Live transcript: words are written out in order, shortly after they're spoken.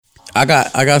I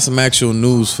got some actual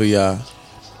news for y'all.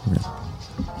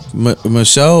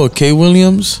 Michelle or K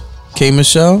Williams, K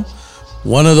Michelle,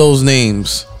 one of those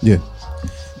names. Yeah.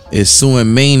 Is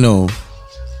suing Mano.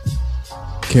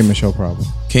 K Michelle problem.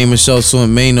 K Michelle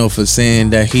suing Mano for saying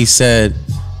that he said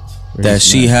that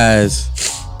she has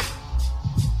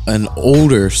an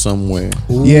odor somewhere.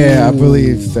 Ooh. Yeah, I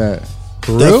believe that.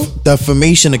 For real?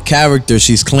 Defamation of character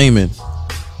she's claiming.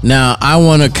 Now, I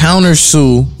want to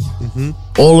countersue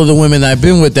all of the women I've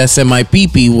been with that said my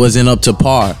pee-pee wasn't up to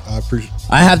par.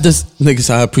 I have this, niggas,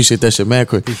 I appreciate that shit mad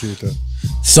quick. Appreciate that.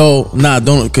 So,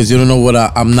 don't, because you don't know what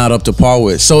I'm not up to par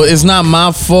with. So, it's not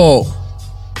my fault.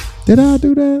 Did I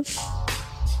do that?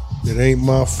 It ain't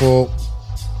my fault.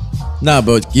 Nah,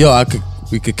 but yo,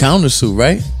 we could countersue,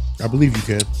 right? I believe you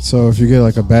can. So, if you get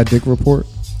like a bad dick report?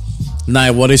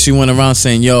 Nah, what if she went around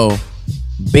saying, yo,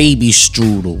 baby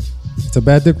strudel? It's a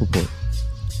bad dick report.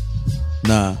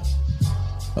 Nah.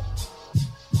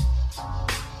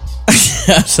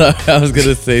 I'm sorry, I was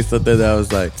gonna say something that I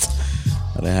was like,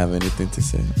 I didn't have anything to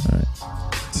say. All right.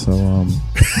 So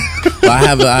but I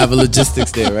have a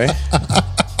logistics there, right?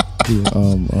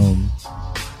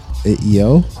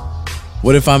 Yo.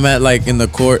 What if I'm at like in the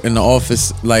court, in the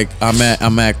office, like I'm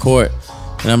at court,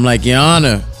 and I'm like, Your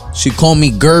Honor, she called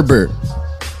me Gerber.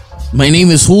 My name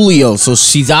is Julio, so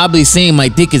she's obviously saying my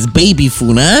dick is baby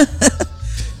food, huh?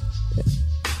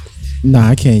 Nah,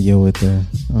 I can't yell with that.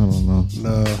 I don't know.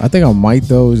 Nah. I think I might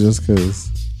though, just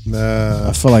cause. Nah.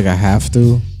 I feel like I have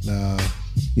to. Nah.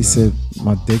 He said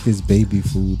my dick is baby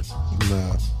food.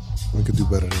 Nah. We could do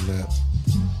better than that.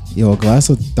 Yo, a glass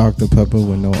of Dr. Pepper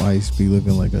with no ice be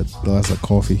looking like a glass of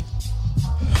coffee.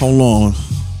 Hold on.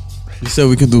 You said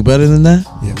we could do better than that?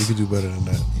 Yeah, we could do better than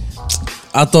that.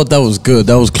 I thought that was good.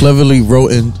 That was cleverly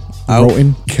written out.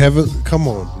 Kevin, come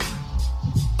on.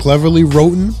 Cleverly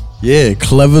written? Yeah,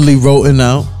 cleverly written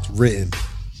out. It's written.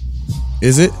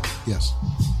 Is it? Yes.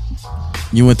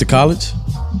 You went to college?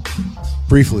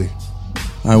 Briefly.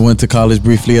 I went to college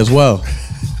briefly as well.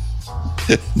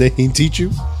 They didn't teach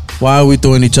you? Why are we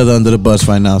throwing each other under the bus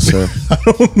right now, sir? I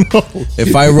don't know.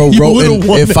 If I wrote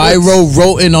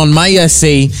written on my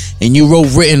essay and you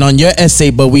wrote written on your essay,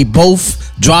 but we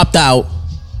both dropped out,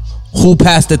 who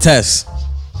passed the test?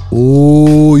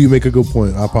 Oh, you make a good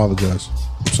point. I apologize.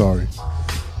 I'm sorry.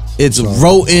 It's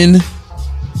written.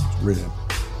 Written.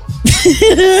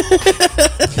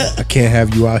 I can't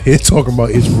have you out here talking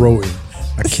about it's written.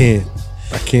 I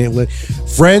can't let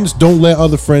friends don't let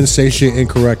other friends say shit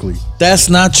incorrectly. That's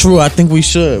not true. I think we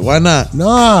should. Why not?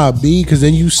 Nah, B, because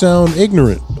then you sound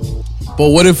ignorant. But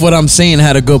what if what I'm saying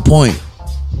had a good point?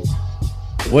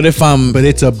 What if I'm... But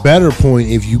it's a better point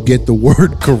if you get the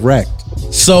word correct.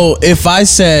 So if I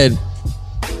said,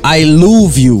 I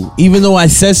love you, even though I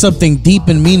said something deep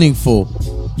and meaningful,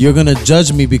 you're going to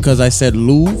judge me because I said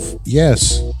Louvre?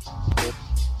 Yes.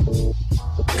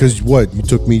 Because what? You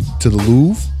took me to the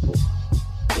Louvre?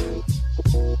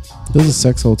 There's a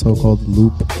sex hotel called The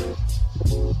Loop.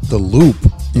 The Loop?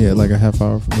 Yeah, like a half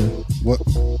hour from here.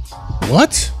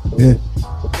 What? Yeah.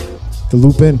 The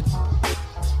Loop Inn.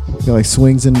 Got like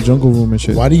swings in the jungle room and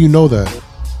shit. Why do you know that?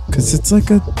 Because it's like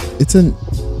It's a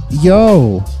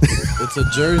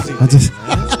Jersey I just,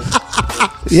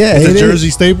 yeah, it's a Jersey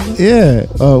staple? Yeah.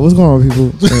 What's going on,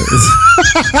 people?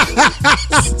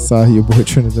 Sorry, your boy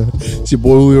Trinidad. It's your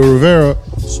boy Julio Rivera.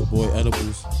 It's your boy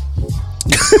Edibles.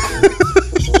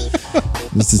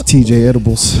 This is TJ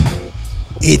Edibles.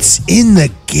 It's in the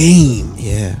game.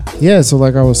 Yeah, so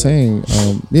like I was saying,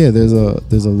 there's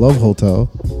a love hotel.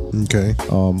 Okay.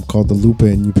 Called the Loop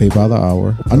Inn. You pay by the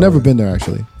hour. I've never been there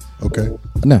actually. Okay.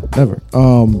 No, never.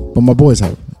 But my boys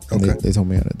have. And Okay. they told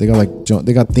me they got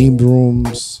they got themed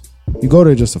rooms. You go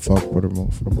there just to fuck for the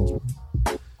most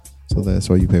part. So that's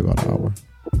why you pay by the hour.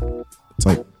 It's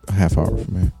like a half hour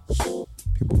from here.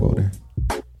 People go there.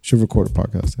 Should record a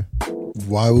podcast there.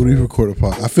 Why would we record a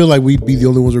podcast? I feel like we'd be the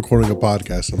only ones recording a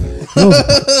podcast in there.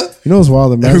 You know what's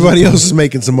wild? Imagine, Everybody else is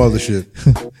making some other shit.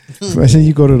 Imagine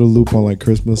you go to the Loop on like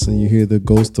Christmas and you hear the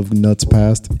ghost of nuts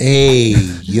past. Hey,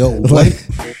 yo, like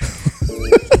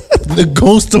the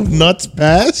ghost of nuts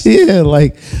past? Yeah,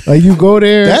 like you go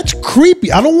there. That's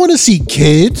creepy. I don't want to see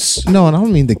kids. No, and I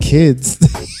don't mean the kids.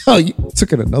 Oh, you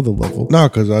took it another level. No,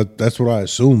 because that's what I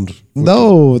assumed.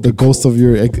 No, the ghost of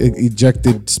your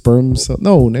ejected sperm cell.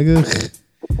 No, nigga.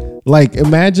 Like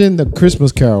imagine the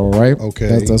Christmas Carol, right? Okay,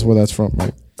 that's where that's from,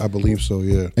 right? I believe so.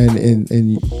 Yeah. And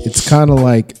it's kind of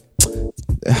like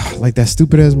that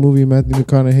stupid ass movie Matthew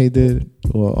McConaughey did,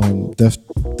 well,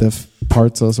 Death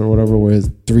Parts Us or whatever, where his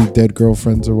 3 dead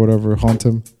girlfriends or whatever haunt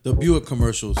him. The Buick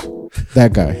commercials.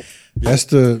 That guy. It's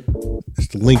the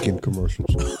Lincoln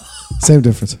commercials. Same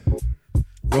difference.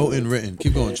 Wrote and written.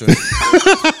 Keep going, Trey.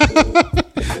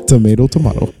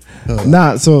 Tomato.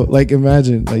 Nah, so like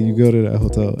imagine like you go to that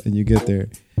hotel and you get there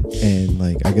and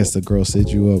like I guess the girl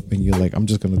sits you up and you're like, I'm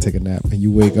just gonna take a nap, and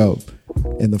you wake up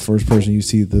and the first person you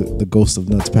see the ghost of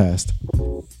nuts past.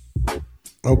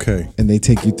 Okay. And they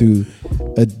take you through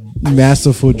a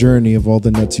masterful journey of all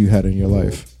the nuts you had in your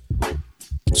life.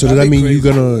 So does that mean you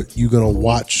gonna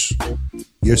watch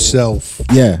yourself?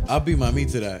 Yeah. I'll beat my meat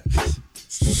to that.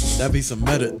 That'd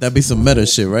be some meta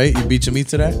shit, right? You beat your meat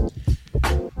to that?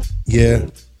 Yeah.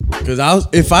 Because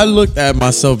if I looked at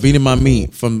myself beating my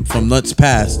meat from nuts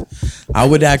past, I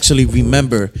would actually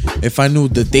remember. If I knew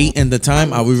the date and the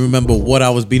time, I would remember what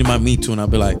I was beating my meat to, and I'd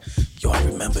be like, "Yo, I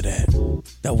remember that.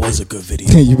 That was a good video."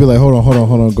 You'd be like, "Hold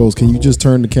on, Ghost. Can you just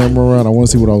turn the camera around? I want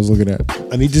to see what I was looking at."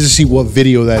 I need to see what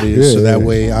video that is, so that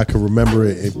way I can remember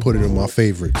it and put it in my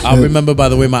favorites. I remember by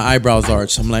the way my eyebrows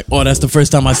arch. I'm like, "Oh, that's the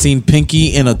first time I seen Pinky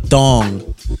in a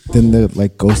thong." Then the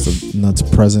like Ghost of Nuts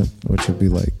present, which would be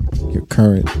like your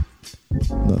current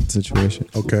nut situation.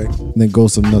 Okay. And then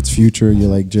Ghost of Nuts future, you're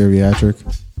like geriatric.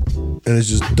 And it's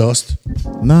just dust?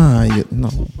 Nah, no.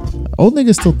 Old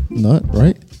niggas still nut,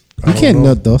 right? You can't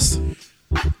nut dust.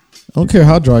 I don't care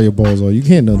how dry your balls are. You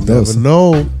can't nut dust. Never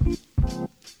know.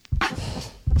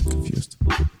 Confused.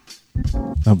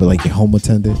 I'll be like your home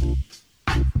attendant.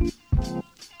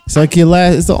 It's like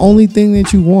it's the only thing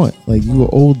that you want. Like you an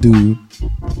old dude,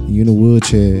 you in a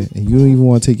wheelchair, and you don't even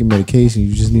want to take your medication.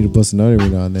 You just need to bust a nut every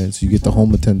now and then, so you get the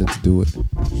home attendant to do it.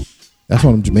 That's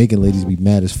why them Jamaican ladies be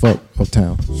mad as fuck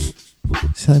uptown.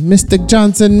 It's like, Mr.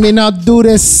 Johnson may not do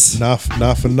this. Not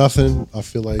for nothing. I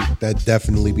feel like that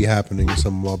definitely be happening in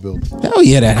some of my buildings. Hell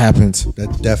yeah, that happens.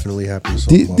 That definitely happens. In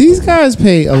some of my These buildings. guys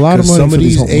pay a lot of money some for of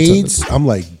these these home aides. attendants. I'm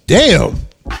like, damn.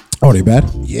 Oh, they bad?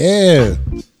 Yeah.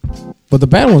 But the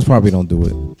bad ones probably don't do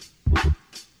it.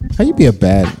 How you be a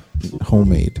bad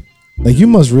homemade? Like you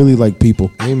must really like people.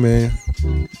 Hey man,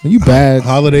 When you bad,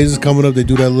 holidays is coming up. They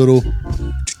do that little.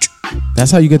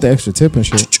 that's how you get the extra tip and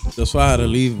shit. That's why I had to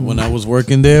leave when I was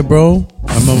working there, bro.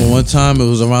 I remember one time it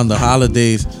was around the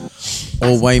holidays.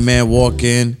 Old white man walk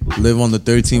in, live on the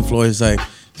 13th floor. He's like,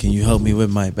 "Can you help me with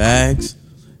my bags?"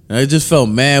 And it just felt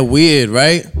mad weird,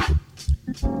 right?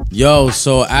 Yo,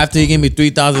 so after he gave me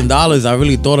 $3,000, I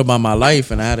really thought about my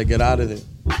life and I had to get out of there.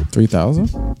 3,000?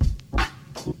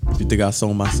 You think I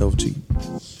sold myself cheap?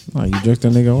 No, you jerked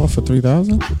that nigga off for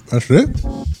 3,000? That's it.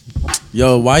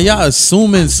 Yo, why y'all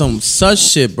assuming some such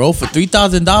shit, bro? For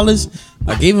 $3,000,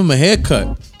 I gave him a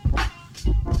haircut.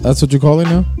 That's what you call it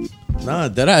now? Nah,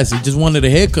 deadass. He just wanted a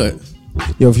haircut.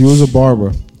 Yo, if you was a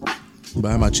barber, But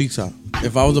I had my cheeks out.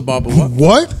 If I was a barber, what?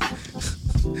 What?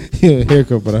 yeah,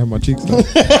 haircut, but I had my cheeks out.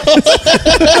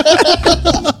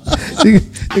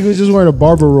 Nigga was just wearing a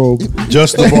barber robe.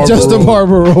 Just the barber. Just a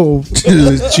barber robe.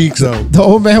 His cheeks out. The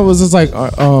old man was just like,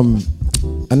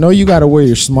 I know you gotta wear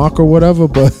your smock or whatever,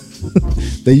 but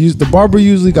the barber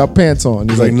usually got pants on.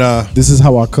 He's like, nah. This is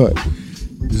how I cut.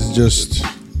 This is just.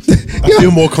 I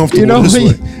feel more comfortable You know, this way.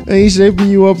 and he's shaping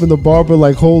you up, and the barber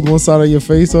like hold one side of your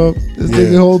face up. This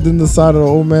nigga holding the side of the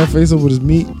old man face up with his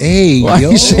meat. Hey, While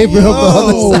yo. he's shaping up the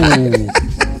other side.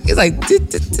 He's like,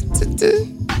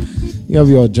 you gotta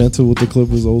be all gentle with the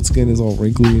clippers. Old skin is all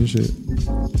wrinkly and shit.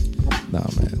 Nah,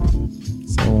 man.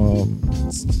 So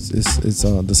it's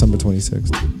December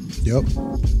 26th. Yep.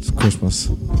 It's Christmas.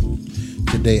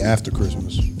 The day after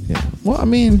Christmas. Yeah. Well, I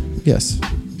mean, yes.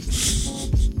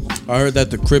 I heard that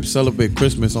the Crips celebrate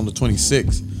Christmas on the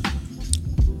 26th.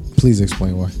 Please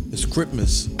explain why. It's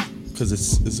Christmas. Because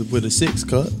it's with a 6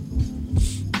 cut.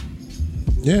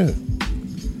 Yeah.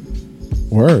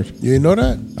 Word. You didn't know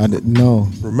that? I didn't know.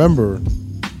 Remember,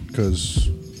 because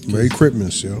Merry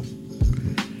Christmas, yo.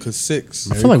 Because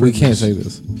 6. I feel like we can't say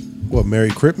this. What, Merry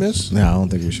Christmas? Nah, I don't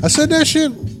think we should. I said that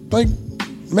shit like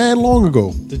mad long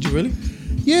ago. Did you really?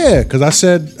 Yeah, because I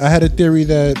said I had a theory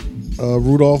that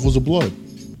Rudolph was a blood.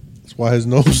 That's why his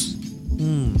nose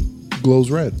glows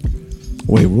red.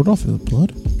 Wait, Rudolph is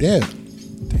blood? Yeah.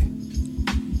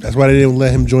 That's why they didn't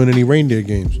let him join any reindeer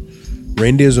games.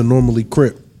 Reindeers are normally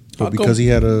Crip, but because he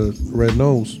had a red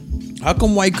nose. How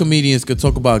come white comedians could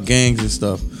talk about gangs and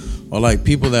stuff? Or like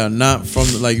people that are not from,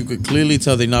 like you could clearly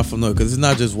tell they're not from the hood, because it's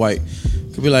not just white.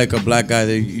 It could be like a black guy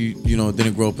that you know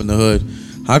didn't grow up in the hood.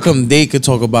 How come they could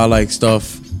talk about like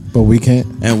stuff but we can't?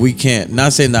 And we can't?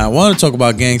 Not saying that I want to talk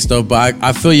about gang stuff, but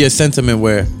I feel your sentiment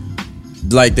where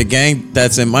like the gang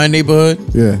that's in my neighborhood,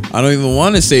 Yeah. I don't even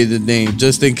want to say the name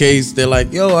just in case they're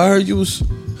like, yo, I heard you was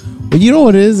But you know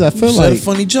what it is? I feel said like a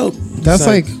funny joke. that's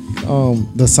like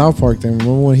the South Park thing.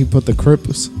 Remember when he put the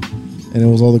Crips and it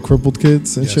was all the crippled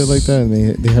kids and shit like that,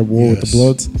 and they had war with the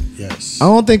Bloods. Yes. I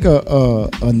don't think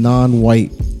a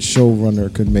non-white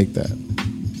showrunner could make that.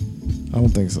 I don't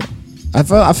think so.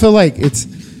 I feel like it's,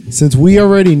 since we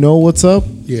already know what's up,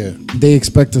 Yeah. they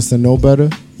expect us to know better,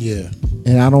 Yeah.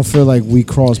 and I don't feel like we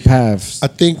cross paths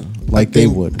they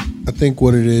would. I think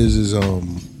what it is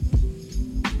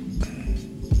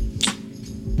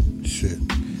shit.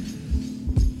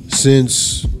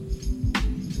 Since,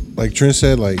 like Trent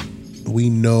said, like, we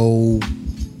know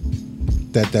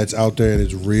that that's out there and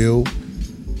it's real,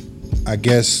 I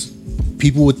guess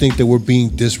people would think that we're being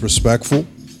disrespectful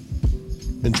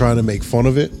and trying to make fun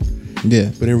of it.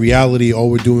 Yeah. But in reality, all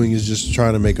we're doing is just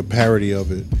trying to make a parody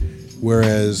of it.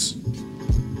 Whereas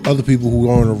other people who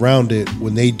aren't around it,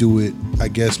 when they do it, I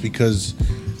guess because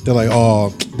they're like, oh,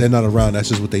 they're not around, that's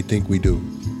just what they think we do.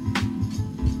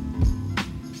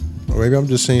 Or maybe I'm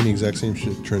just saying the exact same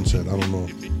shit Trent said. I don't know.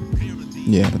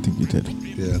 Yeah, I think you did.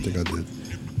 Yeah, I think I did.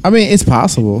 I mean, it's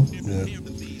possible. Yeah.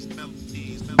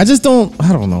 I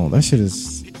don't know. That shit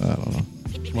is, I don't know.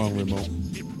 Wrong remote.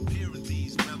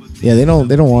 Yeah, they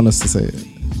don't want us to say it.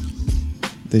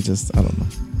 They just, I don't know.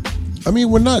 I mean,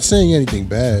 we're not saying anything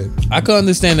bad. I could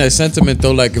understand that sentiment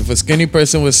though. Like if a skinny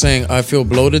person was saying, "I feel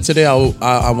bloated today,"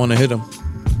 I want to hit him.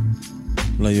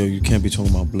 Like, yo, you can't be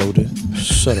talking about bloated.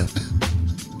 Shut up.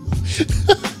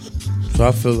 So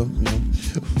I feel him. You know?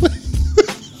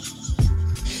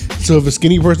 So if a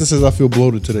skinny person says, I feel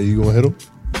bloated today, you gonna hit him?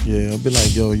 Yeah, I'll be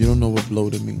like, yo, you don't know what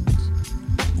bloated means.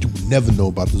 You would never know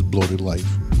about this bloated life.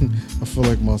 I feel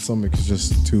like my stomach is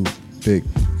just too big.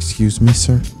 Excuse me,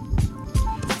 sir.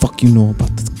 The fuck you know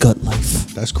about this gut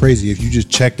life? That's crazy. If you just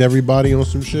checked everybody on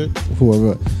some shit.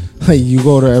 Whoever. Like, you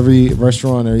go to every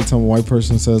restaurant, every time a white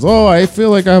person says, "Oh, I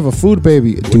feel like I have a food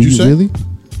baby." Do you say? Really?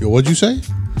 Yo, what'd you say?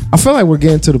 I feel like we're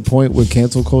getting to the point with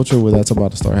cancel culture where that's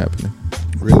about to start happening.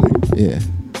 Really? Yeah.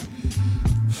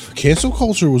 Cancel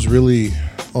culture was really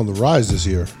on the rise this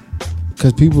year.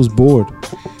 Because people's bored.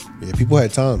 Yeah, people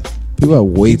had time. People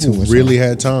had way too much really time.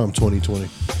 had time, 2020.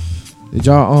 Did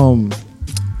y'all,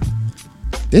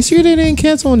 this year they didn't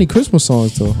cancel any Christmas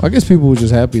songs though. I guess people were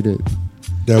just happy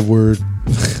that we're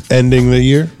ending the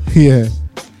year. Yeah.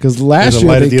 Because last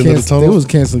year they was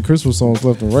canceling Christmas songs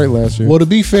left and right last year. Well, to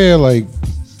be fair, like,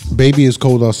 Baby It's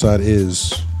Cold Outside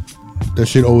that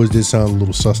shit always did sound a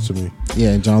little sus to me.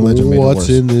 Yeah, and John Legend made it worse. What's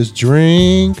in this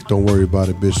drink? Don't worry about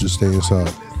it, bitch. Just stay inside.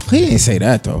 He didn't say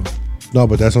that though. No,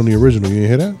 but that's on the original. You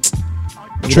didn't hear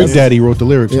that? Trick Daddy wrote the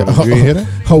lyrics. Yeah. You didn't hear that?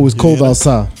 Oh, it's cold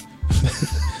outside.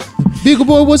 Bigger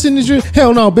boy, what's in this drink?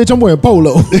 Hell no, bitch. I'm wearing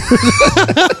polo.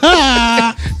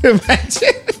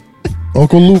 Imagine.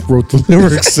 Uncle Luke wrote the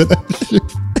lyrics to that shit.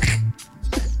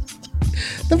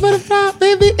 The butterfly,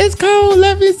 baby, it's cold.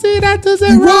 Let me see that to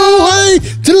the roll. right. Hey,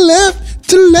 to the left,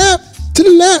 to the left, to the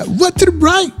left, what to the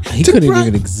right? He couldn't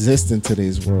even exist in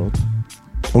today's world.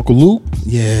 Uncle Luke?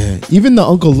 Yeah. Even the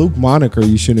Uncle Luke moniker,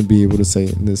 you shouldn't be able to say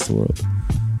it in this world.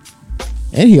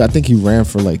 And I think he ran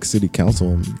for like city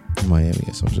council in Miami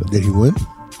or something. Did he win?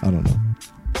 I don't know.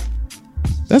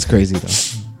 That's crazy though.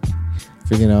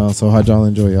 Figuring out. So how'd y'all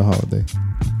enjoy your holiday?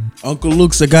 Uncle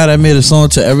Luke's the guy that made a song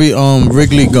to every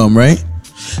Wrigley gum, right?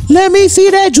 Let me see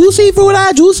that juicy fruit,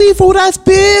 that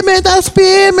spearmint,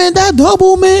 that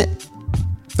double mint.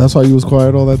 That's why you was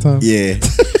quiet all that time? Yeah.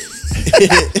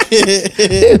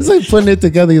 It's like putting it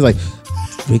together. He's like,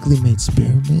 Wrigley made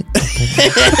spearmint.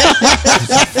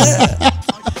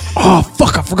 Oh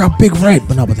fuck! I forgot Big Red,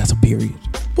 but that's a period.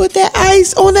 Put that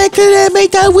ice on that cake and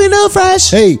make that winter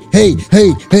fresh. Hey!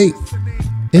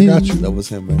 I got you. That was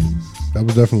him, man. That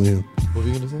was definitely him. What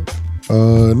were you gonna say?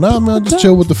 Nah, man, just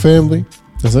chill with the family.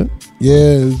 That's it?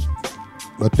 Yeah.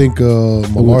 I think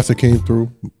Martha came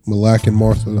through. Malak and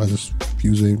Martha. I just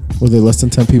fusing. Were there less than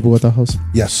 10 people at the house?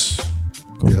 Yes.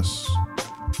 Cool. Yes.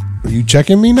 Are you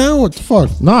checking me now? What the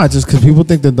fuck? Nah, just because people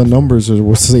think that the numbers are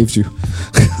what saved you.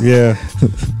 Yeah.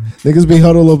 Niggas be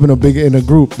huddled up in a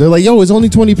group. They're like, yo, it's only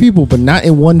 20 people, but not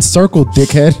in one circle,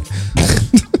 dickhead.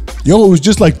 Yo, it was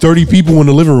just like 30 people in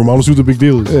the living room. I don't see what the big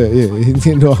deal is.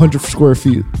 Yeah. Into 100 square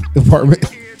feet apartment.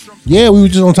 Yeah, we were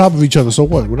just on top of each other. So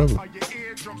what? Whatever.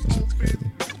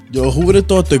 Yo, who would have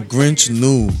thought the Grinch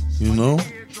knew, you know?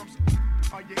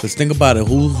 Because think about it.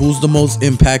 Who's the most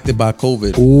impacted by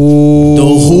COVID? Ooh. The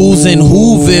Who's in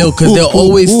Whoville, because they're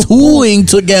always touring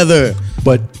together.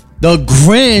 But the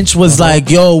Grinch was like,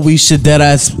 yo, we should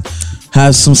deadass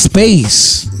have some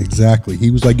space. Exactly.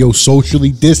 He was like, yo,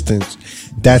 socially distanced.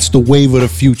 That's the wave of the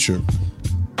future.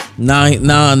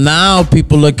 Now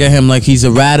people look at him like he's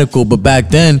a radical, but back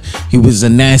then he was a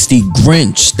nasty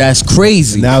Grinch. That's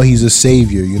crazy. And now he's a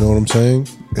savior. You know what I'm saying?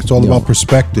 It's all about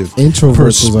perspective.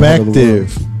 Introverts.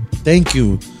 Perspective. Thank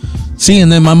you. See,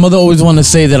 and then my mother always want to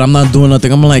say that I'm not doing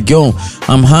nothing. I'm like, yo,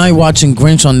 I'm high watching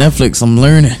Grinch on Netflix. I'm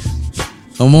learning.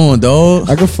 Come on, dog.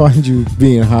 I could find you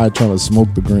being high trying to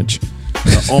smoke the Grinch.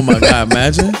 Oh my God,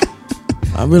 imagine.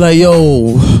 I'll be like,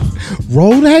 yo,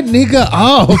 roll that nigga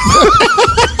up.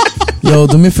 Yo,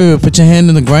 do me a favor, put your hand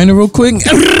in the grinder real quick.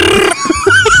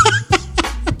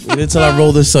 Wait until I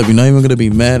roll this up. You're not even gonna be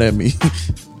mad at me.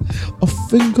 A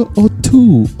finger or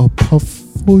two, a puff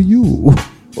for you.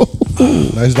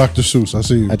 Nice Dr. Seuss. I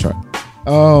see you. I tried.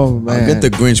 Oh man, I'll get the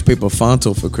Grinch paper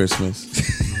Fonto for Christmas.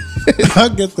 I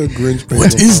get the Grinch paper.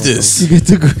 What is this? You get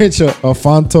the Grinch a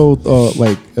Fonto,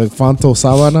 like a Fonto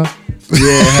Sabana.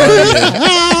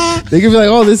 Yeah. They can be like,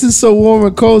 oh, this is so warm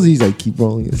and cozy. He's like, keep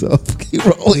rolling yourself. Keep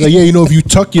rolling. Like, yeah, you know, if you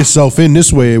tuck yourself in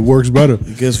this way, it works better.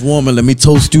 It gets warmer. Let me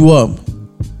toast you up.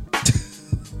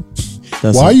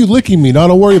 Why are you licking me? No,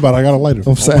 don't worry about it. I got a lighter.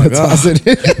 I'm sanitizing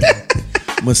it.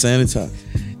 I'm a sanitize.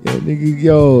 Yo, nigga,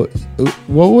 yo,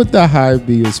 what would the high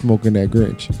be of smoking that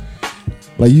Grinch?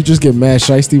 Like, you just get mad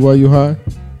shiesty while you high?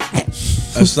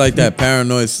 That's like that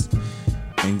paranoid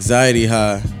anxiety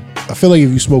high. I feel like if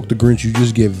you smoke the Grinch, you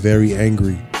just get very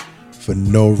angry for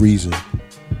no reason.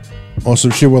 On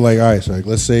some shit where, like, all right, so like,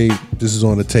 let's say this is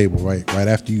on the table, right? Right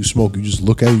after you smoke, you just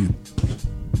look at you.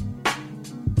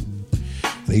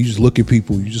 And you just look at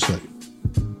people, you just like,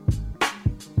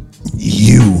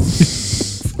 you.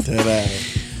 That ass.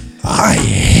 I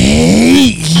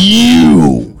hate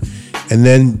you. And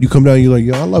then you come down and you're like,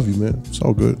 yo, I love you, man. It's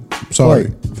all good. I'm sorry.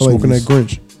 I'm smoking that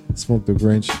Grinch. Smoke the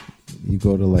Grinch. You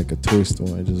go to like a toy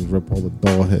store and just rip all the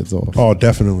doll heads off. Oh,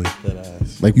 definitely. That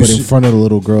ass. Like, but in front of the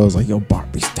little girls, like, yo,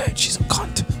 Barbie's dead. She's a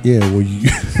cunt. Yeah, well, you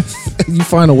You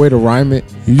find a way to rhyme it.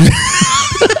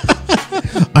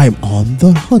 I'm on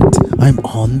the hunt. I'm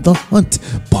on the hunt.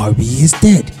 Barbie is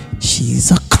dead.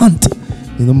 She's a cunt.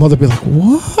 And the mother be like,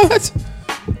 what?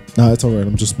 Nah, it's all right.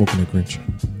 I'm just smoking a Grinch.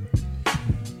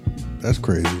 That's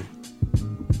crazy.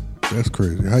 That's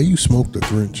crazy. How you smoke the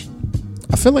Grinch?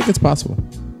 I feel like it's possible.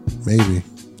 Maybe.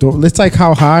 It's like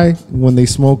how high when they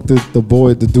smoked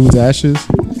the dude's ashes.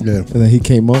 Yeah. And then he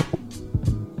came up.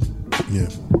 Yeah.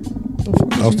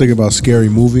 I was thinking about Scary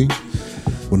Movie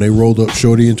when they rolled up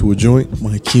Shorty into a joint.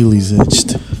 My Achilles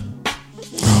itched.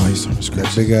 Oh, he's on the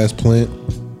scratch. That big ass plant.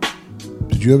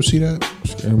 Did you ever see that?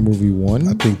 Scary Movie 1?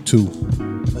 I think 2.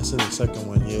 That's in the second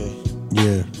one, yeah.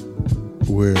 Yeah.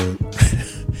 Where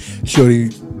Shorty,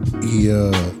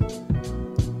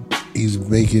 he's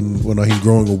making, well, no, he's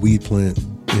growing a weed plant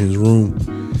in his room.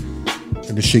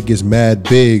 And the shit gets mad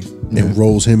big and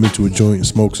rolls him into a joint and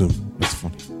smokes him. That's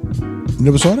funny. You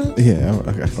never saw that? Yeah.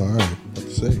 Okay. All right. What to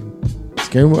say?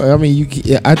 Scary. I mean,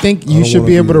 I think you should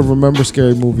be able to remember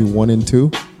Scary Movie 1 and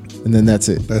 2, and then that's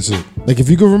it. That's it. Like, if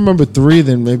you could remember 3,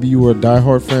 then maybe you were a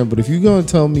diehard fan. But if you go and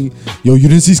tell me, yo, you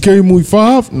didn't see Scary Movie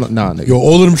 5? No, nah, nigga. Yo,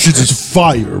 all of them shits is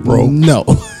fire, bro. No.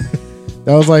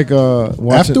 That was like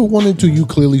after 1 and 2, you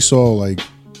clearly saw like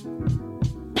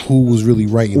who was really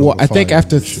writing. Well, I think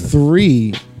after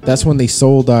 3, that's when they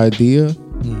sold the idea,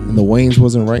 and the Wayans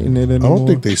wasn't writing it anymore. I don't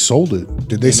think they sold it.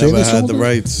 Did they say they sold had the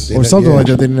rights or something like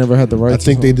that? They never had the rights. I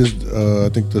think they just. I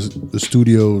think the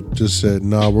studio just said,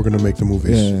 "Nah, we're gonna make the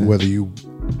movies, whether you're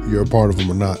a part of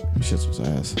them or not." Shit was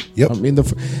ass. Yep. I mean,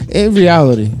 in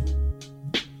reality,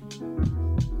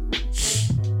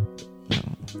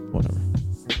 whatever.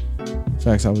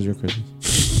 Facts. How was your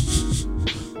Christmas?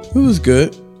 It was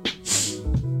good.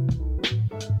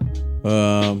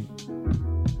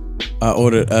 I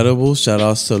ordered edibles. Shout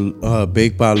outs to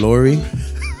Baked by Lori.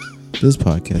 This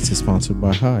podcast is sponsored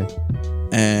by High.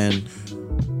 And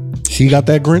she got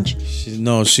that Grinch?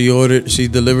 She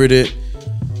delivered it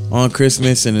on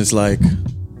Christmas, and it's like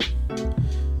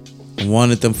I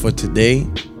wanted them for today.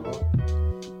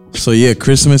 So yeah,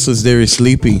 Christmas was very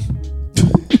sleepy.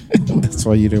 That's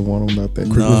why you didn't want them out there.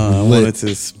 Nah, I wanted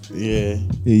to. Yeah,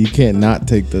 you can't not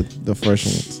take the fresh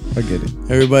ones. I get it.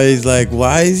 Everybody's like,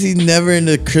 why is he never in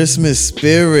the Christmas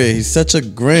spirit? He's such a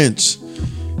Grinch.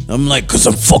 I'm like, cause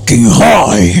I'm fucking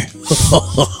high.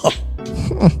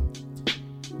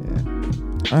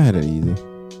 Yeah, I had it easy.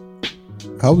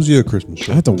 How was your Christmas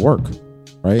show? I had to work,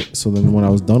 right? So then when I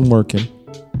was done working,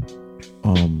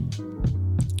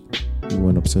 we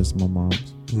went upstairs to my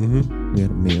mom's. Mm-hmm. We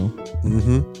had a meal.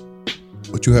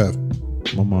 Mm-hmm. What you have?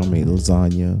 My mom made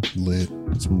lasagna, lit,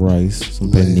 some rice,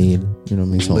 some pernil, you know what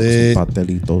I mean, some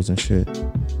pastelitos and shit.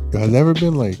 I've never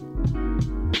been like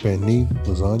pernil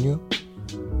lasagna.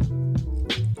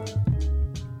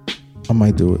 I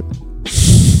might do it.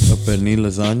 A pernil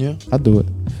lasagna? I'll do it.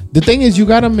 The thing is, you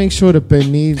gotta make sure the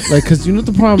pernil, like, cause you know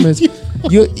the problem is,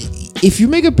 if you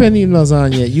make a pernil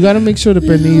lasagna, you gotta make sure the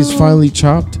pernil is finely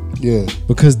chopped. Yeah.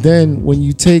 Because then when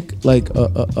you take like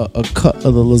a cut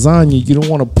of the lasagna, you don't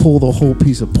want to pull the whole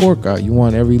piece of pork out. You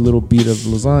want every little beat of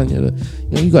lasagna.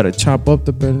 You got to chop up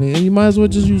the penny, and you might as well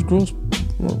just use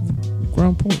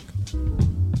ground pork.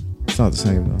 It's not the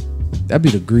same though. That'd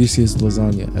be the greasiest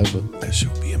lasagna ever. That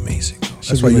should be amazing.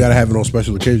 That's why you gotta have it on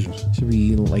special occasions. Should be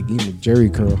eating a Jerry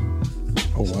curl.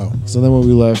 Oh wow. So then when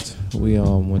we left, we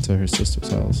went to her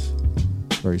sister's house.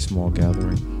 Very small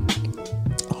gathering.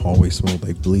 Always smelled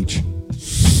like bleach.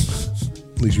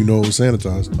 At least you know it was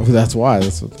sanitized. Oh, that's why.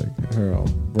 That's what her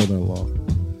brother-in-law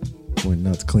went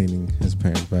nuts cleaning his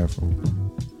parents' bathroom.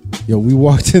 Yo, we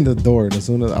walked in the door, and as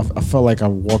soon as I felt like I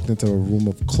walked into a room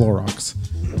of Clorox.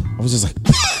 I was just like,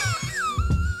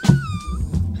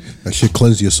 that shit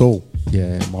cleanse your soul.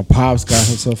 Yeah, my pops got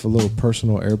himself a little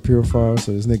personal air purifier,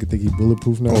 so this nigga think he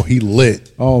bulletproof now. Oh, he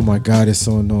lit. Oh my God, it's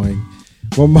so annoying.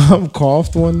 My mom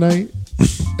coughed one night,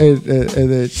 and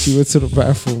then she went to the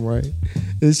bathroom, right?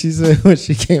 And she said when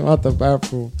she came out the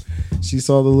bathroom, she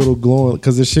saw the little glowing,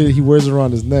 because the shit he wears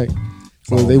around his neck.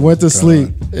 So they went to sleep,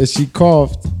 and she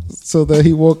coughed, so that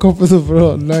he woke up in the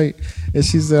middle of the night, and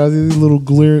she said, I see this little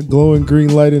glowing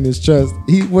green light in his chest.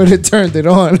 He went and turned it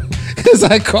on, because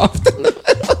I coughed in the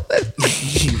middle of it.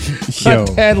 My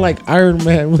dad like Iron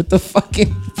Man with the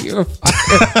fucking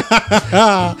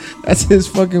purifier. That's his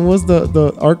fucking, what's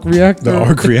the arc reactor? The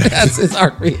arc reactor. That's his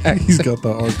arc reactor. He's got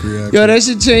the arc reactor. Yo, that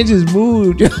should change his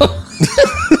mood, yo.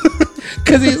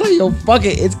 Cause he's like, yo, fuck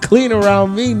it, it's clean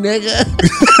around me, nigga.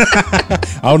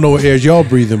 I don't know what airs y'all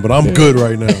breathing, but I'm good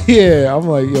right now. Yeah, I'm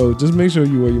like, yo, just make sure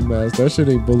you wear your mask. That shit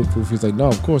ain't bulletproof. He's like, no,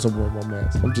 of course I'm wearing my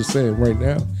mask. I'm just saying right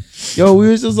now. Yo, we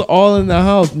was just all in the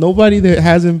house. Nobody that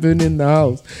hasn't been in the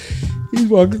house. He's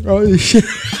walking around his shit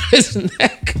his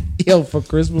neck. Yo, for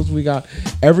Christmas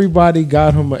everybody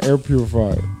got him an air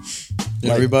purifier.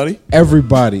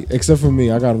 Everybody, except for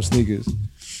me. I got him sneakers.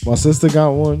 My sister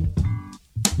got one.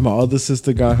 My other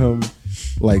sister got him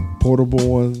like portable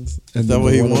ones, and then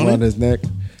the one around his neck.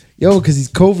 Yo, because he's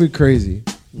COVID crazy.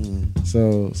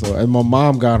 So and my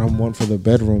mom got him one for the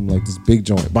bedroom, like this big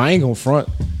joint. But I ain't gonna front.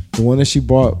 The one that she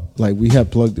bought, like we had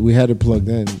it plugged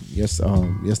in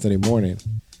yesterday morning.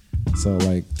 So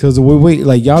like, cause wait,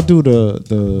 like y'all do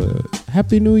the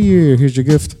Happy New Year, here's your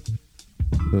gift,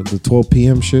 the 12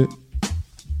 p.m. shit,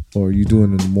 or you do it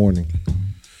in the morning?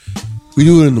 We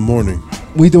do it in the morning.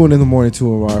 We do it in the morning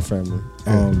too of our family.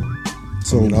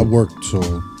 So I worked,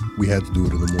 so we had to do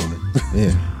it in the morning.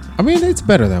 Yeah, I mean it's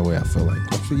better that way. I feel like.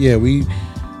 Yeah, we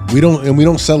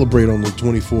don't celebrate on the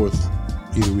 24th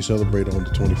either. We celebrate on the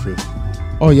 25th.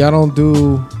 Oh, y'all don't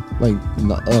do like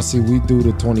see, we do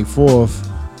the 24th.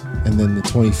 And then the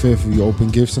 25th, we open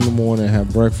gifts in the morning,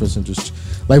 have breakfast, and just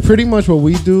like pretty much what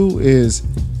we do is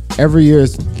every year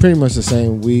is pretty much the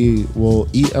same. We will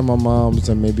eat at my mom's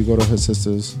and maybe go to her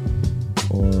sister's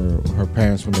or her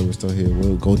parents when they were still here.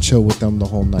 We'll go chill with them the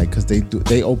whole night because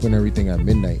they open everything at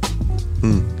midnight.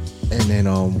 And then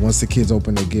once the kids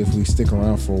open their gift, we stick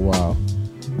around for a while.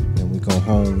 Then we go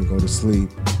home, we go to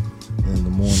sleep. And in the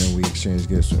morning, we exchange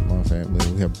gifts with my family.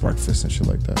 We have breakfast and shit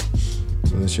like that.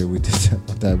 So this year we did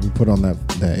that. We put on that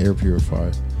air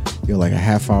purifier. Yo, like a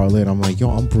half hour later, I'm like,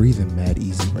 yo, I'm breathing mad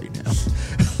easy right now.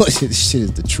 Like, this shit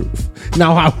is the truth.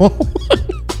 Now I won't.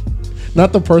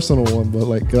 Not the personal one, but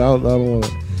like I don't want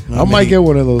to. I might get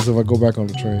one of those if I go back on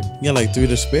the train. Yeah, like 3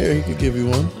 to spare. He could give you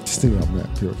one. This thing got mad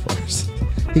purifiers.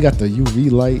 He got the UV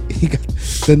light. He got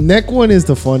the neck one is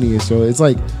the funniest. So it's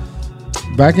like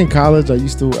back in college, I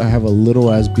used to have a little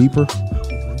ass beeper,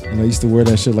 and I used to wear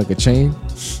that shit like a chain.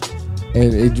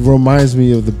 And it reminds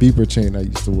me of the beeper chain I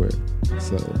used to wear.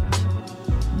 So,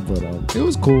 but it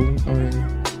was cool. I mean,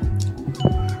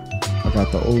 I got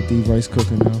the OD rice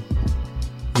cooker now.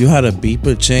 You had a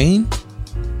beeper chain?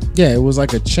 Yeah, it was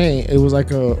like a chain. It was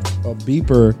like a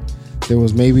beeper that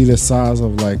was maybe the size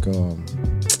of like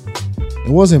it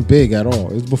wasn't big at all.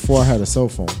 It was before I had a cell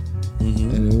phone,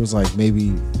 and it was like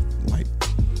maybe like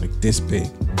this big.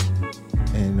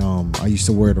 And I used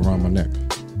to wear it around my neck.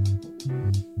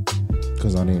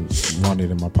 Because I didn't want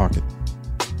it in my pocket.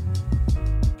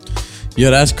 Yo,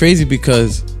 that's crazy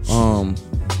because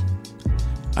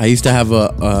I used to have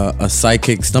a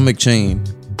sidekick stomach chain.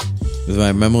 Because I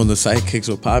remember when the sidekicks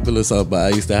were popular, but I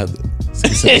used to have a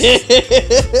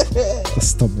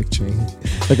stomach chain.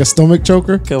 Like a stomach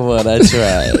choker? Come on, I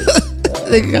tried.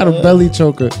 They got a belly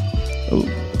choker.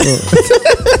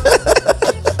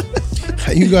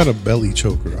 You got a belly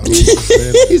choker. I don't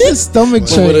understand. He's a stomach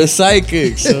chain. With a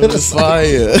sidekick, so it's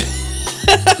fire.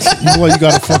 You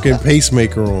got a fucking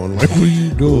pacemaker on. Like, what are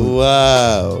you doing?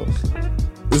 Wow.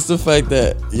 It's the fact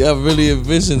that y'all really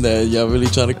envisioned that. Y'all really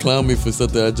trying to clown me for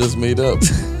something I just made up.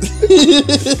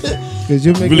 Because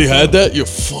you really had that? You're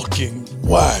fucking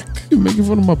whack. You're making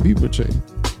fun of my beaver chain.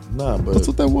 Nah, but That's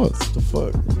what that was. the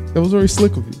fuck? That was very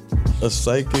slick of you. A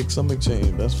psychic stomach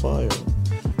chain. That's fire.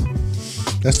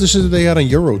 That's the shit that they had on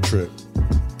Euro Trip.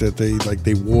 That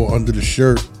they wore under the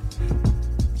shirt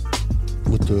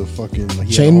with the fucking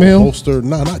chainmail holster.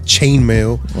 Nah, not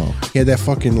chainmail. Oh. He had that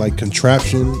fucking like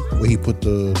contraption where he put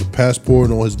the passport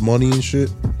and all his money and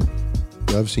shit.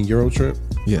 You ever seen Euro Trip?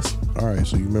 Yes. All right,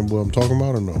 so you remember what I'm talking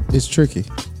about or no? It's tricky.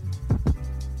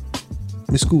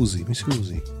 Mi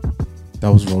scusi.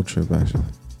 That was Road Trip, actually.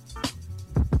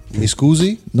 Mi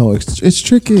scusi? No, it's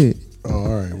tricky. Oh,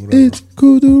 all right, whatever. It's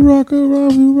cool to rock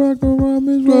around,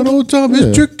 it's Right on time,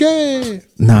 it's tricky.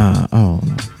 Nah, I don't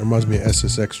know. It reminds me of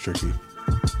SSX Tricky.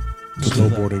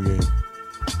 Snowboarding game.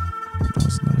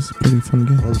 It's a pretty fun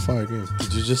game. That was a fire game.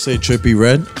 Did you just say Trippy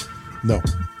Red? No.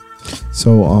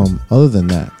 So, other than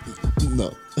that,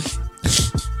 No.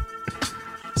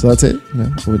 so that's it. Yeah.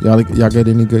 Y'all get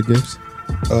any good gifts?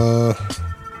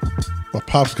 My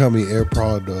pops got me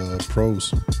AirPod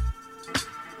Pros.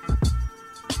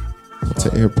 What's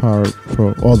an AirPod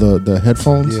Pro? Oh, the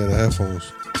headphones. Yeah, the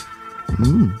headphones.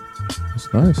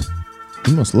 That's nice.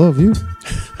 He must love you.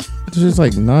 It's just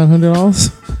like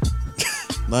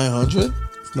 $900. 900?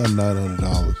 It's not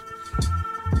 $900.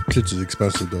 Shit's is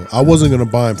expensive though. I wasn't gonna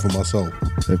buy them for myself,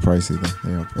 They're pricey though.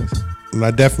 They are pricey. and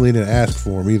I definitely didn't ask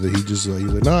for them either. He just he's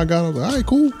like, "Nah, I got them." I was like, all right,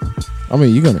 cool. I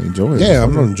mean, you're gonna enjoy it. Yeah,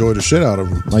 I'm gonna enjoy the shit out of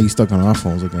them. Now you stuck on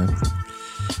iPhones again.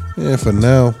 Yeah, for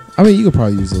now. I mean, you could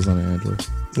probably use those on an Android.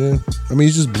 Yeah, I mean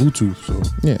it's just Bluetooth, so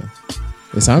Yeah.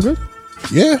 They sound good?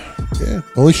 yeah.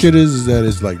 Only shit is that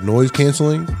it's like noise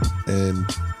canceling, and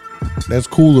that's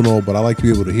cool and all, but I like to be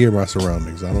able to hear my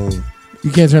surroundings. I don't. You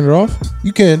can't turn it off?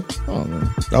 You can. Oh man.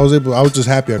 I was just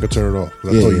happy I could turn it off. I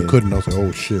Yeah, thought yeah. you couldn't. I was like,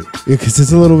 oh shit. Yeah, because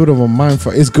it's a little bit of a mind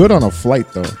fuck. It's good on a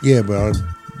flight though. Yeah, but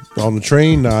on the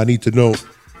train, nah, I need to know.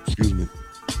 Excuse me.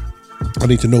 I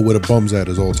need to know where the bum's at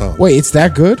all the time. Wait, it's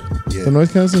that good? Yeah. The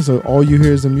noise canceling, so all you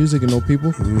hear is the music and no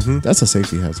people? Mm-hmm. That's a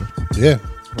safety hazard. Yeah,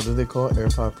 What do they call it?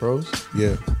 AirPod Pros?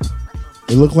 yeah.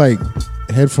 They look like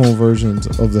headphone versions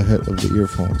of the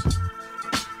earphones.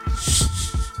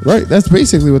 Right? That's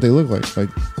basically what they look like. Like,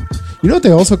 you know what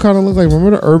they also kind of look like?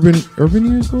 Remember the urban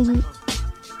ears, was it?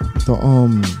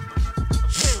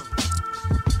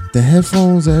 The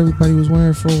headphones that everybody was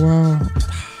wearing for a while.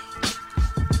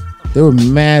 They were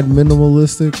mad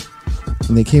minimalistic,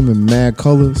 and they came in mad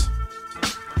colors.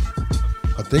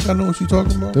 I think I know what you're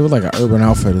talking about. They were like an Urban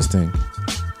Outfitters thing.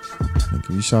 Like if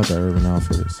you shop at Urban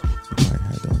Outfitters, you probably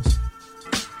had those.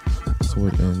 So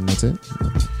and that's it.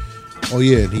 Oh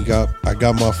yeah, and I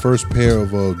got my first pair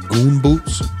of goon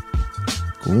boots,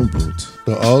 Goon boots.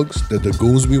 the Uggs that the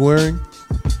goons be wearing.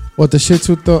 What the shits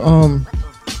with the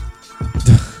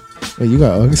Wait, you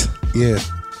got Uggs? Yeah,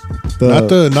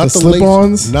 The, not the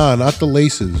slip-ons. laces. Nah, not the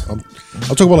laces. I'm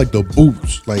talking about like the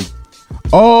boots. Like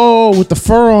Oh, with the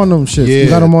fur on them shits. You Yeah.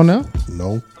 got them on now?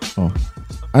 no, Oh,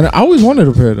 I always wanted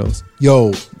a pair of those.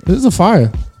 yo, This is a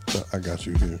fire. I got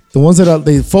you here. The ones that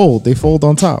they fold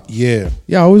on top. Yeah,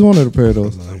 Yeah, I always wanted a pair of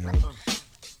those.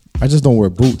 I just don't wear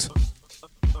boots.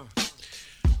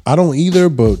 I don't either.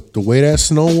 But the way that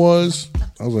snow was,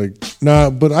 I was like, nah.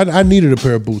 But I needed a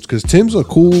pair of boots because Tim's are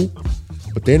cool,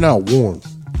 but they're not warm.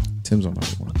 Tim's on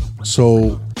that one.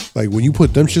 So like when you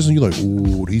put them shits on, you're like,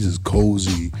 ooh, these is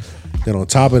cozy. Then on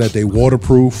top of that, they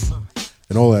waterproof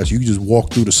and all that. So you can just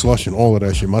walk through the slush and all of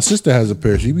that shit. My sister has a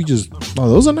pair. She be just Oh,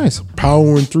 those are nice.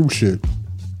 powering through shit.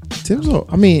 Tim's are,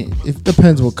 I mean, it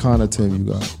depends what kind of Tim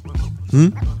you got.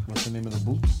 What's the name of the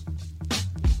boots?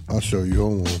 I'll show you.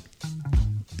 Hold on.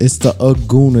 It's the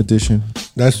Goon edition.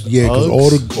 That's because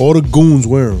Uggs? all the goons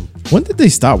wear them. When did they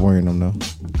stop wearing them though?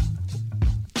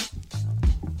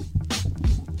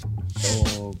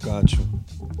 Oh, got you.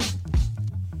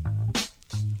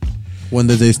 When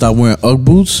did they stop wearing Ugg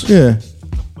boots? Yeah.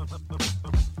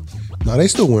 Nah, they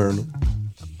still wearing them.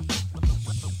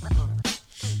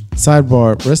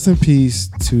 Sidebar, rest in peace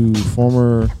to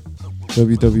former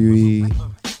WWE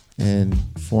and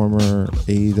former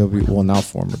AEW, well, now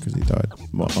former because he died,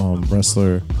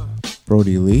 wrestler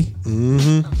Brody Lee.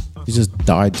 Mm-hmm. He just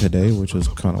died today, which was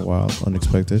kind of wild,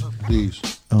 unexpected. Please.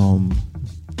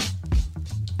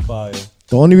 Fire.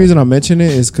 The only reason I mention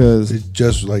it is because It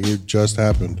just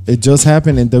happened. it just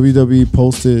happened and WWE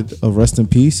posted a rest in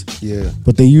peace, Yeah.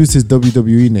 but they used his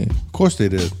WWE name. Of course they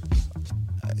did.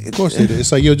 Of course they did.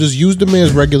 It's like, yo, just use the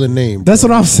man's regular name. That's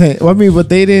what I'm saying. I mean, but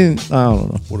they didn't, I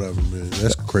don't know. Whatever, man.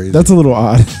 That's crazy. That's a little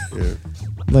odd. yeah.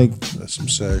 Like, That's some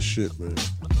sad shit, man.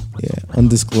 yeah,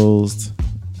 undisclosed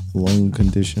lung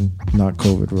condition, not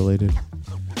COVID related.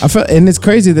 I felt, and it's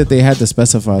crazy that they had to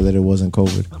specify that it wasn't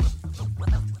COVID.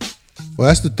 Well,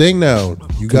 that's the thing now.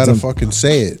 You gotta fucking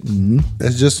say it. Mm-hmm.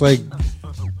 That's just like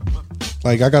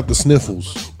I got the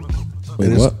sniffles.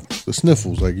 Wait, what? The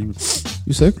sniffles. Like You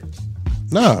sick?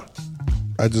 Nah,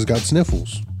 I just got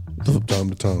sniffles from time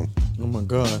to time. Oh my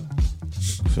god.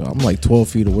 So I'm like 12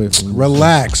 feet away from you.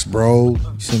 Relax, bro.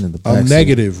 You sitting in the back I'm seat.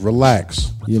 negative.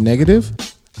 Relax. You're negative?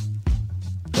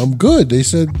 I'm good. They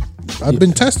said I've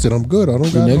been tested. I'm good. I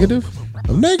don't got negative?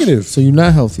 I'm negative. So you're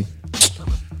not healthy.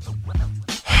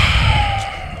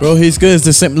 Bro, he's good. It's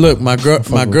the same. Look, my girl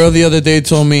the other day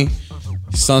told me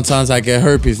sometimes I get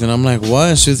herpes, and I'm like, what?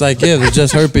 And she's like, yeah, it's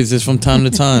just herpes. It's from time to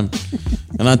time.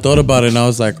 And I thought about it, and I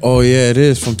was like, oh yeah, it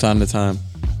is from time to time.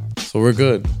 So we're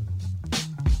good.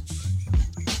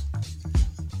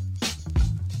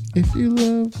 If you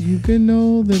love, you can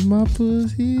know that my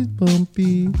pussy's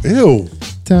bumpy. Ew.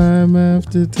 Time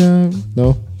after time.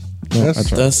 No. I tried.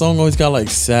 That song always got like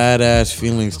sad ass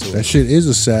feelings to That it. shit is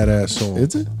a sad ass song.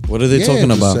 Is it? What are they talking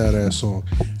it's about? A sad ass song.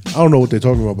 I don't know what they're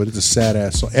talking about, but it's a sad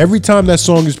ass song. Every time that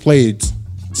song is played,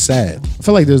 it's sad. I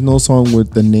feel like there's no song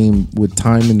with the name, with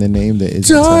time in the name that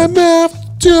isn't Time sad.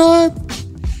 after time,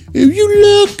 if you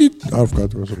look at, I forgot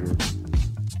the rest of the words.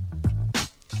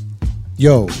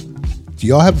 Yo, do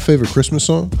y'all have a favorite Christmas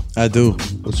song? I do.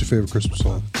 What's your favorite Christmas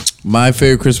song? My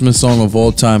favorite Christmas song of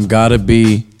all time gotta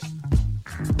be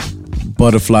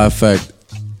Butterfly Effect.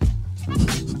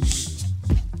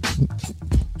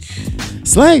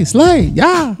 Slay,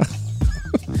 yeah.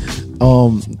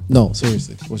 No,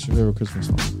 seriously. What's your favorite Christmas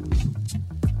song?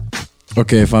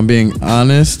 Okay, if I'm being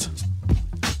honest,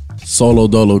 Solo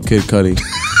Dolo Kid Cudi.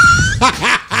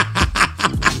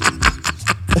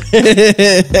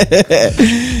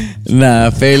 Nah,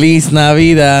 Feliz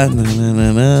Navidad. Na, na,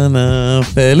 na, na, na.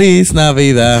 Feliz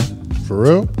Navidad. For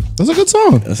real? That's a good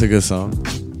song. That's a good song.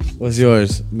 What's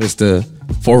yours, Mr.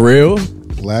 For Real?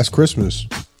 Last Christmas,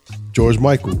 George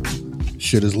Michael.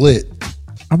 Shit is lit.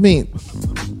 I mean,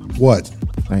 What?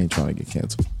 I ain't trying to get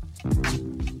canceled.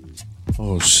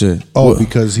 Oh shit. Oh,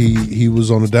 because he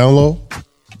was on the down low?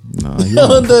 Nah,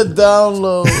 On the down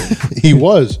low. He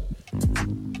was.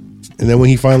 And then when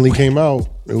he finally came out,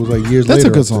 it was like years that's later.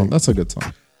 a good I song. think. That's a good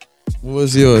song. What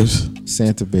was yours?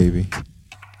 Santa Baby.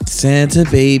 Santa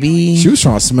Baby. She was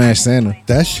trying to smash Santa.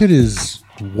 That shit is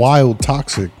wild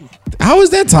toxic. How is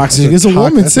that toxic? It's a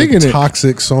woman that's singing a it.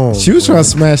 toxic song. She was trying to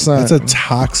smash Santa. That's a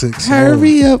toxic song.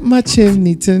 Hurry up my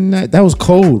chimney tonight. That was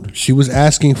cold. She was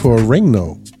asking for a ring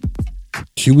though.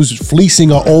 She was fleecing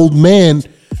an old man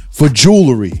for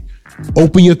jewelry.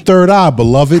 Open your third eye,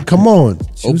 beloved. Come on.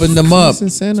 Open them up. Fleecing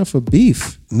Santa for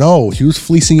beef. No, she was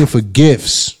fleecing him for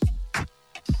gifts.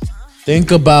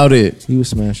 Think about it. He was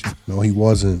smashing. No, he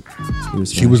wasn't. He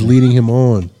was She was smashing. leading him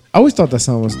on. I always thought that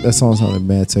song sounded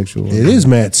mad sexual. It is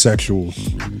mad sexual.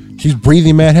 She's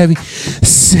breathing mad heavy.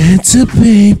 Santa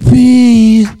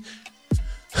baby.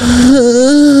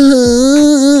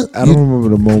 I don't remember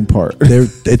the moan part.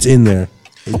 It's in there.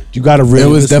 You gotta really. It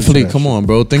was listen to definitely, that come shit. on,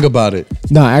 bro. Think about it.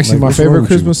 No, actually, Like, my what's wrong favorite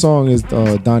with you? Christmas song is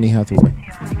Donny Hathaway.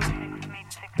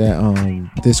 That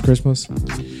This Christmas.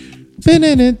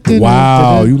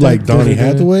 Wow, you like Donny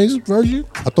Hathaway's version?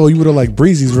 I thought you would have liked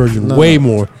Breezy's version way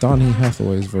more. Donny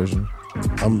Hathaway's version.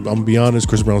 I'm gonna be honest,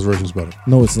 Chris Brown's version is better.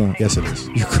 No, it's not. Yes, it is.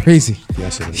 You're crazy.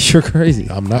 Yes, it is. You're crazy.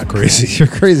 I'm not crazy. You're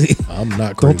crazy. I'm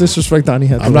not crazy. Don't disrespect Donny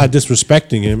Hathaway. I'm not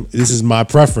disrespecting him. This is my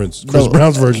preference. Chris No.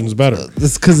 Brown's version is better.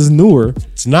 It's because it's newer.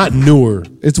 It's not newer.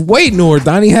 It's way newer.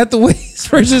 Donny Hathaway's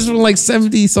version is from like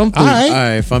 70 something. All right. All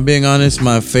right, if I'm being honest,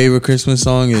 my favorite Christmas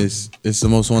song is "It's the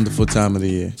Most Wonderful Time of the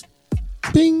Year."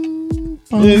 Bing.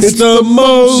 Bong. It's the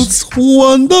most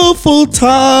wonderful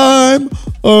time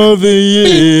of the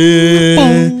year.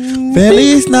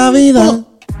 Feliz Navidad.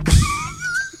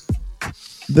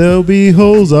 There'll be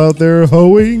hoes out there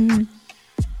hoeing.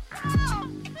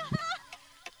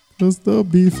 Cause the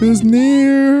beef is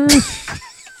near.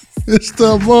 It's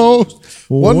the most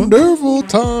wonderful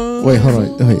time. Wait, hold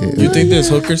on. Wait, You think there's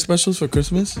hooker specials for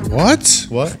Christmas? What?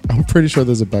 What? I'm pretty sure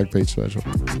there's a Backpage special.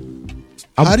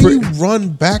 How do you run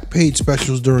back page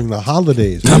specials during the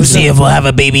holidays? Come see if we'll have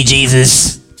a baby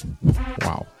Jesus.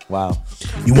 Wow. Wow.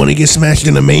 You want to get smashed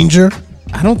in a manger?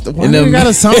 I don't. Why In do the- you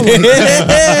gotta sound like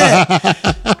that?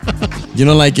 You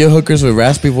know, like your hookers with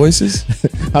raspy voices?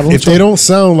 I don't If they don't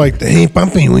sound like they ain't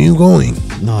pumping, where you going?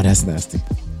 No, that's nasty.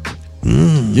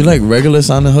 You like regular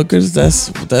sounding hookers? That's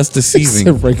It's a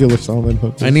deceiving. regular sounding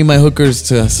hook. I need my hookers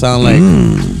to sound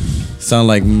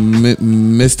like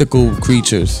mystical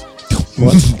creatures.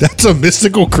 That's a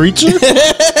mystical creature?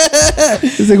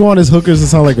 This nigga want his hookers to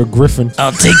sound like a griffin.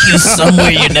 I'll take you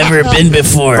somewhere you've never been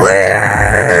before.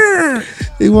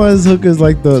 He wanted his hookers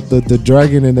like the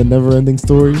dragon in the Never Ending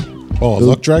Story. Oh,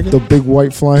 Luck Dragon? The big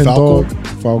white flying Falcor? dog.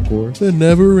 Falcor. The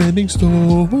Never Ending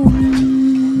Story.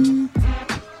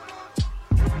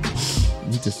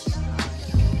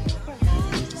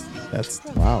 That's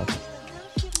wow.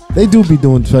 They do be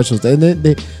doing specials, and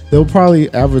they'll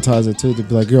probably advertise it too. They'll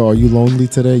be like, "Yo, are you lonely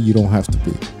today? You don't have to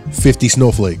be." 50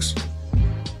 snowflakes.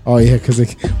 Oh yeah, because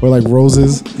we're like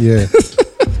roses. Yeah.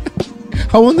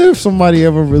 I wonder if somebody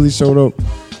ever really showed up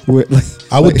with like.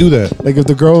 I would do that. Like if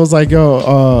the girl was like,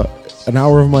 "Yo, an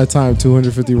hour of my time,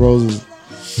 250 roses."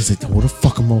 He's like, "Where the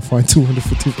fuck am I gonna find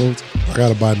 250 roses?" I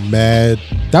gotta buy mad.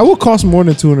 That would cost more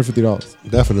than $250.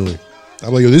 Definitely.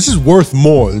 I'm like, yo, this is worth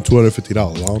more than $250. I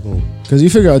don't know. Because you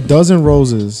figure a dozen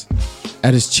roses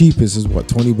at its cheapest is what,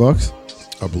 $20?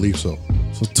 I believe so.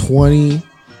 So 20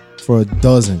 for a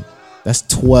dozen. That's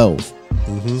 12.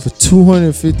 Mm-hmm. For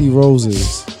 250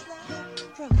 roses.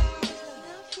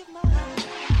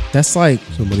 That's like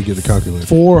somebody get a calculator.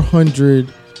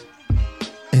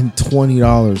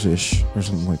 $420-ish or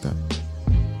something like that.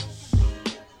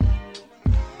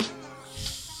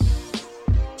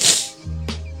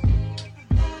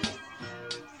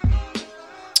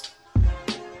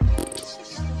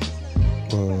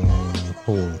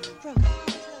 Hold on.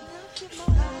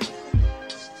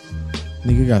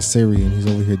 Nigga got Siri and he's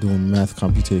over here doing math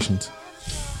computations.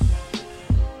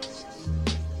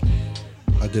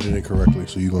 I did it incorrectly,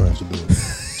 so you're gonna have to do it.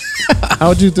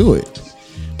 How'd you do it?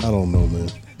 I don't know,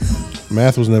 man.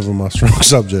 Math was never my strong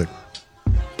subject.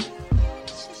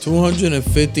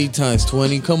 250 times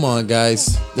 20. Come on,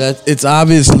 guys. It's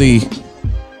obviously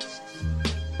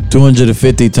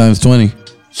 250 times 20. You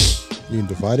can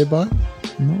divide it by?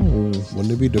 No.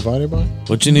 Wouldn't it be divided by?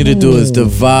 What you need to do is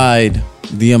divide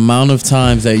the amount of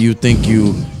times that you think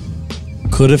you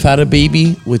could have had a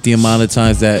baby with the amount of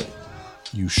times that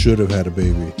you should have had a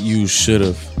baby. You should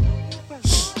have.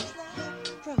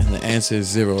 And the answer is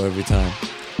 0 every time.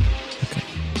 Okay.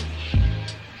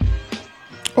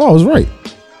 Oh, I was right.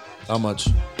 How much?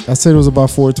 I said it was about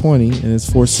 420 and it's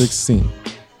 416.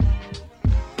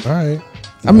 All right.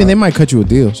 I mean, they might cut you a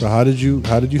deal. So how did you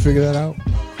figure that out?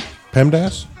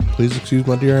 PEMDAS? Please excuse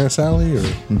my dear Aunt Sally, or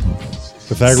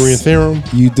Pythagorean theorem?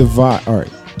 You divide. All right.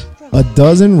 A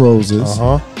dozen roses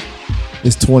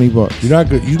is $20. You're not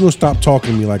good. You gonna stop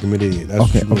talking to me like I'm an idiot.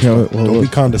 That's Okay. well, don't be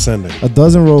condescending. A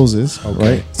dozen roses,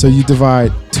 right? So you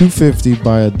divide 250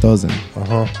 by a dozen,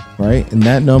 right? And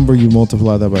that number you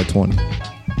multiply that by 20.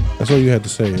 That's all you had to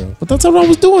say, yo. But that's what I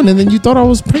was doing, and then you thought I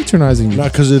was patronizing you.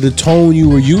 Not because of the tone you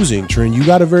were using, Trin. You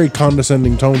got a very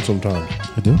condescending tone sometimes.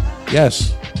 I do?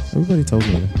 Yes. Everybody tells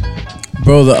me that.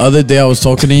 Bro, the other day I was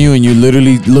talking to you and you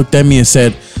literally looked at me and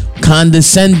said,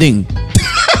 condescending. I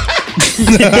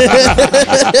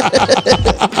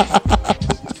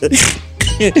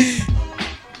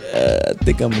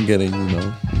think I'm getting,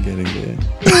 I'm getting there.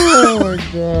 Oh my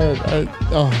God.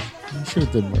 I should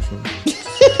have done mushroom.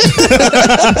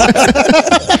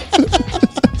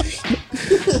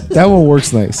 That one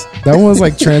works nice. That one's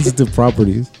like transitive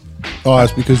properties. Oh,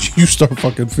 that's because you start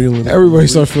fucking feeling it. Everybody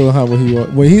starts feeling hot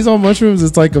when he's on mushrooms.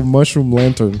 It's like a mushroom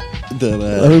lantern.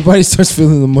 Everybody starts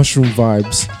feeling the mushroom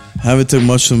vibes. I haven't took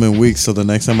mushroom in weeks, so the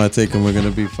next time I take them, we're gonna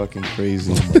be fucking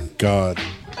crazy. Oh my God.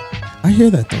 I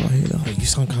hear that though. I hear that. Like, you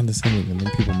sound condescending, and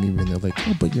then people meet me and they're like,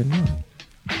 "Oh, but you're not."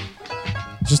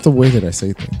 Just the way that I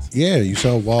say things. Yeah, you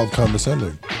sound wild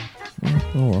condescending.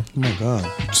 Oh well. Oh my God.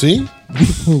 See?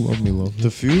 Who love me, love me.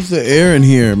 Diffuse the air in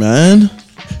here, man.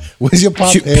 Where's your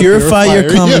pop? Purify your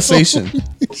conversation.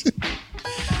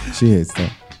 She hates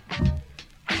that.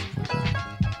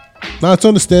 Now it's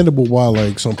understandable why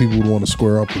like some people would want to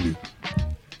square up with you.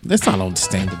 That's not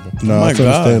understandable. No, it's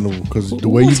understandable because the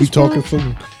way you be talking to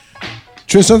them.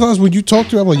 Trent, sometimes when you talk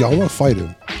to him, I'm like, yo, I want to fight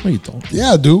him. No, you don't.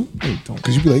 Yeah, I do. No, you don't.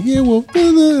 Because you be like, yeah, well,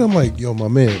 blah, blah. I'm like, yo, my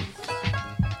man.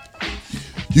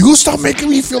 You gonna stop making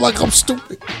me feel like I'm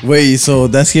stupid. Wait, so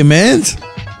that's your man's?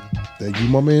 That you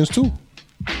my mans too.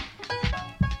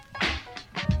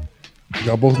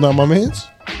 Y'all both not my mans?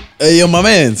 Hey, yo, my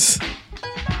mans.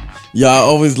 Y'all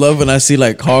always love when I see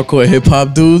like hardcore hip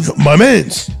hop dudes. My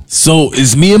mans. So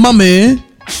it's me and my man.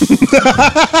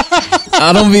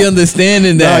 I don't be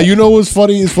understanding that. Nah, you know what's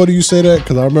funny? It's funny you say that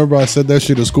because I remember I said that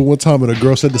shit at school one time and a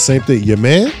girl said the same thing. Your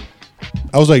man?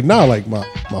 I was like, nah, like my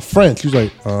friend. She was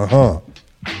like, I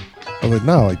was like,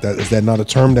 nah, like that. Is that not a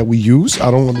term that we use?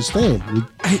 I don't understand.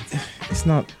 It's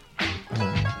not.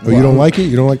 Oh, you don't like it?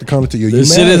 You don't like the connotation? The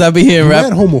shit is I be hearing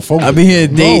rap. Homophobic. I be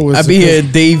hearing Dave. I be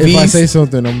hearing Dave If I East. say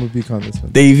something, I'm gonna be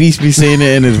condescending. Dave East be saying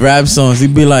it in his rap songs. He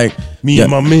be like, me and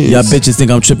my man. Y'all bitches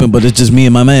think I'm tripping, but it's just me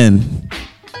and my man.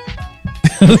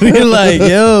 Be like,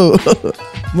 yo.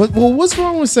 Well, what's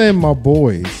wrong with saying my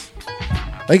boys?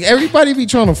 Like everybody be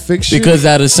trying to fix shit. Because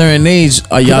at a certain age,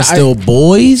 are y'all still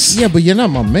boys? Yeah, but you're not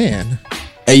my man.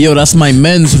 Hey, yo, that's my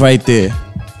men's right there.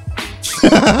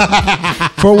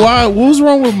 For why? What was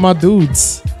wrong with my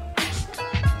dudes?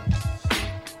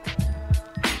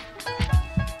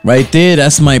 Right there,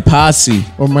 that's my posse.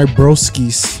 Or my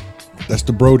broskies? That's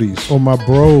the Brodies. Or my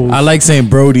bros? I like saying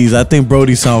Brodies. I think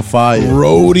Brody sound fire.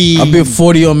 Brody. I'll be a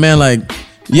 40-year-old man like,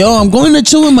 yo, I'm going to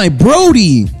chill with my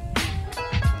Brody.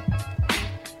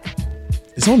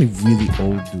 It's only really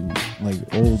old dudes, like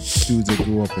old dudes that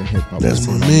grew up in hip hop. That's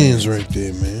my man's right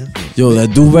there, man. Yo,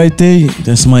 that dude right there,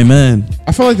 that's my man.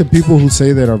 I feel like the people who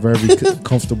say that are very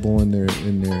comfortable in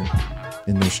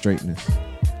their straightness.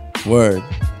 Word.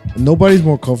 Nobody's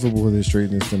more comfortable with their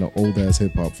straightness than an old ass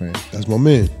hip hop fan. That's my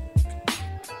man.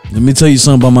 Let me tell you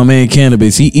something about my man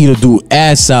Cannabis. He eat a dude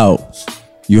ass out.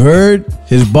 You heard?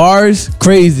 His bars,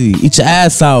 crazy. Eat your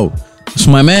ass out. That's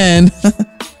my man.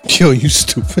 Yo, you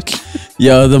stupid.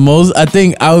 Yo, I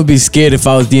think I would be scared if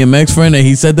I was DMX friend and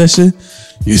he said that shit.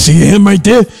 You see him right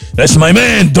there? That's my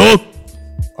man, dog.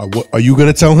 Are you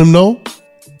gonna tell him no?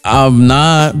 I'm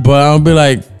not, but I'll be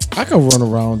like, I can run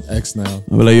around X now.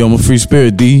 I'll be like, yo, I'm a free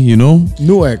spirit, D, you know?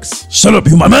 New X. Shut up,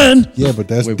 you my man. Yeah, but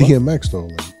that's DMX though.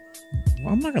 Like,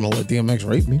 I'm not gonna let DMX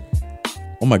rape me.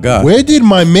 Oh my God. where did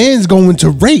my man's go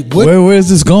into rape? What? Where is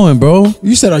this going, bro?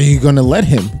 You said, are you gonna let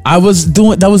him? That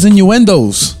was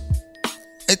innuendos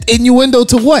Innuendo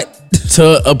to what?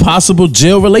 to a possible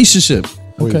jail relationship.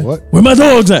 Wait, Okay. what? Where my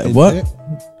dogs at? What?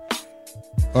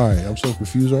 All right, I'm so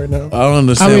confused right now. I don't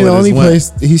understand. I mean, the where only this went.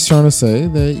 place he's trying to say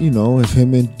that, you know, if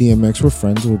him and DMX were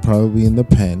friends, it would probably be in the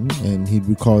pen, and he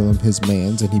would call them his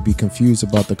mans, and he'd be confused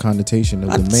about the connotation of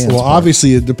the man's. Well, part.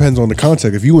 obviously, it depends on the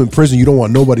context. If you in prison, you don't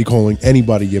want nobody calling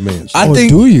anybody your man's. I Or think.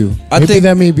 do you? I Maybe think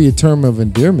that may be a term of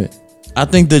endearment. I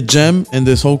think the gem in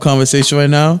this whole conversation right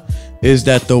now is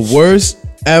that the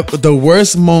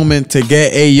worst moment to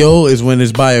get AO is when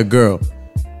it's by a girl.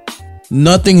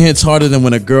 Nothing hits harder than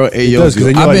when a girl AOs It does, you.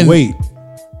 because then you're like, wait.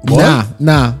 What?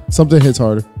 Nah. Something hits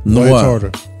harder. No, What hits what?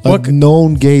 harder? A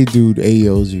known gay dude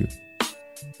AOs you.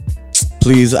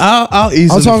 Please, I'll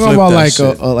easily. I'm talking flip about that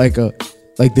shit.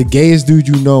 like the gayest dude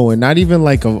you know, and not even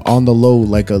like on the low,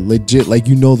 like a legit, like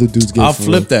you know the dude's gay. I'll for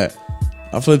flip real. that.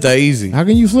 I'll flip that easy. How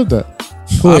can you flip that?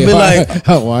 I'll be like,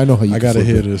 well, I know how you. I gotta flip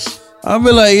hear it. this. I'll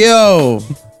be like, yo,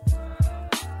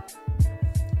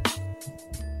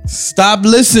 stop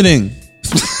listening.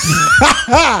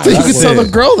 So you can tell the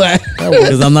girl that.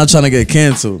 Because I'm not trying to get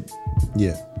canceled.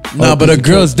 Yeah. No, but a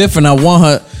girl's different. I want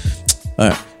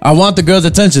her. I want the girl's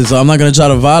attention, so I'm not gonna try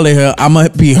to violate her. I'm gonna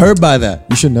be hurt by that.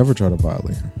 You should never try to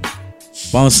violate her.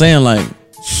 But I'm saying, like,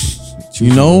 Choose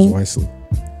you know, yours wisely.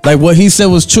 like what he said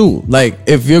was true. Like,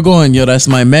 if you're going, yo, that's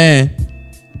my man,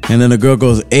 and then the girl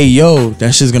goes, hey, yo,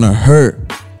 that shit's gonna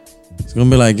hurt. It's gonna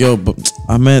be like, yo, but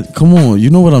I meant, come on, you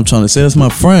know what I'm trying to say? That's my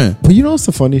friend. But you know what's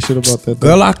the funny shit about that?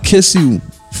 Girl, I'll kiss you.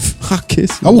 I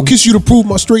kiss you. I will kiss you to prove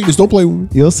my straightness. Don't play with me.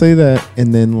 You'll say that,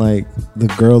 and then like the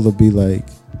girl will be like,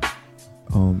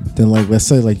 then like let's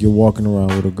say like you're walking around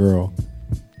with a girl,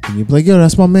 and you're like, yo,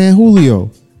 that's my man Julio.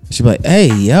 She'll be like,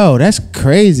 hey, yo, that's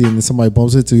crazy, and then somebody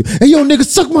bumps into you. Hey, yo, nigga,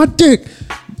 suck my dick.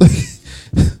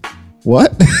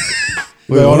 What?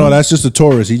 Wait, oh no, that's just a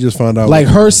tourist. He just found out. Like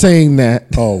her saying that.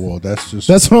 Oh well, that's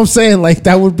That's what I'm saying. Like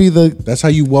that would be that's how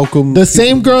you welcome the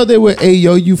same girl that would, hey,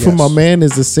 yo, you from Yes. my man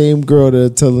is the same girl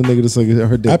that tell the nigga to suck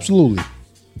her dick.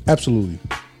 Absolutely,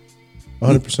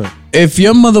 100%. If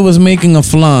your mother was making a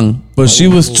flan, but she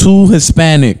was too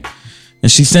Hispanic, and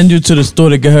she sent you to the store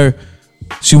to get her,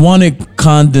 she wanted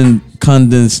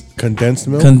condensed Condensed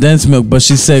milk. milk, but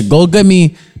she said, go get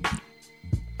me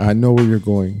I know where you're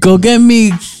going.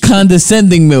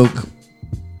 condescending milk.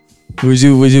 Would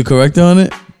you correct her on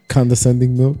it?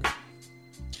 Condescending milk.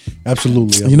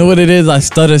 Absolutely. You know what it is? I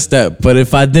stutter step, but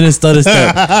if I didn't stutter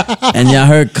step and y'all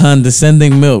heard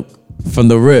condescending milk from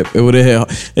the rip, it would have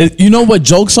hit. You know what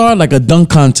jokes are? Like a dunk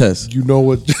contest. You know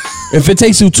what? If it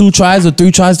takes you 2 tries or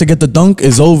 3 tries to get the dunk,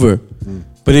 it's over.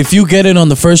 But if you get it on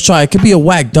the first try, it could be a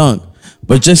whack dunk.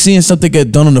 But just seeing something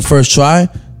get done on the first try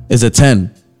is a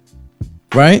 10.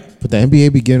 Right? But the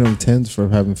NBA be getting them 10s for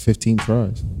having 15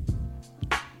 tries.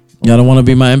 Y'all don't want to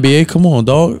be my NBA? Come on,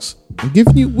 dogs.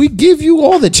 We give you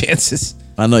all the chances.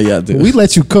 I know y'all do. We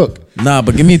let you cook. Nah,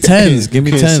 but give me 10s. Give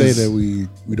me You 10s. can't say that we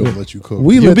don't let you cook.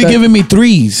 You'll be giving me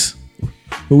 3s.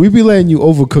 But we be letting you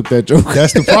overcook that joke.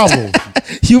 That's the problem.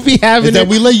 You be having Is that it.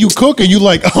 we let you cook and you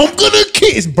like, I'm gonna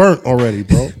kiss. It's burnt already,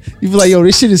 bro. You be like, yo,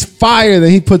 this shit is fire. Then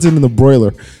he puts it in the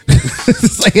broiler.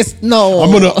 It's like, no.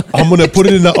 I'm gonna put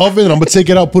it in the oven and I'm gonna take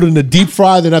it out, put it in the deep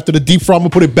fry. Then after the deep fry, I'm gonna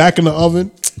put it back in the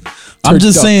oven. I'm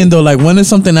just saying though, like when is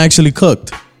something actually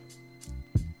cooked?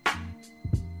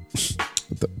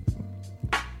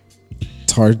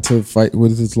 It's hard to fight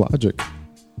with its logic.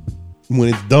 When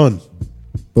it's done.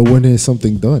 But when is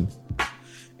something done?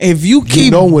 If you keep,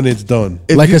 You know when it's done.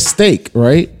 Like a steak,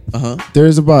 right? Uh-huh.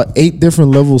 There's about 8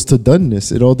 different levels to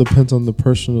doneness. It all depends on the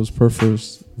person's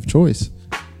preference of choice.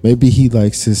 Maybe he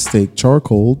likes his steak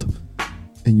charcoaled,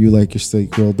 and you like your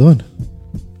steak well done.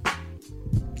 All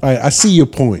right, I see your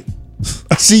point.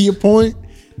 I see your point.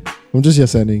 I'm just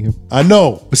yes-ending him. I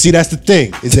know, but see, that's the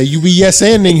thing is that you be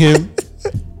yes-ending him.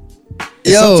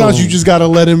 Sometimes you just gotta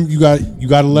let him. You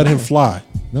gotta let him fly.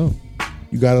 No,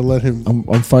 You gotta let him.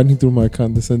 I'm fighting through my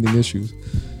condescending issues.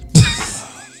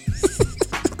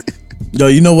 Yo,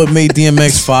 you know what made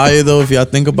DMX fire though? If y'all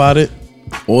think about it,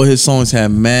 all his songs had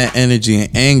mad energy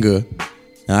and anger,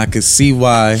 and I could see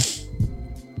why.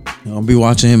 I'll be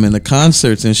watching him in the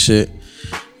concerts and shit.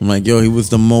 I'm like, yo, he was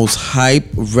the most hype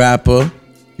rapper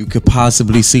you could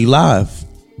possibly see live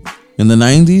in the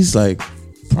 90s. Like,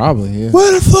 Probably, yeah.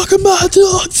 where the fuck are my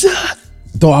dogs at?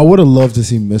 Though I would have loved to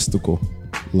see Mystical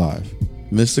live.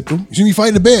 Mystical? You see me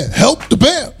fighting the bear. Help the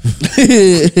bear.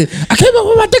 I came up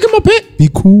with my dick in my pant. Be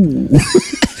cool.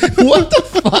 What the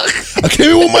fuck? I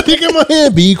came in with my dick in my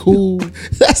hand. Be cool.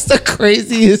 That's the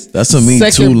craziest. That's a Me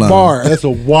Too second line. bar. That's a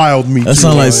wild me. That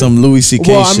sounds like some Louis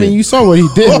C.K. Well, shit. I mean, you saw what he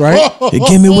did, right? He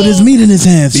came in with his meat in his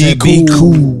hand. Said, be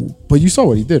cool. But you saw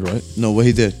what he did, right? No, what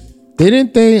he did?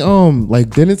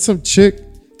 Didn't some chick?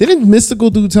 Didn't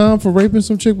Mystical do time for raping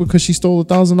some chick because she stole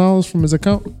 $1,000 from his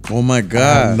account? Oh my I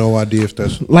God. have no idea if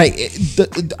that's. Like,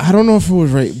 I don't know if it was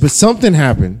rape, but something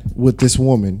happened with this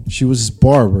woman. She was his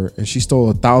barber, and she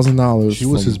stole $1,000. She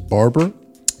was his barber.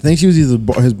 I think she was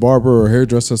either his barber or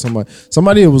hairdresser or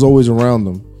somebody that was always around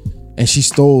them, and she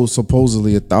stole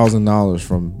supposedly $1,000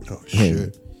 from him.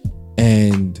 Shit.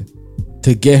 And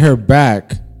to get her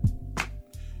back,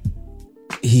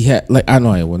 he had let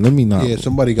me not. Yeah,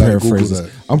 somebody gotta Google paraphrase this.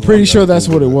 that. I'm pretty sure that's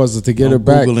what it was to get her I'm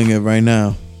back. Googling it right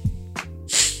now.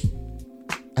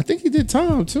 I think he did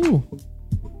time too.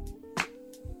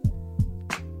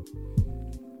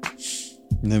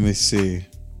 Let me see.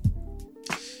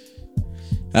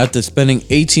 After spending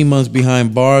 18 months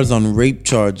behind bars on rape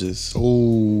charges,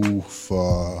 Oh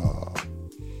fuck.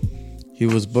 he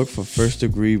was booked for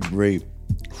first-degree rape.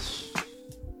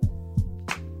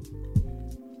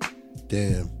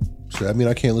 Damn. So I mean,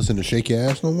 I can't listen to Shake Your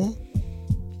Ass no more.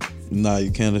 Nah, you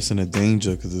can't listen to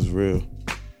Danger because it's real.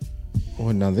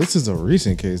 Oh, now this is a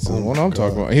recent case. The Oh one my I'm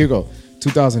talking about. Here you go.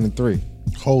 2003.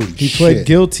 Holy He shit. pled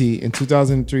guilty in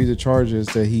 2003 to charges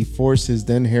that he forced his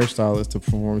then hairstylist to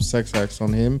perform sex acts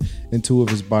on him and 2 of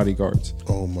his bodyguards.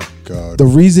 Oh my god. The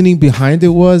reasoning behind it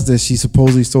was that she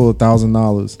supposedly stole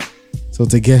 $1,000. So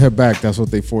to get her back, that's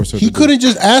what they forced her to He do. couldn't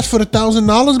just ask for the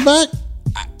 $1,000 back.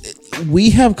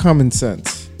 We have common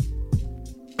sense.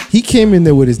 He came in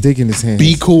there with his dick in his hand.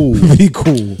 Be cool. Be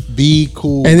cool. Be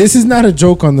cool. And this is not a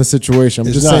joke on the situation. I'm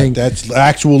It's just not. saying That's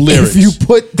actual lyrics. if you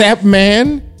put that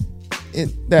man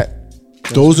in that,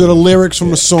 Those are the lyrics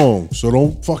from the song. So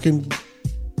don't fucking.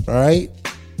 All right.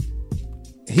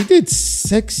 he did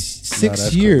six Nah,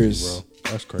 that's years. crazy, bro.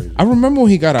 That's crazy. I remember when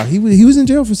he got out. He was in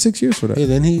jail for 6 years for that. Yeah,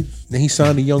 then he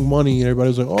signed the Young Money and everybody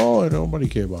was like, oh, nobody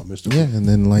care about Mr. Yeah, and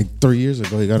then like 3 years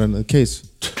ago, he got another case.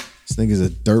 This nigga's a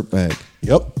dirtbag.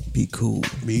 Yep. Be cool.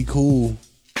 Be cool.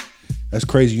 That's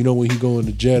crazy. You know when he go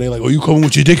into jail, they like, oh, you coming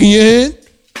with your dick in your hand?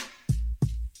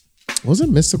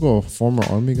 Wasn't Mystical a former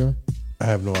army guy? I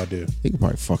have no idea. He could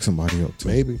probably fuck somebody up too.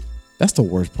 Maybe. That's the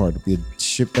worst part, to be a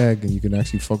shitbag and you can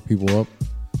actually fuck people up.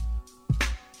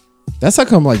 That's how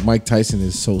come like Mike Tyson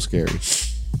is so scary.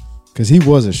 Because he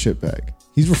was a shitbag.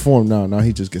 He's reformed now. Now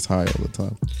he just gets high all the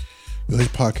time. Yo, his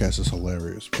podcast is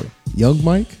hilarious, bro. Young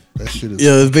Mike? That shit is.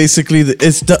 Yeah, it's basically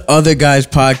it's the other guy's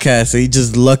podcast. So he's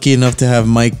just lucky enough to have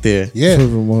Mike there. Yeah. For the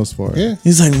most part. Yeah.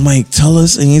 He's like, Mike, tell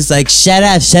us. And he's like, Shut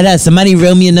up. Somebody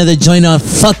roll me another joint on.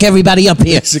 Fuck everybody up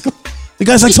here. the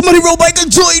guy's like, somebody roll Mike a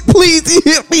joint, please. He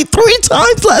hit me 3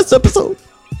 times last episode.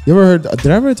 You ever heard, did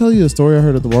I ever tell you the story I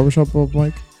heard at the barbershop about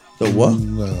Mike? The what?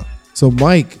 No. So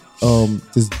Mike,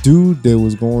 this dude that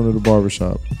was going to the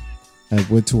barbershop and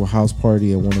went to a house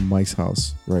party at one of Mike's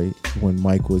house, right? When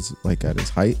Mike was like at his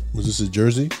height. Was this in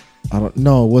Jersey? I don't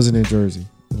know, it wasn't in Jersey.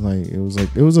 It was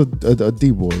a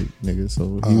D-boy nigga.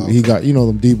 So he got, you know,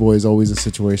 them D-boys always in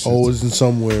situations. Oh, it was in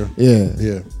somewhere. Yeah.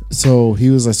 Yeah. So he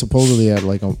was like supposedly at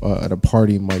like at a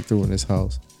party Mike threw in his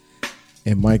house.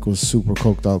 And Mike was super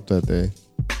coked up that day.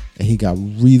 And he got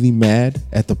really mad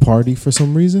at the party for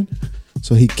some reason.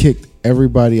 So he kicked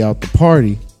everybody out the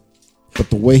party. But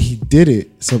the way he did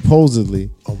it, supposedly.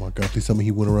 Oh my God. Please tell me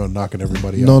he went around knocking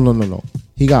everybody out. No.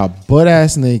 He got butt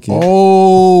ass naked.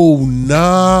 Oh,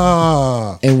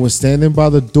 nah. And was standing by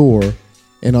the door.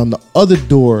 And on the other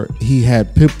door, he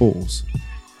had pit bulls.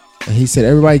 And he said,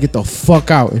 everybody get the fuck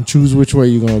out and choose which way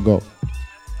you're going to go.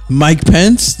 Mike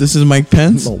Pence? This is Mike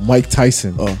Pence? No, Mike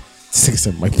Tyson. Oh. Six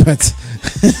said Mike Pence.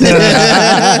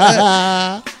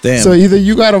 Damn. So either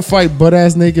you got to fight butt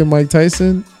ass naked Mike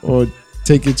Tyson or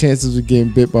take your chances of getting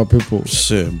bit by pit bulls.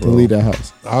 Shit, To bro. leave that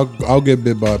house. I'll get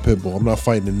bit by a pit bull. I'm not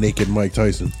fighting a naked Mike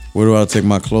Tyson. Where do I take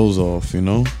my clothes off, you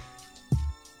know?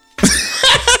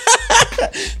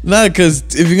 Nah, because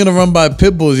if you're going to run by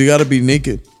pit bulls, you got to be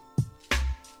naked.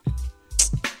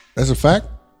 That's a fact?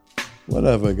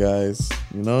 Whatever, guys.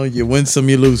 You know, you win some,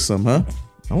 you lose some, huh?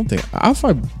 I don't think I'll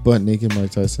fight butt naked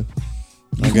Mike Tyson.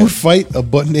 You would fight a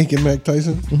butt naked Mike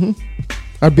Tyson?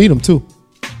 I'd beat him too.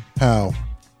 How?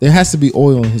 There has to be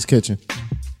oil in his kitchen.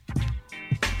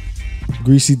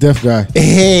 Greasy deaf guy.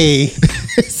 Hey.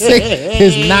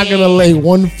 He's not gonna lay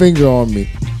one finger on me.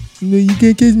 No, you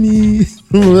can't kiss me.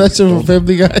 Remember that shit from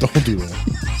Family Guy? Don't do that.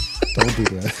 Don't do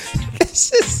that. That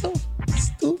shit's so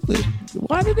stupid.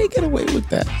 Why did they get away with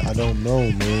that? I don't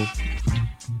know, man.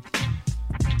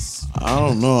 I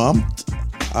don't know.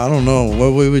 I don't know.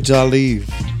 What way would y'all leave?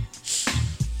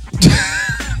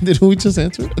 Did we just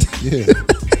answer it? Yeah.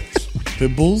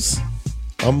 Pit bulls?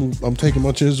 I'm taking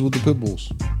my chances with the pit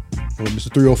bulls.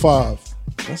 Mr. 305.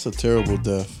 That's a terrible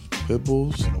death. Pit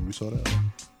bulls? I know we saw that.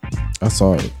 I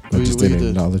saw it. I just What you didn't did?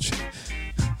 acknowledge it.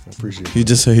 I appreciate it. He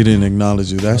just said he didn't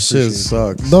acknowledge you. That shit appreciate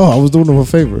sucks. No, I was doing him a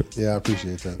favor. Yeah, I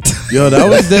appreciate that. Yo, that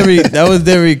was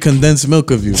very condensed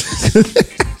milk of you.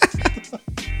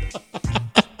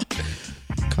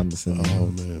 Condescending. Oh,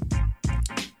 man.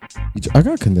 I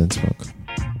got condensed milk.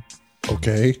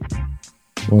 Okay.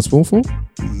 Want a spoonful?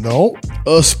 No.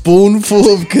 A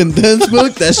spoonful of condensed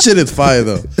milk? That shit is fire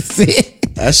though. See?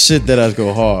 That shit that I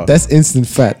go hard. That's instant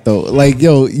fat though. Like,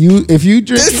 yo, if you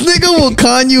drink This nigga will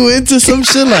con you into some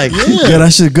shit like, yeah,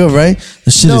 that shit good, right?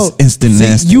 That shit is instant see,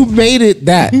 nasty. you made it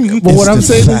that. But what I'm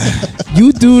saying is,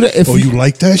 you do that. If Oh, you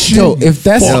like that shit? Yo, if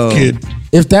that's Fuck it.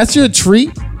 if that's your treat,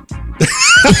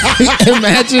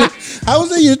 imagine How is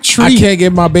that your I treat? can't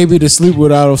get my baby to sleep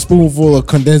without a spoonful of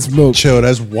condensed milk. Chill,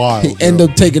 that's wild. He end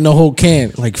up taking the whole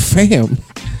can. Like, fam,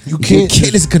 You your can't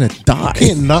kid is gonna die.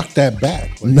 can't knock that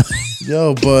back. Like,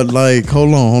 Yo, but like,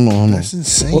 hold on. that's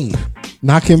insane.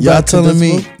 Knock him Y'all back. telling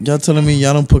condensed milk?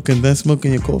 y'all don't put condensed milk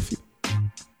in your coffee?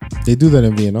 They do that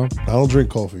in Vietnam. I don't drink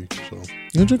coffee, so You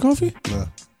don't drink coffee? nah.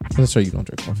 That's right. You don't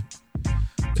drink coffee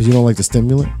because you don't like the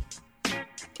stimulant.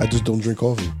 I just don't drink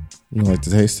coffee. You don't like the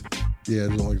taste. Yeah, I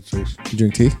just don't like the taste. You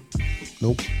drink tea.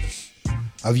 Nope.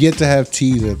 I've yet to have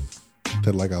tea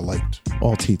that like I liked.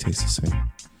 All tea tastes the same.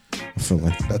 I feel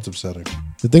like That's upsetting.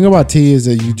 the thing about tea is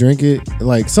that you drink it.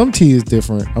 Like some tea is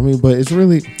different. I mean, but it's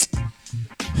really it's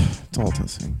all the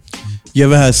same. You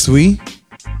ever had sweet?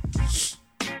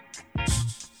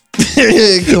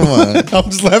 Come on. I'm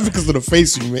just laughing because of the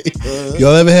face you made.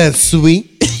 Y'all ever had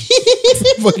sweet?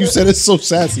 Fuck, you said it's so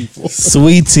sassy for.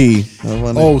 Sweet tea.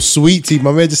 Oh, sweet tea.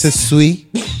 My man just said sweet.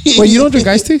 Wait, you don't drink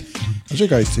iced tea? I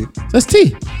drink iced tea. That's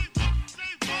tea.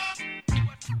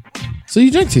 So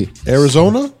you drink tea?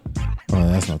 Arizona? Oh,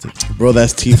 that's not tea. Bro,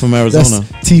 that's tea from Arizona.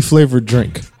 That's tea flavored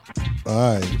drink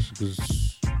Alright,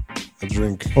 because I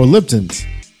drink. or Lipton's.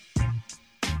 I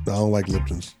don't like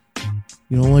Lipton's.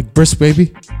 You don't like Brisk,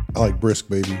 baby? I like Brisk,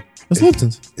 baby. That's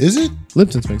Lipton's. Is it?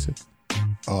 Lipton's makes it.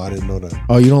 Oh, I didn't know that.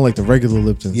 Oh, you don't like the regular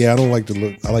Lipton's? Yeah, I don't like the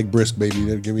look. I like Brisk, baby.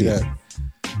 Give me Yeah. that.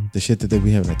 The shit that they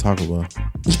be having at Taco Bell.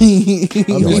 I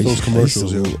miss those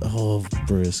commercials, yo. Oh,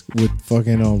 Brisk with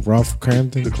fucking Ralph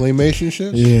Crampton. The claymation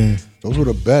shit. Yeah. Those were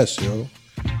the best, yo.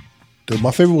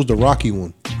 My favorite was the Rocky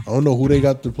one. I don't know who they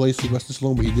got to play Sylvester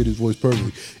Stallone, but he did his voice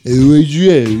perfectly. Hey, where'd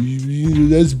you at?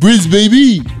 That's Brisk,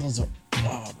 baby. Those are,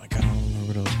 oh my god, I don't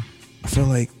remember those. I feel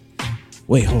like.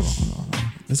 Wait, hold on.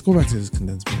 Let's go back to this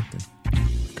condensed milk thing.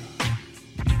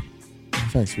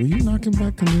 Facts. Were you knocking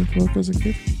back condensed milk as a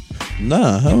kid?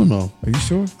 Nah, hell no. Are you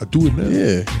sure? I do it now.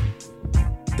 Yeah.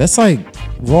 That's like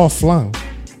raw flan.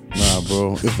 Nah,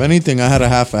 bro. If anything, I had a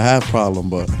half problem,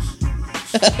 but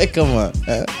come on.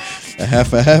 A half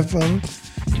problem?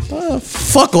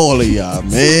 Fuck all of y'all,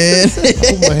 man.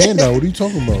 Put my hand out. What are you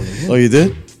talking about? Like, Oh, you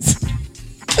did?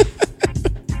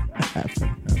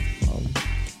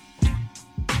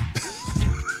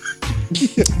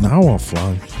 Now I want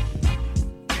flan.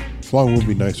 flan would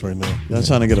be nice right now. Y'all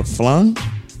trying to get a flan?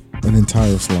 An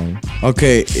entire flan.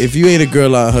 Okay, if you ate a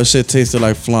girl out, her shit tasted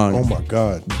like flan. Oh my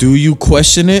god. Do you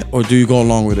question it or do you go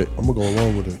along with it? I'm gonna go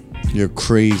along with it. You're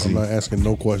crazy. I'm not asking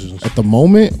no questions. At the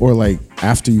moment or like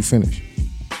after you finish?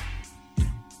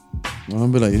 I'm gonna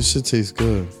be like, this shit tastes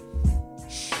good.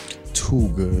 too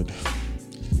good.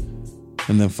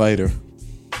 And then fight her.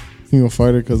 You gonna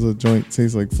fight her because the joint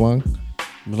tastes like flan?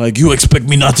 Like, you expect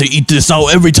me not to eat this out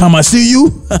every time I see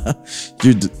you?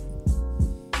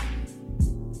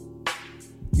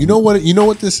 You know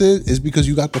what this is? It's because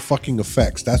you got the fucking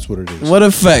effects. That's what it is. What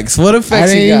effects? What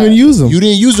effects? I didn't even use them. You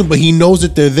didn't use them, but he knows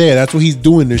that they're there. That's what he's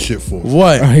doing this shit for.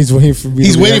 What? He's waiting for me.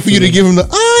 He's waiting for you to give him the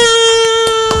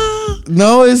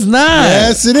No, it's not.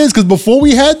 Yes, it is. Because before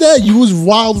we had that, you was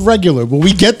wild regular. But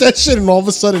we get that shit, and all of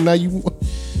a sudden now you want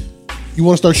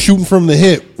to start shooting from the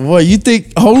hip. What you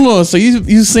think? Hold on. So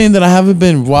you saying that I haven't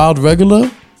been wild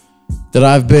regular? That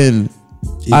I've been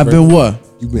what?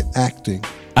 You've been acting.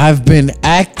 I've been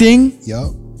acting.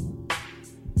 Yup.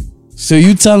 So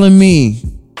you telling me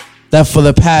that for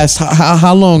the past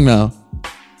how long now?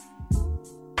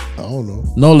 I don't know.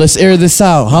 No, let's air this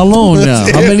out. How long now?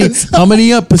 How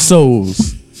many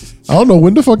episodes? I don't know.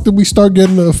 When the fuck did we start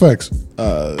getting the effects?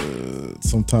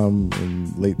 Sometime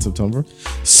in late September.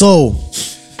 So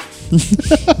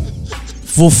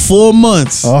for 4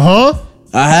 months, I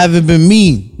haven't been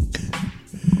me.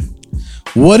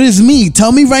 What is me?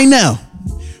 Tell me right now.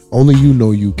 Only you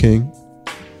know, you king.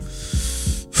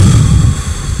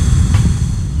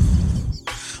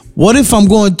 What if I'm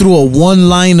going through a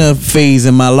one-liner phase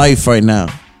in my life right now?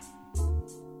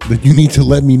 Then you need to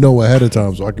let me know ahead of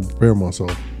time so I can prepare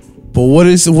myself. But what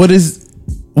is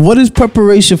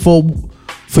preparation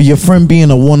for your friend being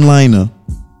a one-liner?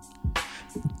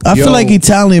 I feel like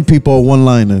Italian people are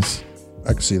one-liners.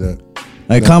 I can see that.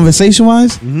 Like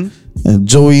conversation-wise? Mm-hmm. And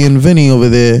Joey and Vinny over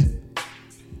there,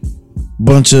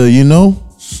 bunch of,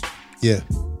 Yeah.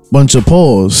 bunch of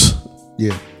paws.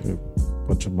 Yeah.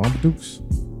 Bunch of Marmadukes.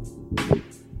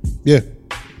 Yeah.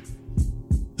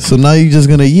 So now you're just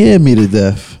gonna me to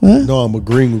death, huh? No, I'm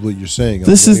agreeing with what you're saying. I'm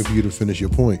This waiting is- for you to finish your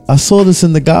point. I saw this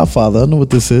in The Godfather. I know what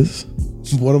this is.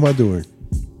 What am I doing?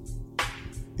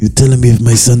 You're telling me if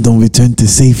my son don't return to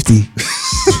safety.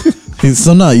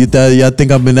 So now y'all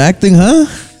think I've been acting, huh?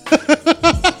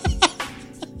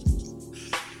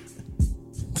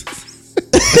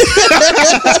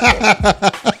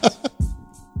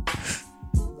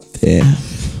 Damn.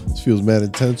 This feels mad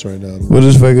intense right now. What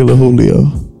is regular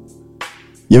Julio?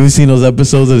 You ever seen those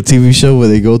episodes of the TV show where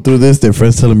they go through this? Their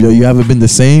friends tell them, yo, you haven't been the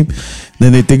same.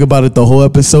 Then they think about it the whole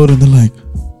episode and they're like,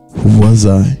 who was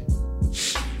I?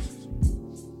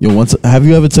 Yo, have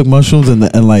you ever took mushrooms and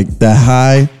like that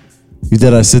high? You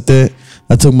did I sit there?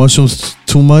 I took mushrooms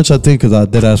too much, I think, because I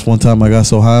did ask one time I got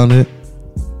so high on it.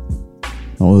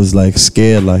 I was like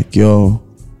scared, like, yo,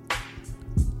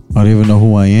 I don't even know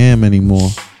who I am anymore.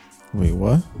 Wait,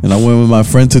 what? And I went with my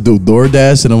friend to do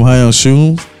DoorDash and I'm high on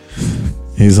shrooms.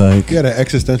 He's like, You had an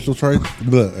existential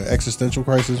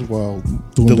crisis while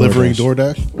delivering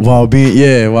DoorDash? While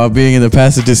being in the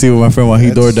passenger seat with my friend while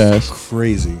he DoorDash.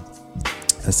 Crazy.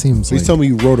 That seems Please tell me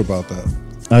you wrote about that.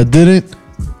 I didn't,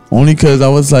 only because I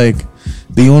was like,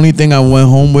 the only thing I went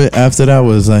home with after that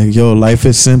was like, yo, life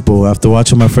is simple. After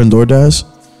watching my friend DoorDash,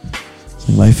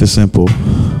 life is simple.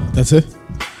 That's it?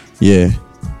 Yeah.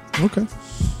 Okay.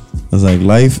 I was like,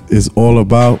 life is all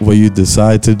about what you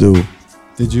decide to do.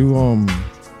 Did you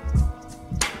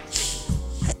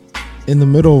in the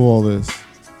middle of all this,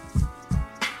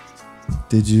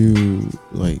 did you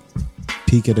like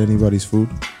peek at anybody's food?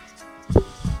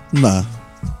 Nah.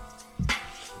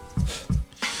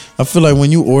 I feel like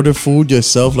when you order food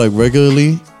yourself, like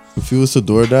regularly, if you was to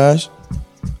DoorDash,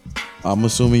 I'm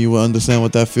assuming you will understand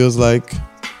what that feels like.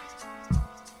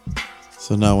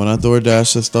 So now when I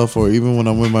DoorDash and stuff, or even when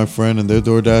I'm with my friend and they're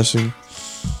DoorDashing,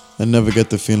 I never get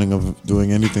the feeling of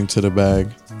doing anything to the bag.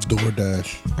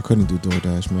 DoorDash. I couldn't do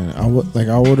DoorDash, man.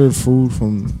 I ordered food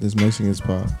from this Mexican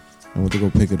spot and went to go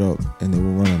pick it up, and they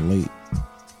were running late.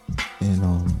 And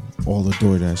all the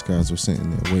DoorDash guys were sitting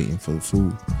there waiting for the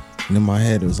food. And in my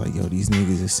head, it was like, yo, these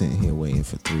niggas are sitting here waiting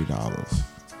for $3.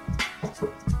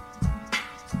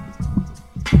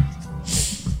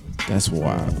 That's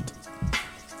wild.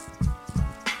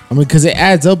 I mean, because it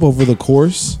adds up over the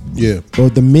course. Yeah.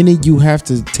 But the minute you have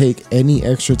to take any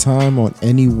extra time on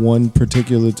any one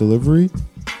particular delivery,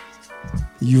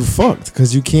 you fucked.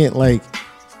 Because you can't like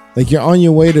you're on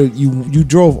your way to, you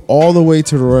drove all the way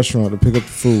to the restaurant to pick up the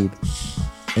food.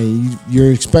 And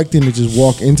you're expecting to just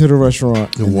walk into the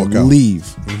restaurant and walk out. leave.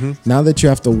 Mm-hmm. Now that you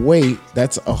have to wait,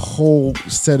 that's a whole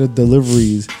set of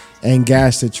deliveries and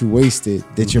gas that you wasted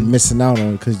that you're missing out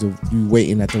on because you're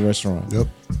waiting at the restaurant. Yep.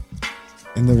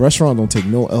 And the restaurant don't take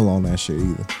no L on that shit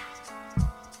either.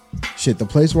 Shit, the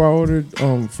place where I ordered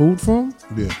food from,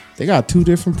 Yeah. they got two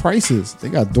different prices. They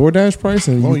got DoorDash price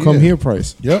and you come here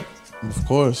price. Yep. Of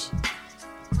course.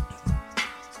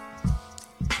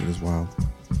 Shit is wild.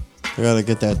 I gotta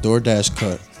get that DoorDash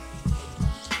cut.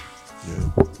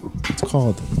 It's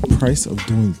called price of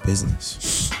doing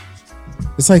business.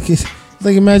 It's like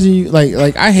imagine you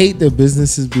like I hate that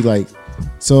businesses be like,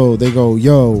 so they go,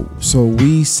 yo, so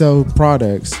we sell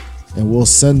products and we'll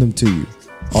send them to you.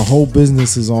 Our whole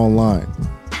business is online.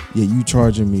 Yeah, you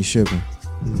charging me shipping.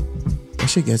 That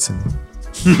shit gets in me.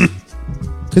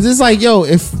 Cause it's like, yo,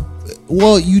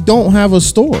 you don't have a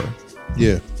store.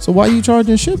 Yeah. So why are you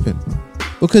charging shipping?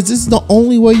 Because this is the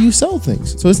only way you sell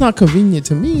things. So it's not convenient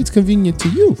to me, it's convenient to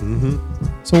you.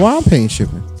 So why I'm paying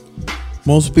shipping?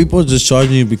 Most people are just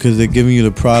charging you because they're giving you the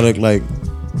product. Like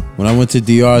when I went to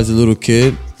DR as a little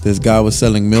kid, this guy was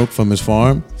selling milk from his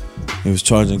farm. He was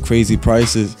charging crazy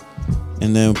prices.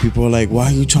 And then people were like, why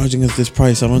are you charging us this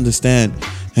price? I don't understand.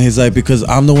 And he's like, because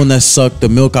I'm the one that sucked the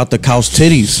milk out the cow's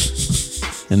titties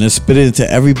and then spit it into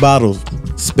every bottle,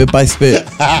 spit by spit.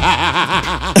 Come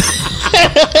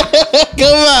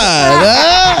on,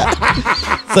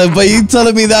 huh? So, but you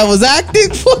telling me that was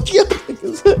acting? Fuck you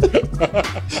niggas.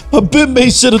 A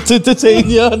bitmate should have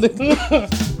entertained y'all niggas.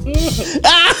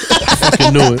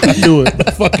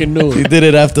 I fucking knew it. He did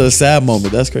it after a sad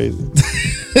moment. That's crazy.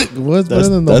 What's better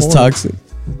than the That's horn? toxic.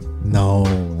 No,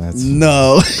 that's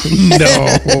No.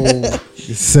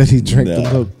 He said he drank the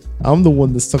milk. I'm the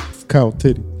one that sucked the cow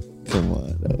titty. Come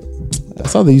on.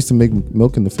 That's how they used to make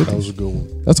milk in the 50s. That was a good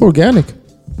one. That's organic.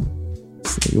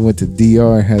 So you went to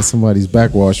DR and had somebody's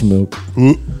backwash milk.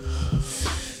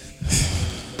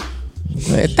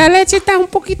 Esta leche está un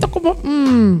poquito como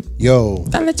Yo,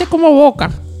 esta leche como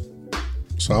boca.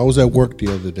 so I was at work the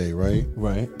other day, right?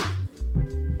 Right.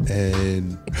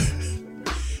 And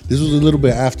this was a little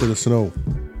bit after the snow.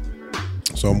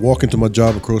 So I'm walking to my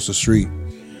job across the street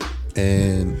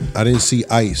and I didn't see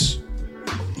ice.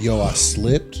 Yo, I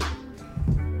slipped.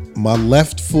 My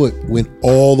left foot went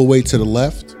all the way to the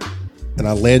left and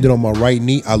I landed on my right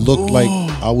knee. I looked like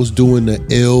I was doing the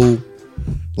ill,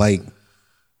 like,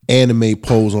 anime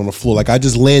pose on the floor. Like I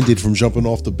just landed from jumping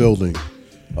off the building.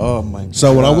 Oh my God.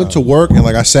 So when I went to work and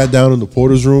like I sat down in the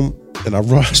porter's room and I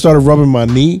started rubbing my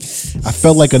knee, I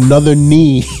felt like another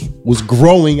knee was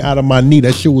growing out of my knee.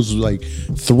 That shit was like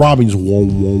throbbing. Just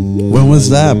When was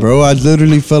that, bro? I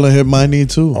literally fell and hit my knee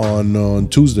too. On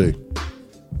Tuesday.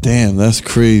 Damn, that's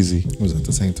crazy. Was it at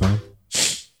the same time?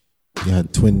 You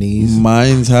had twin knees.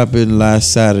 Mine's happened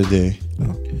last Saturday.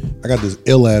 I got this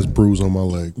ill ass bruise on my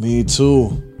leg. Me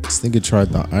too. This nigga tried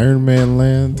the Iron Man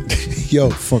land.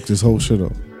 Yo, Fuck this whole shit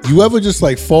up. you ever just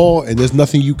like fall and there's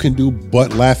nothing you can do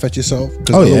but laugh at yourself?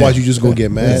 Because otherwise you just gonna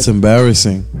get mad. It's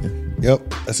embarrassing.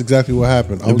 Yep, that's exactly what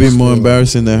happened. It'd be more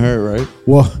embarrassing than hurt, right?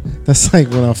 Well, that's like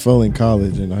when I fell in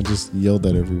college and I just yelled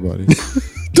at everybody.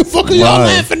 The fuck are y'all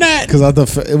laughing at?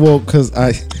 Because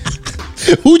I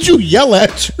Who'd you yell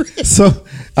at? so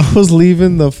I was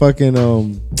leaving the fucking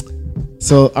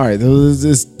So all right, there was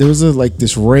this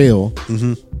rail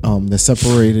that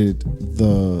separated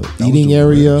the eating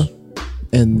area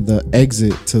and the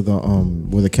exit to the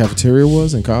where the cafeteria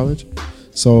was in college.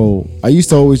 So I used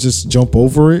to always just jump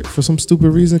over it for some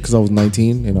stupid reason because I was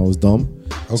 19 and I was dumb.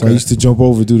 So I used to jump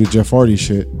over, do the Jeff Hardy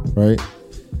shit, right?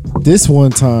 This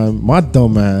one time, my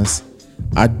dumb ass,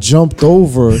 I jumped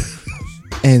over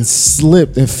and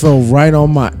slipped and fell right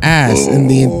on my ass, and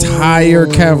the entire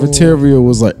cafeteria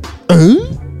was like,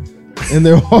 and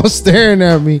they're all staring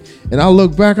at me, and I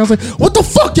look back, I was like, what the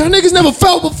fuck, y'all niggas never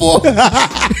fell before?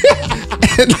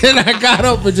 And then I got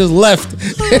up and just left.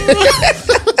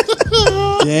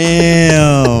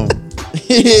 Damn.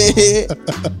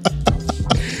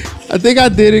 I think I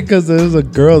did it because there was a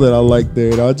girl that I liked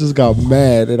there, and I just got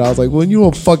mad, and I was like, well, you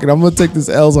know, fuck it, I'm gonna take this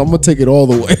L, so I'm gonna take it all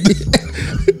the way.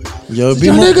 Yo,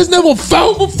 Y'all niggas never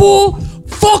fell before?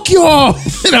 Fuck y'all!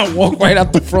 And I walked right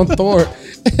out the front door.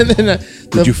 And then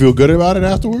Did you feel good about it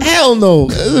afterwards? hell no. It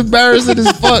was embarrassing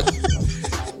as fuck.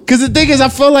 Cause the thing is, I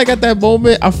felt like at that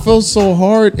moment, I felt so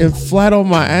hard and flat on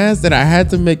my ass that I had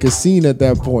to make a scene at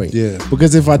that point. Yeah.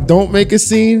 Because if I don't make a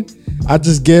scene, I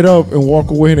just get up and walk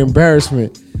away in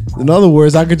embarrassment. In other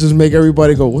words, I could just make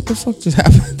everybody go, what the fuck just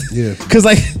happened? Yeah. Cause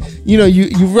like, you know, you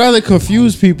rather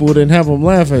confuse people than have them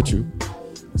laugh at you.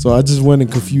 So I just went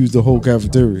and confused the whole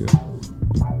cafeteria.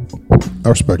 I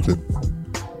respect it.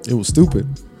 It was stupid.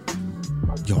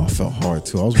 Yo, I felt hard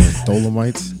too. I was wearing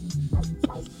Dolomites.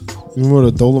 You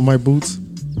remember the Dolomite boots?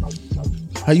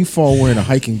 How you fall wearing a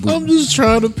hiking boot? I'm just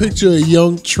trying to picture a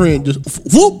young Trent just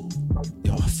whoop.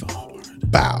 Yo, I felt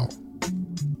hard. Bow.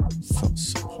 Felt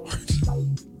so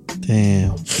hard.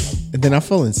 Damn. And then I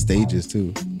fell in stages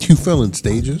too. You fell in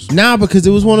stages? Nah, because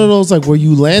it was one of those like where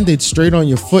you landed straight on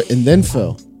your foot and then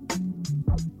fell.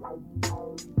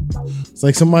 It's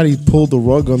like somebody pulled the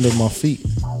rug under my feet.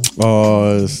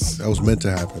 That was meant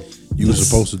to happen. You were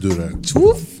supposed to do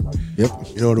that. Yep.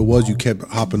 You know what it was? You kept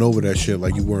hopping over that shit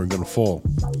like you weren't gonna fall.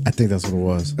 I think that's what it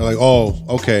was. They're like, oh,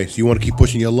 okay, so you want to keep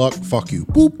pushing your luck? Fuck you.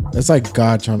 Boop. It's like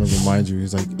God trying to remind you.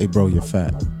 He's like, hey, bro, you're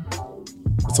fat.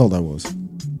 That's all that was.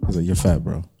 He's like, you're fat,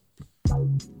 bro.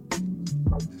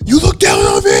 You look down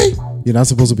on me? You're not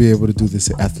supposed to be able to do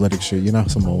this athletic shit. You're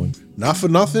not Samoan. Not for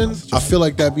nothing. I feel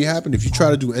like that'd be happening. If you try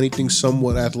to do anything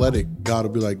somewhat athletic, God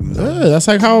will be like, no. Yeah, that's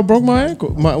like how I broke my ankle.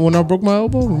 When I broke my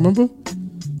elbow, remember?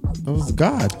 That was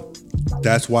God.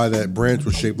 That's why that branch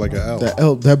was shaped like an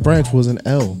L. That branch was an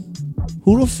L.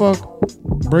 Who the fuck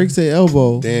breaks their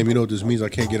elbow? Damn, you know what this means? I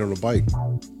can't get on the bike.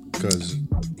 Because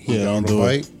he got on the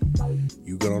bike.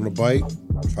 You got on the bike.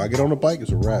 If I get on the bike,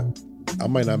 it's a wrap. I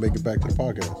might not make it back to the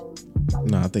podcast.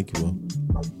 Nah, I think you will.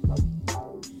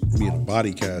 Me in a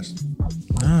body cast.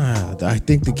 Nah, I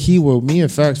think the key where me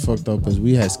and Fax fucked up is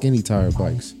we had skinny tire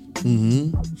bikes.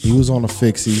 He was on a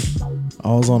fixie.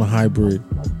 I was on a hybrid.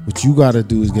 What you gotta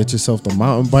do is get yourself the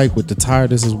mountain bike with the tire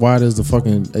that's as wide as the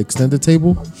fucking extended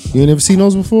table. You ain't never seen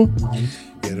those before?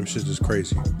 Yeah, them shits is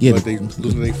crazy. Yeah, Like they look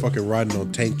like they fucking riding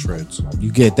on tank treads.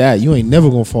 You get that. You ain't never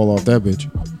gonna fall off that bitch.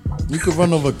 You could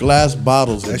run over glass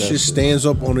bottles with That shit stands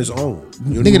up on its own.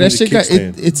 You don't Nigga, even that need a shit got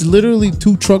kickstand. it's literally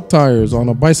 2 truck tires on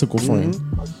a bicycle frame.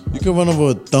 You could run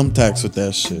over thumbtacks with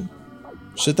that shit.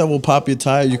 Shit that will pop your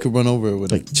tire, you could run over it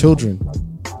with it. Like children.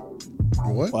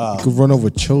 What? Wow. You could run over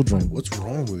children. What's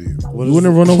wrong with you? You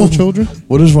wouldn't run over children?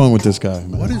 What is wrong with this guy,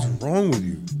 man? What is wrong with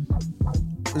you?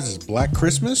 What is this, Black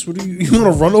Christmas? What do you want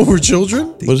to run over children?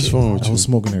 What is wrong with I you? was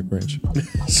smoking that Grinch.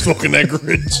 Smoking that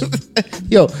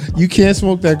Grinch. Yo, you can't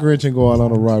smoke that Grinch and go out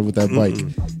on a ride with that bike.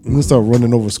 You gonna start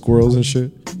running over squirrels and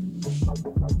shit.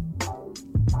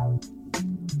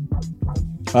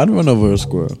 I'd run over a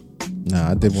squirrel.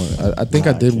 Nah, I did one. I think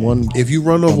I did one. If you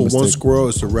run over one mistake. squirrel,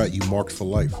 it's a rat you marked for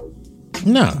life.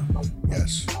 Nah.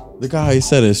 Yes. Look at how he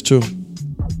said it. It's true.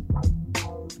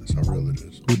 That's how real it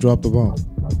is. Who dropped the bomb?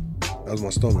 That was my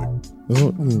stomach.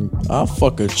 I'll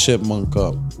fuck a chipmunk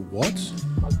up. What?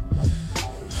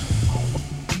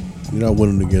 You're not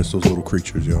winning against those little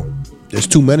creatures, yo. There's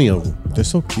too many of them. They're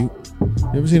so cute.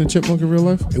 You ever seen a chipmunk in real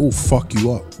life? It will fuck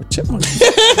you up. A chipmunk.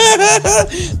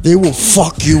 They will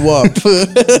fuck you up.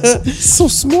 It's so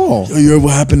small. You heard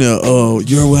what happened to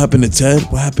you heard what happened to Ted?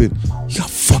 What happened? He got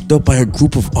fucked up by a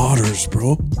group of otters,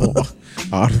 bro.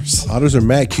 Otters. Otters are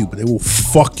mad cute, but they will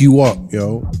fuck you up,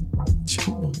 yo.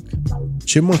 Chipmunk.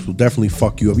 Chipmunks will definitely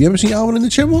fuck you up. You ever seen Alvin and the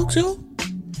Chipmunks, yo?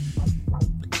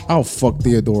 I'll fuck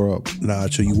Theodore up. Nah,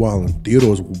 chill, you wildin'.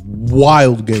 Theodore's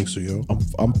wild gangster, yo.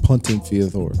 I'm punting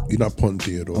Theodore. You're not punting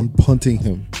Theodore. I'm punting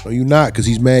him. No, you're not, because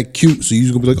he's mad cute. So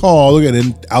you're gonna be like, oh, look at it.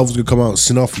 And Alvin's gonna come out and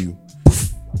snuff you.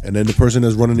 And then the person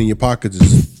that's running in your pockets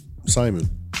is Simon.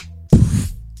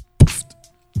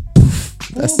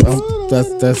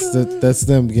 That's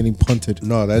them getting punted.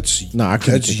 No, that's Nah, I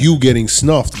couldn't that's take you getting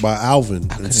snuffed by Alvin.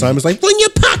 And Simon's like, in your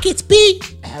pockets, B.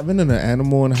 Having an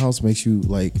animal in the house makes you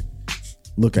like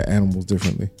look at animals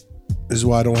differently. This is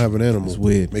why I don't have an animal. It's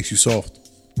weird. Makes you soft.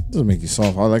 It doesn't make you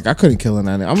soft. I couldn't kill an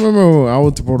animal. I remember when I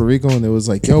went to Puerto Rico and it was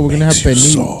like, yo, we're gonna have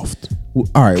Makes you pernil. soft.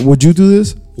 All right, would you do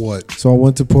this? What? So I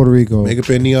went to Puerto Rico. Make a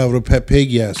pernil out of a pet pig?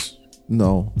 Yes.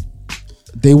 No,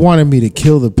 they wanted me to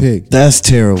kill the pig. That's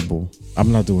terrible.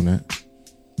 I'm not doing that.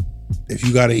 If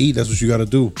you gotta eat, that's what you gotta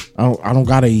do. I don't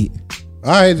gotta eat.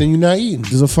 All right, then you're not eating.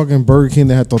 There's a fucking Burger King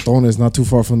that had totones not too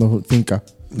far from the finca.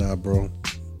 Nah, bro.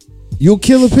 You'll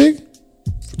kill a pig?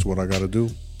 That's what I gotta do.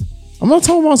 I'm not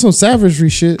talking about some savagery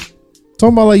shit.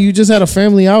 Talking about like you just had a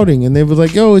family outing and they were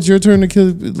like, yo, it's your turn to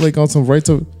kill, like on some rights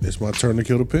of. It's my turn to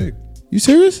kill the pig. You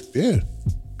serious? Yeah.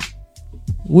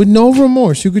 With no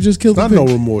remorse, you could just kill the Not pig. no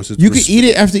remorse. It's You could eat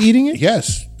it after eating it?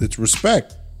 Yes, it's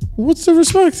respect. What's the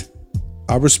respect?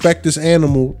 I respect this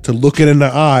animal to look it in the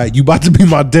eye. You about to be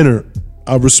my dinner.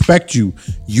 I respect you.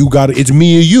 You got it. It's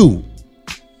me or you.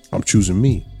 I'm choosing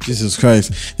me. Jesus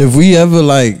Christ. If we ever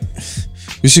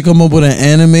we should come up with an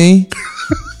anime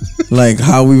like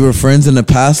how we were friends in the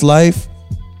past life.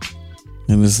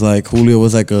 And it's like Julio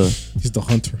was like He's the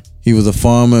hunter. he was a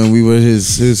farmer and we were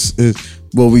his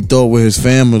what we thought were his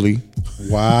family.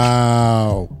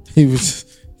 Wow. He was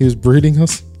breeding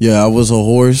us. Yeah, I was a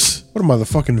horse. What am I, the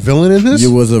fucking villain in this?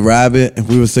 You was a rabbit, and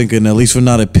we was thinking at least we're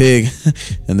not a pig.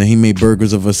 And then he made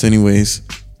burgers of us anyways.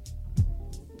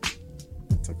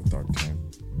 It's like a dark time.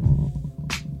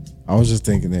 I was just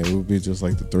thinking that it would be just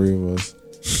like the three of us,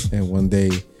 and one day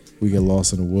we get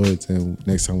lost in the woods, and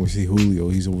next time we see Julio,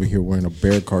 he's over here wearing a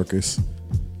bear carcass,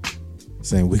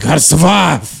 saying, "We gotta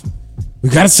survive. We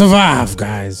gotta survive,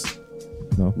 guys."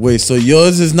 No. Wait, so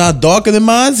yours is not darker than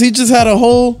mine? He just had a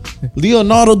whole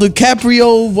Leonardo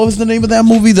DiCaprio. What was the name of that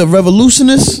movie? The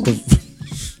Revolutionist?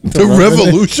 The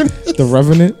Revolution? The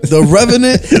Revenant? The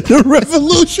Revenant? The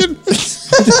Revolution?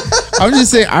 I'm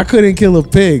just saying I couldn't kill a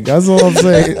pig. That's all I'm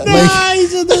saying. He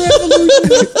said the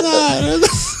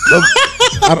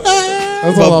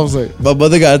That's all I'm saying. My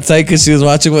mother got tight because she was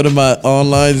watching one of my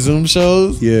online Zoom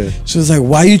shows. Yeah. She was like,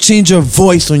 why you change your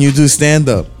voice when you do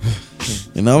stand-up?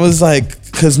 And I was like,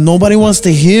 because nobody wants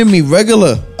to hear me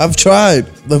regular. I've tried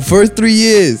the first 3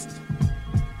 years.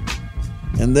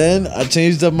 And then I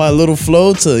changed up my little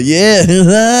flow to,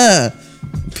 yeah.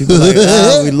 People like,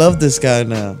 we love this guy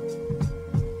now.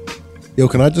 Yo,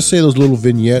 can I just say those little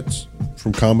vignettes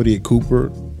from Comedy at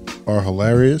Cooper are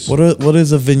hilarious? What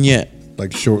is a vignette?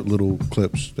 Like short little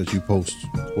clips that you post,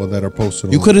 well, that are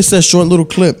posted. You could have said short little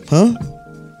clip, huh?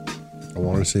 I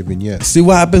wanted to say vignette. See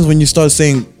what happens when you start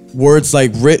saying words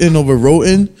like written over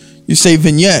roten? You say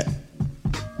vignette.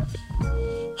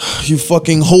 You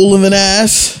fucking hole of an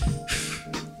ass.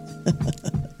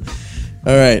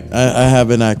 All right, I have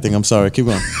been acting. I'm sorry. Keep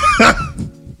going.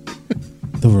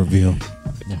 The reveal.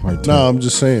 The hard No, I'm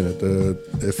just saying that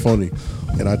it's funny,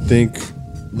 and I think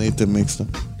Nathan makes them.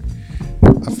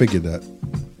 I figured that.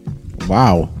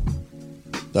 Wow.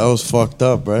 That was fucked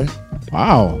up, right?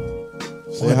 Wow.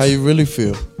 Say how you really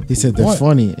feel. He said they're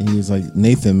funny, and he's like,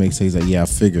 Nathan makes it. He's like, yeah, I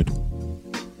figured.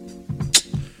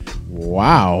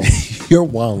 Wow. You're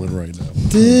wilding right now.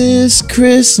 This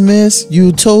Christmas,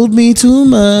 you told me too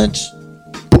much.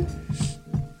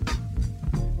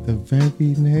 The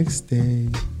very next day.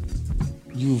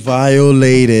 You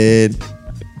violated.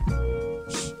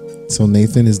 So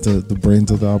Nathan is the brains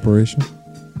of the operation?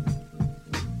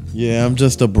 Yeah, I'm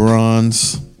just a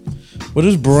bronze. What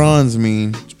does bronze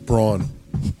mean? It's brawn.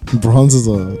 Bronze is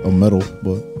a metal,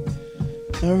 but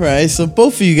All right, so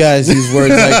both of you guys use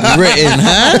words like written,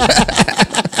 huh?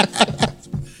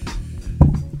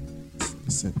 he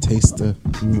said taste the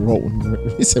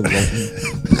rotten. He said rotten.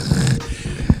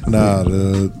 Nah,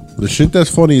 the shit that's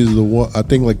funny is the one, I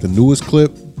think, like the newest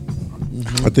clip.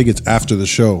 I think it's after the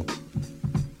show,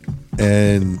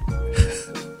 and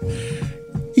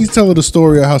he's telling the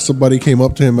story of how somebody came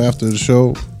up to him after the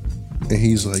show, and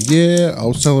he's like, "Yeah, I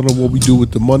was telling them what we do with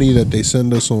the money that they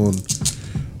send us on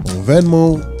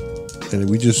Venmo, and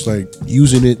we just like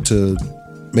using it to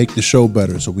make the show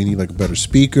better. So we need like a better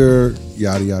speaker,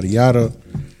 yada yada yada."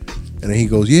 And then he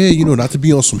goes, "Yeah, you know, not to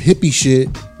be on some hippie shit,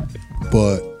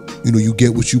 but you know, you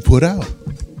get what you put out."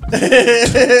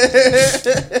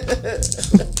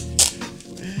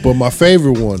 But my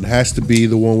favorite one has to be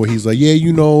the one where he's like, "Yeah,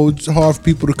 you know, it's hard for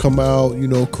people to come out, you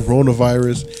know,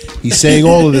 coronavirus." He's saying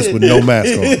all of this with no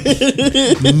mask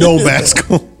on. No mask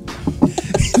on.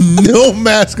 No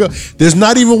mask on. There's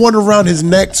not even one around his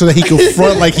neck so that he can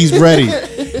front like he's ready.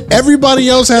 Everybody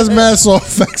else has masks on,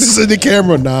 faxes in the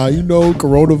camera. Nah, you know,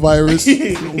 coronavirus,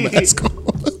 no mask on.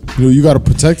 You know, you gotta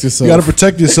protect yourself. You gotta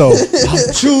protect yourself.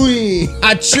 Chewy.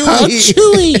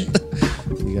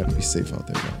 You gotta be safe out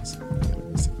there, guys.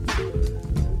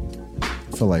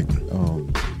 I feel like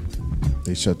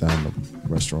they shut down the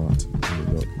restaurants in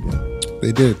New York. Yeah.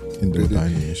 They did. Indoor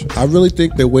dining and shit. I really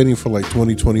think they're waiting for like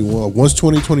 2021. Once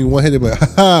 2021 hit, they're like,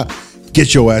 haha,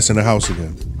 get your ass in the house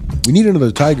again. We need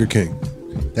another Tiger King.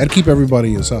 That'd keep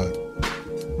everybody inside.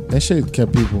 That shit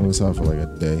kept people inside for like a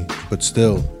day. But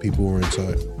still, people were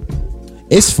inside.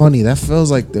 It's funny. That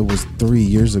feels like it was 3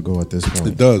 years ago at this point.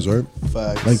 It does, right?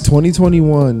 Facts. Like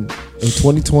 2021 and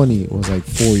 2020 was like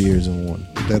 4 years in one.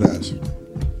 Dead ass.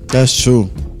 That's true.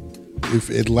 If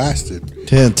it lasted.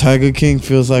 Damn, Tiger King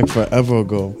feels like forever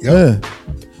ago. Yep. Yeah.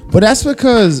 But that's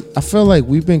because I feel like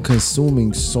we've been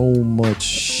consuming so much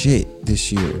shit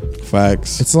this year.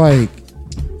 Facts. It's like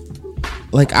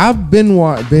I've been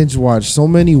binge watched so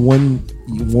many one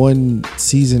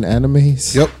season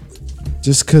animes. Yep.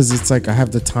 Just because it's like I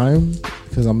have the time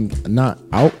because I'm not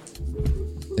out,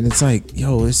 and it's like,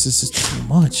 yo, this is just too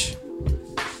much.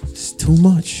 It's too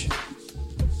much.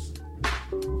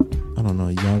 I don't know.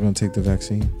 Y'all gonna take the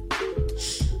vaccine?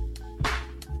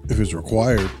 If it's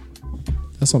required.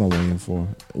 That's what I'm waiting for.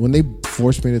 When they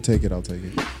force me to take it, I'll take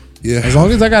it. Yeah. As long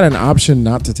as I got an option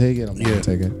not to take it, I'm gonna Yeah.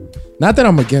 take it. Not that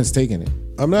I'm against taking it,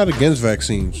 I'm not against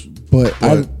vaccines, but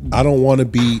but I don't want to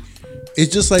be.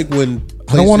 It's just like when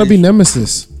I don't want to be PlayStation-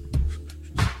 Nemesis.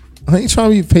 I ain't trying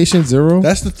to be patient zero.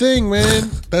 That's the thing, man.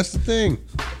 That's the thing.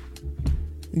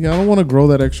 Yeah, I don't want to grow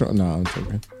that extra. Nah, I'm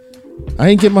joking. I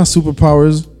ain't get my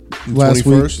superpowers last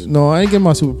 21st? week. No, I ain't get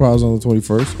my superpowers on the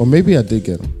 21st. Or maybe I did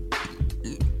get them.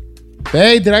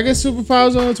 Hey, did I get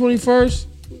superpowers on the 21st?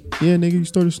 Yeah, nigga, you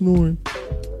started snoring.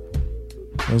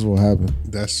 That's what happened.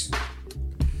 That's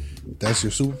That's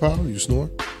your superpower? You snore?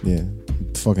 Yeah,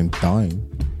 fucking dying.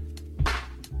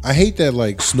 I hate that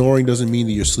like snoring doesn't mean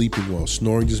that you're sleeping well.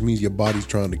 Snoring just means your body's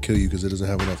trying to kill you because it doesn't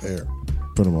have enough air.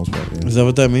 For the most part, yeah. Is that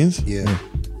what that means? Yeah.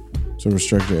 So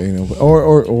restricted anal,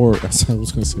 or I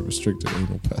was gonna say restricted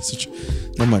anal passage.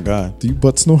 Oh my god. Do you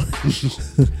butt snore?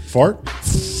 Fart?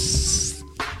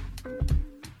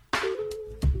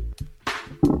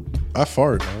 I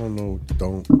fart. I don't know.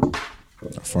 Don't.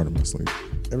 I fart in my sleep.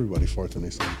 Everybody farts when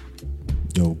they sleep.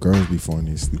 Yo, girls be farting in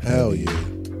their sleep. Hell yeah.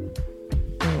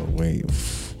 Oh wait,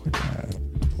 God.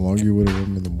 The longer you with a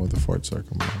woman, the more the farts start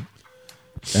coming out.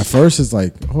 At first, it's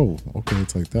like, oh, okay,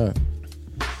 it's like that.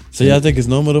 So y'all think it's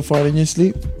normal to fart in your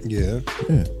sleep? Yeah.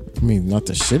 Yeah, I mean, not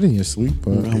the shit in your sleep,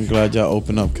 but I'm glad y'all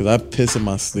open up because I piss in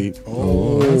my sleep. that's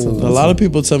A lot of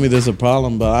people tell me there's a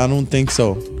problem, but I don't think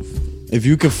so. If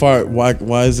you can fart,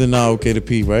 why is it not okay to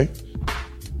pee, right?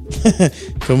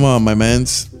 Come on, my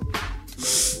mans.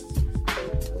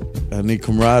 I need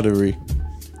camaraderie.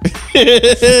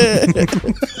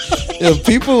 Yo,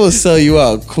 people will sell you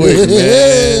out quick,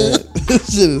 man.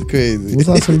 This shit is crazy. When's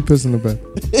the last time you pissed in the bed?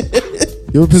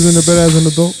 You ever pissed in the bed as an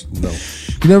adult? No.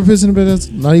 You never pissed in the bed as,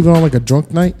 not even on like a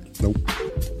drunk night? Nope.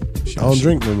 I don't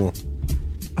drink no more.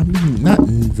 I mean, not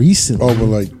recently. Oh, but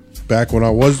like back when I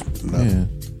was, no. Yeah.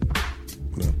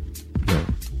 No. No.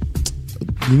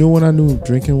 You know when I knew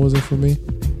drinking wasn't for me?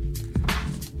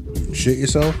 Shit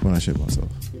yourself? When I shit myself.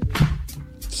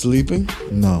 Sleeping?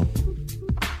 No.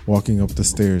 Walking up the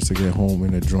stairs to get home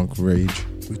in a drunk rage.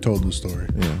 We told the story.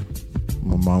 Yeah.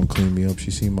 My mom cleaned me up.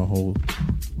 She seen my whole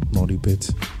naughty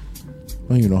bits. I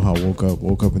don't even know how I woke up.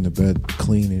 Woke up in the bed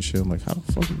clean and shit. I'm like, how the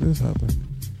fuck did this happen?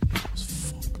 I was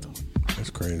fucked up. That's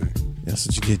crazy. That's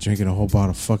what you get drinking a whole bottle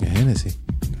of fucking Hennessy.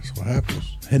 That's what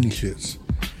happens. Henny shits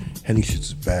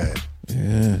is bad.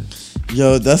 Yeah.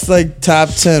 Yo, that's like top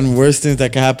 10 worst things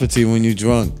that can happen to you when you're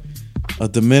drunk. A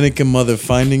Dominican mother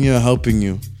finding you and helping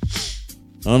you.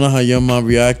 I don't know how your mom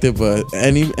reacted, but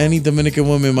any Dominican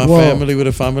woman in my family with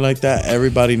a family like that,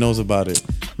 everybody knows about it.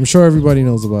 I'm sure everybody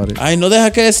knows about it. Ay, no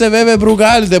deja que se bebe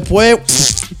Brugal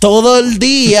después todo el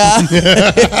día.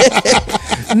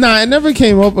 Nah, it never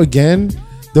came up again.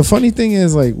 The funny thing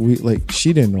is,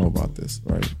 she didn't know about this,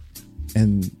 right?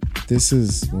 And this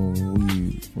is when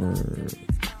we were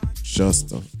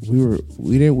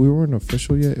we weren't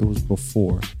official yet. It was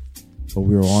before, but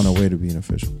we were on our way to being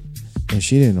official. And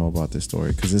she didn't know about this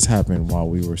story because this happened while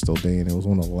we were still dating. It was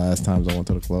one of the last times I went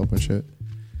to the club and shit.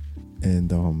 And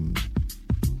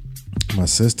my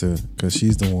sister, because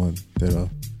she's the one that,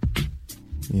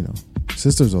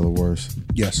 sisters are the worst.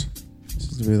 Yes.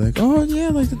 Sister be like, oh yeah,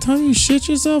 like the time you shit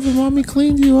yourself and mommy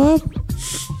cleaned you up.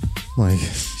 Like,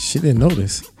 she didn't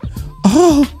notice.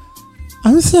 Oh,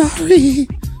 I'm sorry.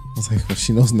 I was like, well,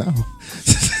 she knows now.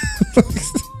 Fuck.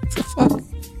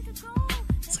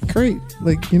 It's great.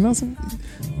 Like, keep those.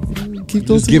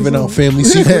 Just giving out family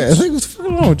secrets. Yeah, like, what's the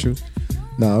fuck wrong with you?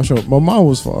 Nah, I'm sure. My mom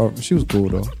was she was cool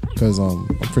though, because I'm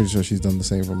pretty sure she's done the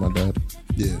same for my dad.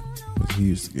 Yeah. He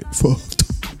used to get fucked.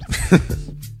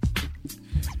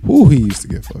 Ooh, he used to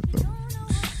get fucked up.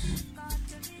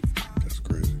 That's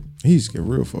crazy. He used to get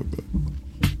real fucked up.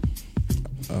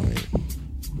 I mean,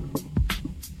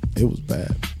 it was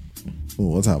bad. Ooh,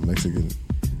 what's how Mexican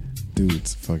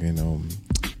dudes fucking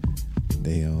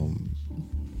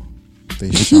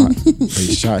they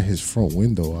shot his front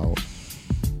window out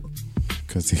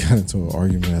because they got into an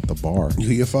argument at the bar.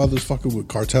 Your father's fucking with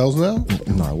cartels now?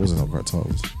 No, it wasn't no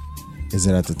cartels. Is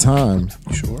that at the time?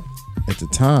 You sure? At the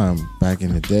time, back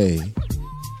in the day,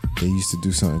 they used to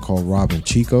do something called robbing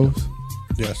Chicos.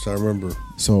 Yes, I remember.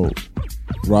 So,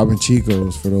 robbing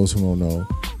Chicos, for those who don't know,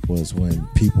 was when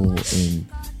people in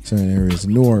certain areas of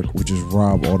Newark would just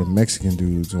rob all the Mexican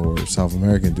dudes or South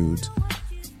American dudes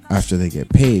after they get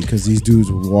paid, because these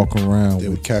dudes would walk around They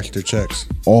would cash their checks.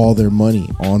 all their money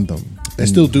on them. They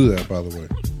still do that, by the way.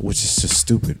 Which is just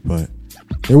stupid, but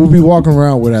they would be walking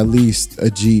around with at least a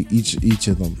G each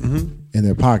of them in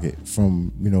their pocket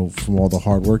from all the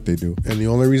hard work they do. And the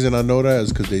only reason I know that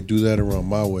is because they do that around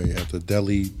my way at the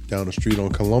deli down the street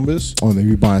on Columbus. Oh, and they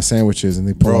be buying sandwiches and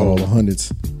they pull out all the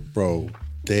hundreds. Bro,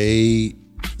 that,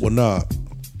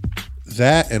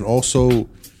 and also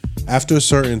after a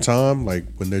certain time, like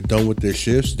when they're done with their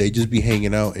shifts, they just be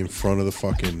hanging out in front of the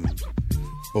fucking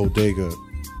bodega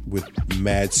with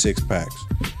mad 6-packs.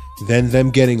 Then them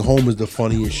getting home is the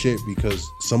funniest shit, because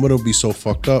some of them be so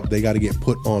fucked up they got to get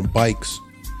put on bikes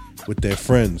with their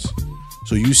friends.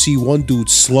 So you see one dude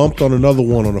slumped on another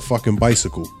one on a fucking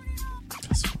bicycle.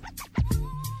 That's funny.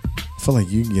 I feel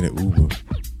like you can get an Uber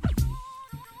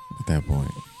at that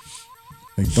point.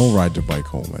 Like, don't ride your bike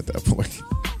home at that point.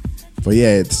 But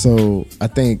yeah, so I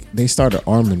think they started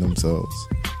arming themselves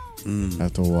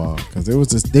after a while because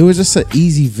they were just an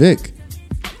easy Vic.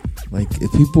 Like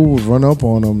if people would run up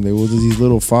on them, they were just these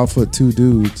little 5'2"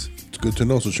 dudes. It's good to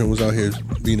know. So Trent was out here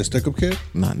being a stick-up kid?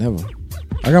 Nah, never.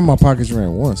 I got my pockets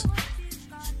ran once.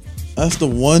 That's the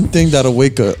one thing that'll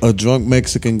wake a drunk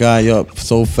Mexican guy up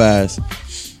so fast.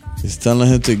 Is telling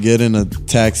him to get in a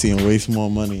taxi and waste more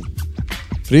money.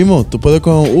 Primo, tú puedes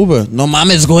con Uber. No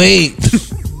mames, güey.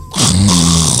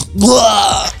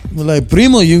 We're like,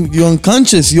 primo, you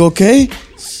unconscious, you okay?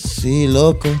 Sí,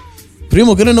 loco.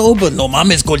 Primo, get in the Uber. No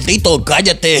mames, gordito,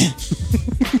 cállate.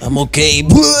 I'm okay.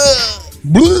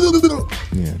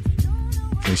 Yeah.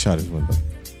 They shot his window.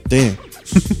 Damn.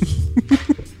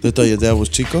 They thought your dad was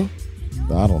Chico?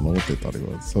 I don't know what they thought he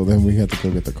was. So then we had to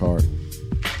go get the car.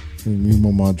 Me and my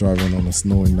mom driving on a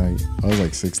snowing night. I was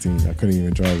like 16. I couldn't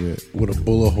even drive yet. With a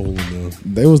bullet hole in there.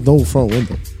 There was no front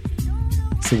window.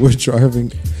 So we're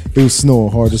driving. It was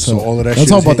snowing hard as hell. So all of that I'm shit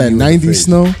talking about that hitting you in the 90s face.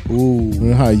 snow. Ooh. You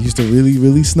know how it used to really,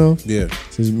 really snow? Yeah.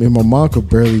 So me and my mom could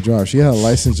barely drive. She had a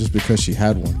license just because she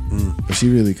had one. But she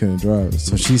really couldn't drive.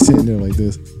 So she's sitting there like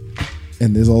this.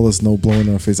 And there's all the snow blowing in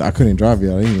her face. I couldn't drive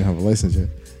yet. I didn't even have a license yet.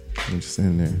 I'm just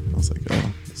sitting there. I was like,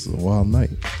 oh, this is a wild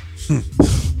night.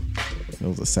 It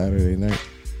was a Saturday night.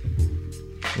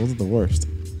 Those are the worst.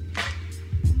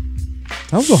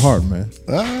 Times were hard, man.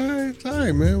 All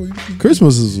right, man.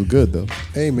 Christmases were good though.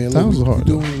 Hey, man. Times were hard.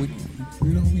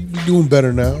 We doing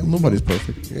better now. Nobody's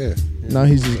perfect. Yeah. Now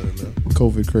he's just better now.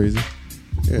 COVID crazy.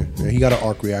 Yeah. He got an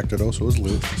arc reactor though, so it's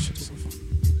lit.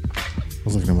 I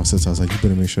was looking at my sister. I was like, you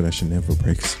better make sure that shit never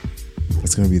breaks.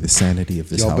 That's gonna be the sanity of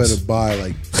this Y'all house. better buy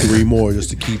like 3 more just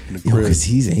to keep in the Yo, crib. cause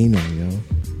he's anal, yo.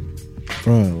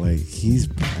 Bro, like he's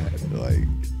bad.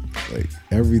 Like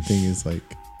everything is like,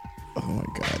 oh my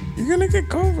god, you're gonna get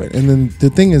COVID. And then the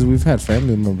thing is, we've had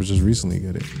family members just recently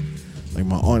get it. Like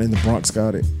my aunt in the Bronx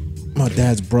got it. My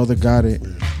dad's brother got it.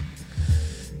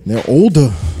 They're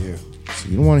older. Yeah. So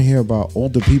you don't want to hear about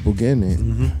older people getting it,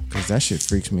 because that shit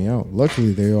freaks me out.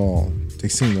 Luckily, they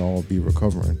seem to all be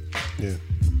recovering. Yeah.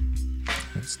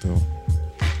 But still,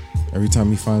 every time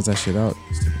he finds that shit out,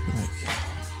 he's gonna be like,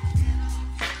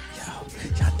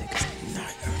 y'all niggas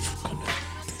not ever gonna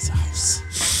leave this house.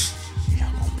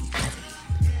 Y'all gonna be covered.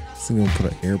 He's gonna put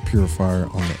an air purifier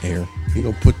on the air. He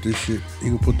gonna put this shit. He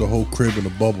gonna put the whole crib in a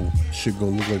bubble. Shit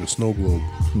gonna look like a snow globe.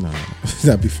 Nah,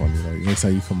 that'd be funny. Like next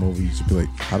time you come over, you should be like,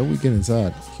 how do we get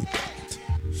inside? He don't.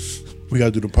 We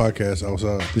gotta do the podcast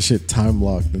outside. This shit time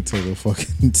locked until the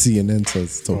fucking CNN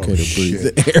says it's okay to breathe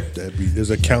shit. the air.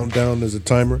 There's a countdown. There's a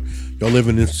timer. Y'all live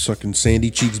in this fucking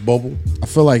Sandy Cheeks bubble. I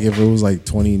feel like if it was like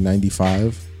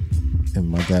 2095 and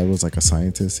my dad was like a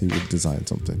scientist, he would design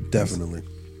something. Definitely.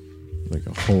 Like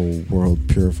a whole world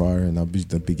purifier, and that'd be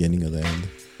the beginning of the end.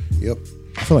 Yep.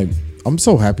 I feel like I'm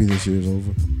so happy this year's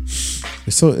over.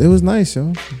 It was nice,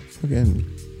 yo. Fucking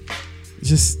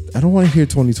just I don't want to hear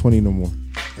 2020 no more.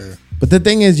 Yeah. But the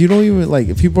thing is, you don't even like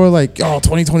if people are like, oh,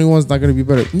 2021 is not gonna be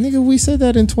better. Nigga, we said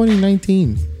that in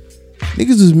 2019.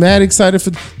 Niggas was mad excited for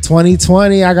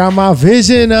 2020. I got my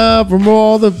vision up. Remember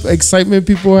all the excitement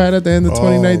people had at the end of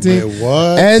 2019? Man,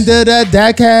 what? End of the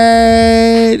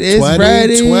decade. It's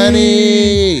ready.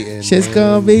 2020. Shit's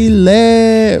gonna be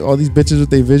lit. All these bitches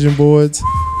with their vision boards.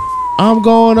 I'm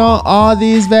going on all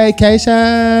these vacations.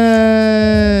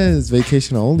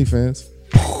 Vacation on OnlyFans.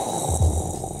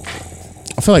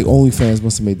 I feel like OnlyFans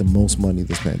must have made the most money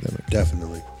this pandemic.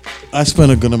 Definitely. I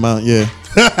spent a good amount, yeah.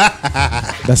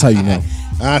 That's how you know.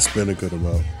 I spent a good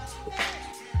amount.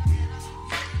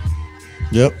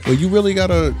 Yep. But you really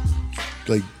gotta,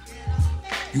 like,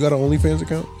 you got an OnlyFans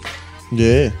account?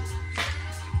 Yeah.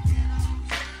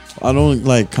 I don't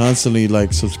like constantly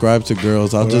like subscribe to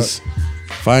girls. I'll just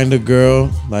find a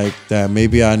girl like that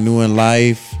maybe I knew in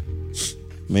life.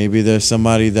 Maybe there's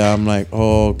somebody that I'm like,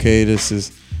 oh, okay,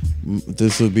 this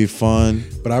would be fun.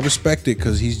 But I respect it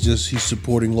because he's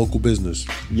supporting local business.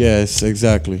 Yes,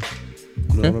 exactly.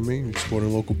 You know what I mean? He's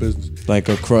supporting local business. Like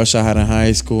a crush I had in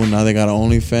high school, now they got an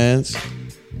OnlyFans.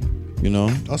 You know?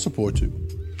 I support you.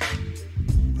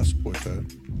 I support that.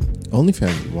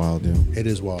 OnlyFans is wild, yo. It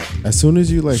is wild. As soon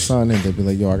as you like sign in, they'll be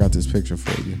like, yo, I got this picture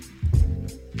for you.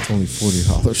 It's only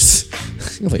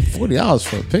 $40. You're like, $40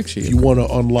 for a picture? If you want to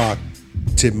unlock,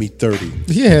 tip me 30.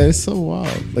 Yeah, it's so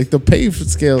wild. Like the pay for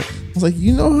scale. I was like,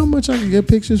 you know how much I can get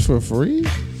pictures for free?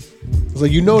 It's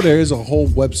like, you know, there is a whole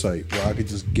website where I could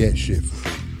just get shit for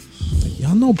free. Like,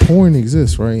 y'all know porn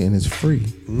exists, right? And it's free.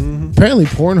 Mm-hmm. Apparently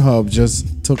Pornhub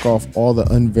just took off all the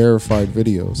unverified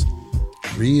videos.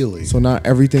 Really? So now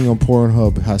everything on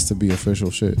Pornhub has to be official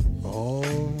shit. Oh.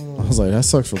 I was like, that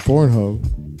sucks for Pornhub.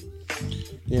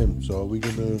 Yeah, so are we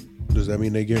gonna Does that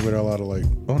mean they get rid of a lot of like?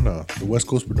 Oh no, the West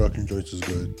Coast production joints is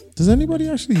good. Does anybody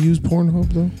actually use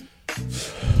Pornhub though?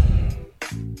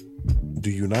 Do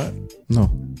you not? No.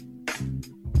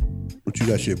 But you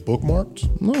got shit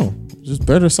bookmarked? No. Just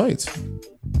better sites.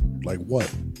 Like what?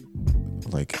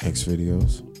 Like X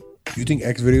videos. You think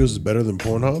X videos is better than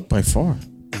Pornhub? By far.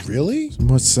 Really? It's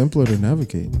much simpler to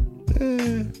navigate.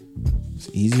 It's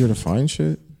easier to find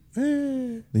shit.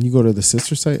 Then you go to the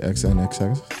sister site,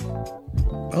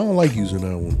 XNXX. I don't like using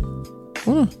that one.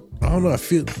 Why not? I don't know. I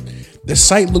feel the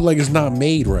site look like it's not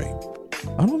made right.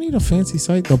 I don't need a fancy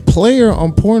site. The player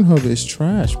on Pornhub is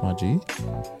trash, my G.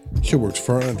 Shit works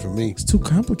fine for me. It's too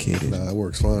complicated. Nah, it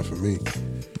works fine for me.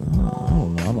 I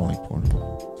don't know. I don't like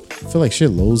Pornhub. I feel like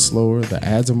shit loads slower. The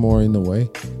ads are more in the way.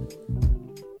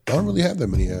 I don't really have that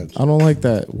many ads. I don't like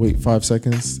that. Wait 5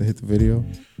 seconds to hit the video.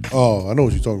 Oh, I know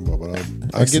what you're talking about, but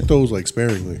I get those like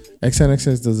sparingly.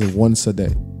 XNXX does it once a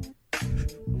day.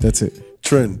 That's it.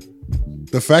 Trend.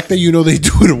 The fact that you know they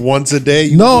do it once a day.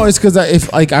 No, it's because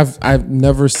I've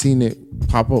never seen it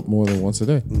pop up more than once a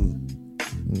day. I'm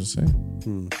just saying.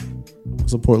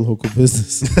 Support local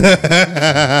business. You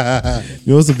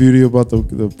know what's the beauty about the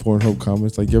Pornhub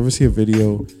comments? Like, you ever see a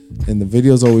video and the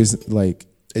video's always like,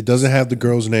 it doesn't have the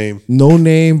girl's name. no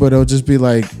name, but it'll just be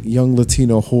like, young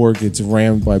Latino whore gets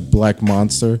rammed by black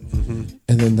monster.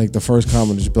 And then like the first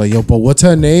comment is just be like, yo, but what's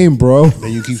her name, bro?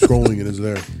 And you keep scrolling and it's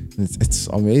there. It's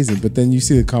amazing. But then you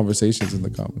see the conversations in the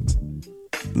comments.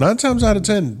 9 times out of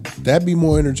 10, that'd be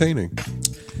more entertaining.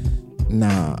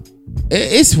 Nah.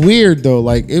 It's weird though.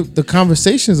 Like the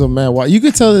conversations are mad wild. You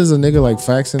could tell there's a nigga like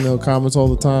faxing their comments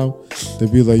all the time.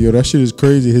 They'd be like, yo, that shit is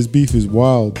crazy. His beef is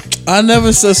wild. I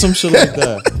never said some shit like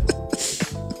that.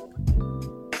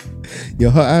 Yo,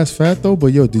 her ass fat though, but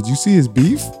yo, did you see his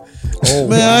beef? Oh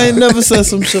man, I ain't never said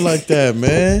some shit like that,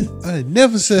 man. I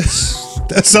never said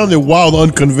that. Sounded wild,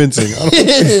 unconvincing.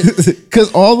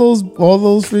 Cause all those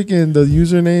freaking the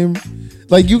username,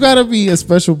 like you gotta be a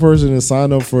special person to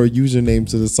sign up for a username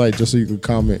to the site just so you could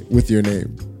comment with your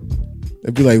name.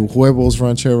 It'd be like Huevos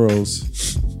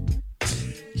Rancheros.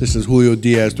 Just as Julio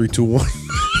Diaz 321.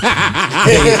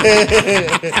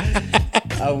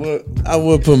 I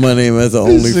would put my name as the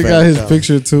only This shit fan got his account.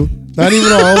 picture too. Not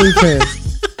even on OnlyFans.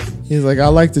 He's like, I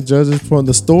like the judges point.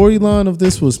 The storyline of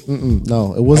this was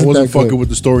no, it I wasn't. wasn't that fucking good. with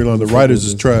the storyline. The writers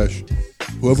is trash.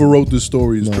 Whoever wrote this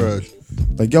story is trash.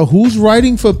 Like, yo, who's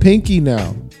writing for Pinky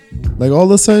now? Like, all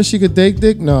of a sudden she could take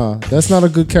dick? Nah, that's not a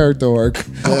good character arc. You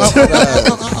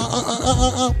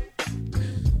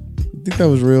think that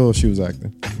was real or she was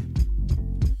acting?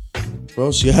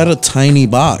 Bro, she had a tiny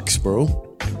box, bro.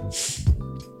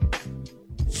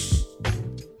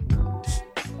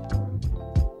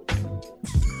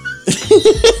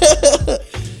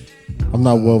 I'm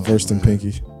not well versed in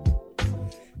Pinky.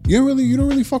 You don't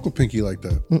really fuck with Pinky like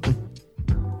that.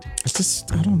 It's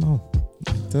just, I don't know.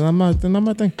 Then I'm not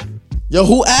my thing. Yo,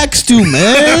 who asked you,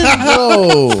 man?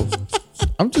 Yo.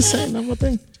 I'm just saying, not my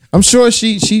thing. I'm sure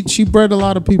she bred a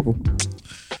lot of people.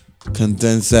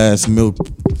 Condensed ass milk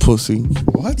pussy.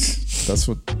 What? That's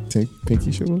what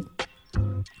Pinky shit was.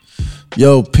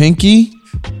 Yo, Pinky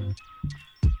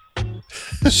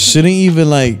shouldn't even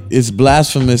like, it's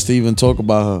blasphemous to even talk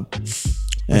about her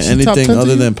and She top 10 anything to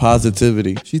other you? than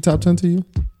positivity. She top 10 to you?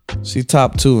 She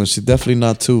top 2 and she definitely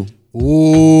not 2.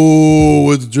 Ooh,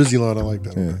 with the Drizzy line, I like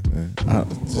that. Yeah.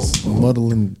 Just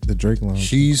muddling the Drake line.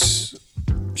 She's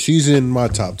in my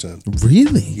top 10.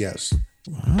 Really? Yes.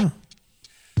 Wow.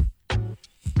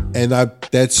 And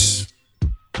that's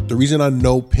the reason I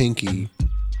know Pinky.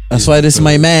 That's why this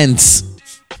my man's.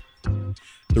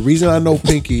 The reason I know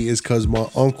Pinky is because my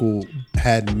uncle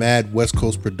had mad West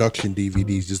Coast production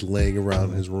DVDs just laying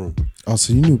around in his room. Oh,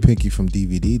 so you knew Pinky from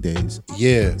DVD days.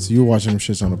 Yeah. So you were watching them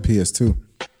shits on a PS2.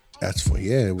 That's funny.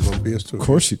 Yeah, it was on PS2. Of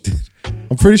course you did.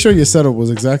 I'm pretty sure your setup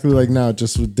was exactly like now,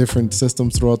 just with different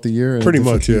systems throughout the year. And Pretty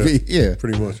different much, yeah. TV. Yeah.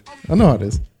 Pretty much. I know how it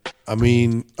is. I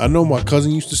mean, I know my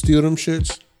cousin used to steal them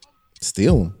shits.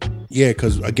 Steal them? Yeah,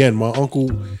 because again, my uncle.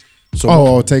 So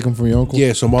Oh, take them from your uncle?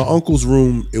 yeah, so my uncle's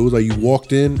room, it was like you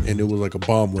walked in and it was like a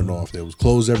bomb went off. There was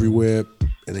clothes everywhere,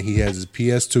 and then he has his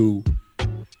PS2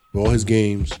 with all his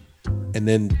games, and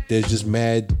then there's just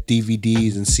mad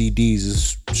DVDs and CDs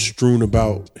just strewn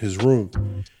about his room.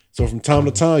 So from time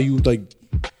to time, you would like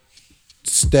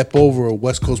step over a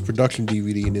West Coast production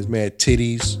DVD and there's mad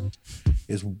titties.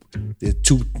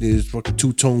 There's fucking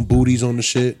two-tone booties on the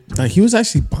shit. Like, he was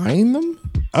actually buying them?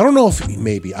 I don't know if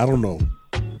I don't know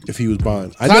if he was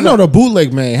buying. I know the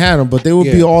bootleg man had them, but they would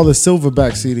be Yeah. all the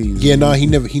silverback CDs. Yeah, no, he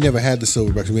never had the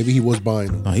silverbacks. So maybe he was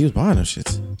buying them. No, he was buying them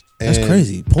shits. That's And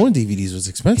crazy. Porn DVDs was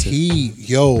expensive.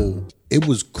 It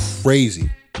was crazy.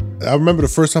 I remember the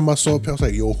first time I saw it, I was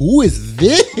like, yo, who is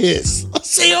this? I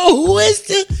say, yo, who is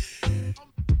this?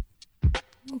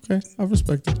 Okay, I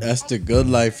respect it. That's the good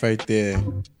life right there.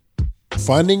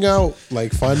 Finding that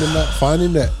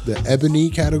the ebony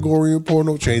category of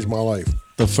porno changed my life.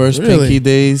 The first Really? Pinky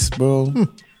days, bro.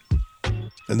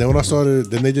 And then when I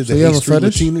started, then they did So the you have a H3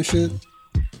 fetish? Latina shit.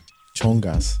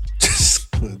 Chongas.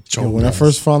 Chongas. Yo, when I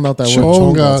first found out that word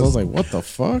Chongas. chongas, I was like, what the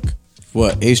fuck?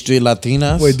 What, H3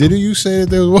 Latinas? Wait, didn't you say that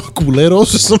there was what,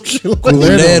 culeros or some shit like that?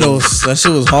 Culeros. That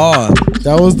shit was hard.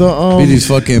 That was the Be these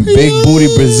fucking big booty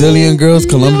Brazilian girls,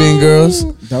 Colombian girls.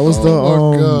 that was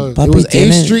Oh my it was God.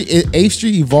 H Street. H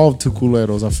Street evolved to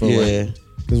culeros. I feel Yeah. like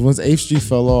because once H Street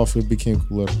fell off, it became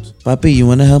culeros. Papi, you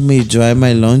want to help me dry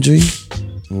my laundry?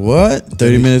 What?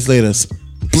 30 minutes later.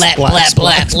 Black, black,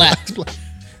 black, black.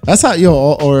 That's how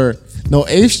or no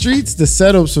H Streets. The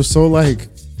setups were so like,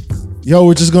 yo,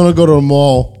 we're just gonna go to the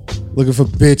mall looking for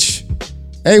bitch.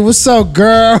 Hey, what's up,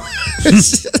 girl?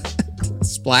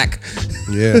 Splack.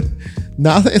 Yeah.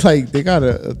 Now they got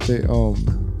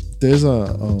there's a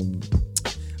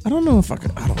I don't know if I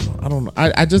could, I don't know.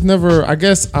 I just never, I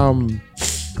guess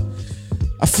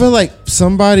I feel like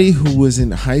somebody who was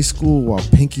in high school while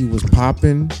Pinky was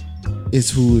popping is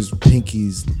who is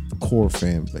Pinky's core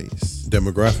fan base.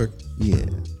 Demographic. Yeah.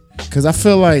 Cause I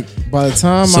feel like by the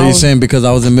time So you're saying because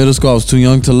I was in middle school, I was too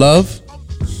young to love?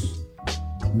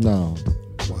 no.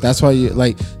 That's why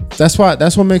that's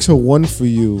what makes her one for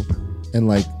you and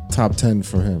like top 10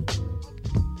 for him.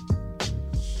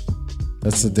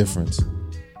 That's the difference.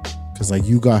 Cause like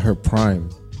you got her prime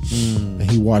and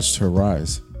he watched her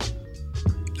rise.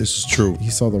 This is true. He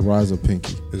saw the rise of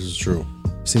Pinky. This is true.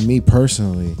 See, me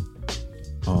personally,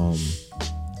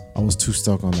 I was too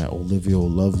stuck on that Olivia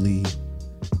Lovely,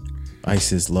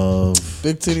 Isis Love.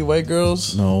 Big titty white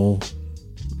girls? No,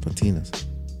 Latinas.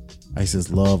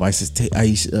 Isis Love, Isis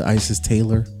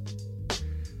Taylor.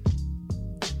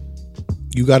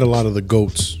 You got a lot of the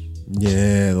goats.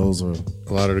 Yeah, those are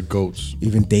A lot of the goats.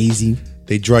 even Daisy.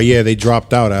 They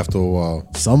dropped out after a while.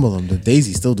 Some of them, the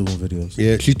Daisy still doing videos.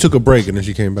 Yeah, she took a break and then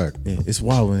she came back. Yeah, it's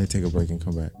wild when they take a break and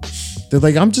come back. They're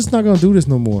like, I'm just not gonna do this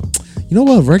no more. You know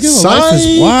what? Regular life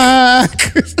is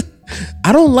whack.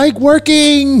 I don't like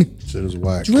working. Shit is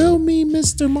whack. Drill me,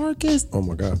 Mr. Marcus. Oh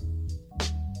my God.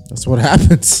 That's what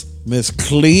happens. Miss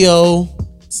Cleo.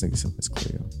 This nigga said Miss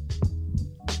Cleo.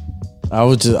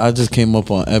 I just came up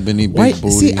on Ebony Big White.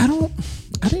 Booty. See, I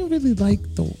didn't really like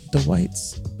the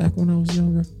whites back when I was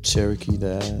younger. Cherokee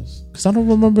the ass. Cause I don't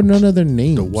remember none of their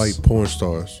names. The white porn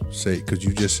stars say, because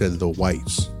you just said the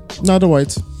whites. Not the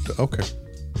whites. Okay.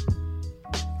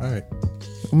 All right.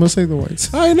 I'm gonna say the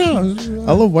whites. I know.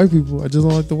 I love white people. I just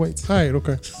don't like the whites. All right.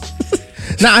 Okay.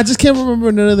 Nah, I just can't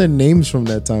remember none of their names from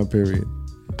that time period.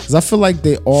 Cause I feel like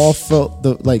they all felt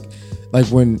like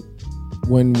when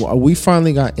we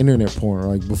finally got internet porn.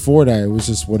 Like before that, it was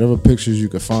just whatever pictures you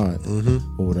could find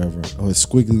or whatever, or a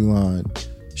squiggly line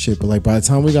shit. But like by the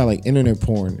time we got like internet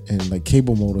porn and like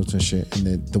cable modems and shit, and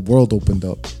then the world opened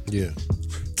up. Yeah.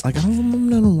 Like I don't remember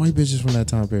none of them white bitches from that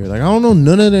time period. Like I don't know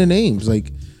none of their names.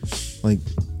 Like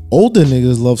older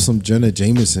niggas love some Jenna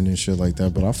Jameson and shit like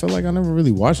that. But I feel like I never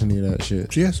really watched any of that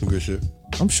shit. She had some good shit.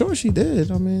 I'm sure she did.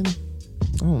 I mean,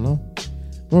 I don't know.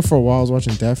 I remember for a while I was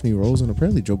watching Daphne Rose and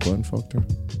apparently Joe Budden fucked her.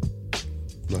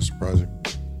 Not surprising.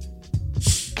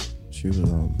 She was a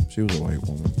white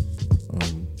woman. I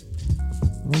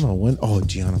don't know when. Oh,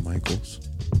 Gianna Michaels.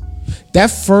 That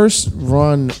first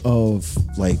run of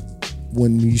like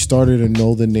when you started to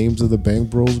know the names of the Bang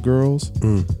Bros girls.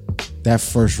 That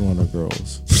first run of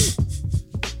girls.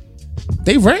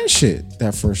 They ran shit.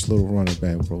 That first little run of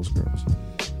Bang Bros girls.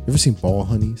 You ever seen Ball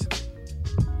Honeys?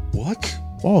 What?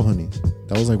 Ball Honeys.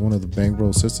 That was like one of the Bang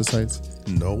Bros sister sites.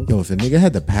 No. Yo, if a nigga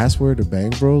had the password to Bang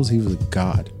Bros, he was a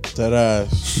god. That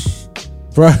ass.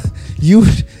 Bruh, you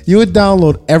would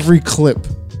download every clip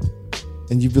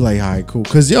and you'd be like, all right, cool.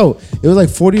 Cause yo, it was like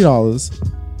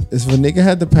 $40. If a nigga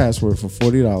had the password for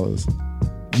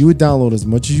 $40, you would download as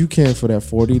much as you can for that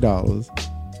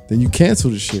 $40. Then you cancel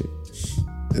the shit.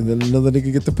 And then another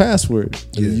nigga get the password.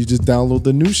 And then you just download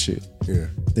the new shit. Yeah.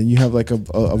 Then you have like a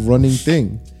running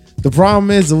thing. The problem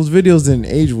is those videos didn't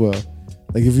age well.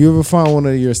 Like if you ever find one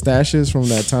of your stashes from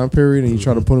that time period and you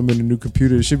try to put them in a new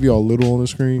computer, it should be all little on the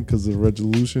screen because of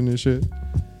resolution and shit.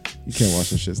 You can't watch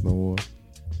this shit no more.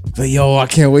 But yo, I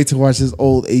can't wait to watch this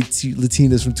old 8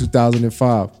 Latinas from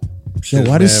 2005. Yo,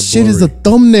 why this shit is a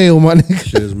thumbnail, my nigga?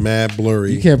 Shit is mad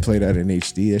blurry. You can't play that in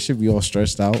HD. That should be all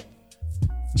stretched out.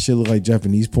 Shit look like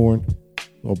Japanese porn.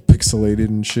 All pixelated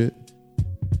and shit.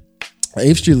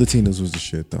 8th Street Latinas was the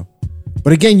shit though.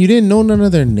 But again, you didn't know none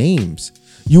of their names.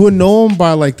 You would know them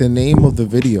by like the name of the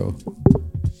video.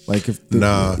 Like if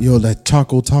that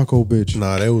Choco Taco bitch.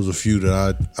 Nah, there was a few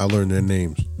that I learned their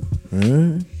names.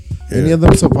 Yeah. Any of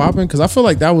them still popping? Because I feel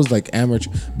like that was like amateur.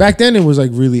 Back then it was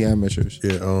like really amateurs.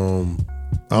 Yeah,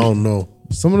 I don't know.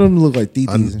 Some of them look like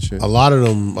DDs and shit. A lot of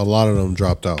them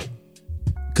dropped out.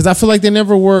 Because I feel like they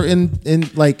never were in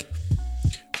like.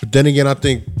 But then again, I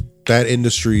think that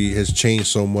industry has changed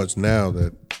so much now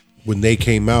that when they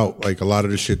came out, like a lot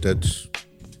of the shit that's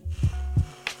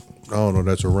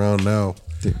that's around now,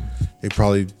 they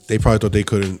probably thought they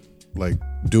couldn't like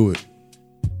do it.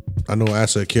 I know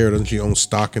Asa Akira, doesn't she own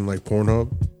stock in like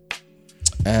Pornhub?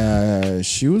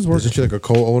 She was working. Isn't she like a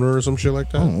co-owner or some shit like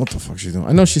that? I don't know what the fuck she's doing.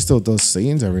 I know she still does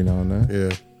scenes every now and then.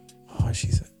 Yeah. Oh,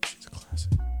 she's a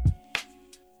classic.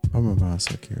 I remember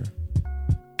Asa Akira.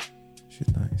 She's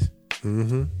nice.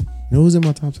 Mm-hmm. You know who's in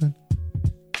my top 10?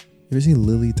 You ever seen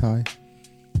Lily Ty?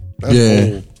 That's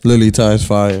old. Lily Ty's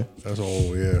fire. That's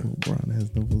old, yeah. Brown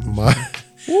has no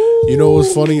you know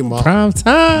what's funny? Prime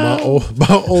time.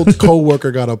 My old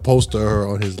co-worker got a poster of her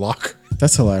on his locker.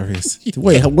 That's hilarious.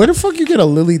 Wait, where the fuck you get a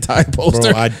Lily Ty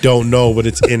poster? Bro, I don't know, but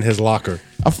it's in his locker.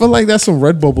 I feel like that's some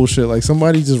Redbubble shit. Like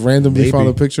somebody just randomly found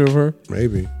a picture of her.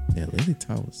 Maybe. Yeah, Lily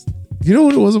Ty was. You know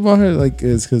what it was about her? Like,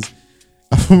 it's because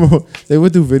I remember they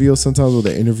would do videos sometimes where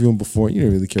they interview him before. You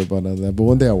didn't really care about none of that. But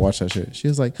one day I watched that shit. She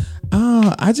was like,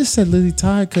 I just said Lily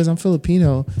Ty because I'm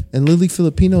Filipino and Lily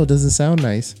Filipino doesn't sound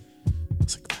nice. I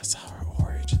was like, that's our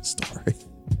origin story.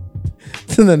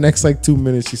 Then the next like 2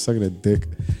 minutes, she's sucking a dick.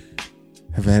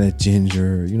 Havana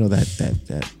Ginger, you know that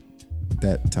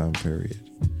time period.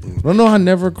 I don't know how I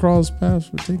never crossed paths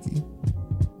with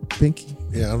Pinky.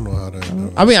 Yeah, I don't know how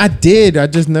that. I mean, I did. I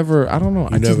just never. I don't know.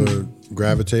 You never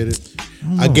gravitated.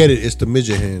 I get it. It's the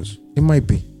midget hands. It might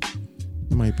be.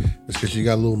 It's because she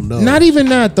got a little nub. Not even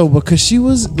that though, because she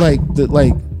was like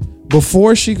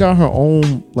before she got her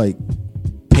own like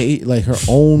page, like her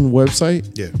own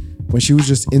website. Yeah. When she was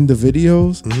just in the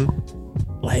videos,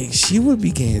 like she would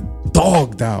be getting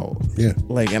dogged out. Yeah.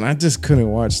 Like, and I just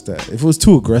couldn't watch that. If it was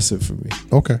too aggressive for me.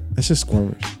 Okay. That's just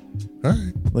squirmish. All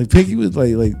right. Like Pinky was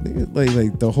like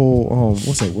the whole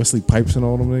what's that, Wesley Pipes and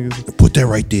all them niggas. Put that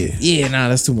right there. Yeah, nah,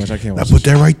 that's too much. I can't watch. Put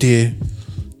that right there.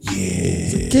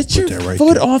 Yeah. Get your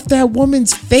foot off that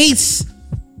woman's face.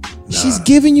 She's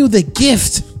giving you the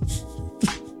gift.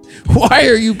 Why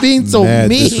are you being so Mad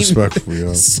mean? Disrespectful,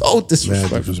 yo. So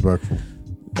disrespectful. Mad disrespectful.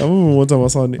 I remember one time I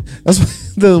saw that's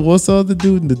what's the other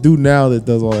dude? The dude now that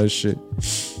does all that shit.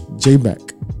 J-Mac.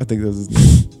 I think that's his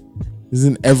name. He's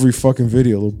in every fucking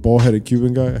video. Little bald-headed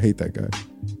Cuban guy. I hate that guy.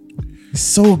 He's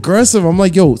so aggressive. I'm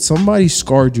like, yo, somebody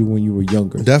scarred you when you were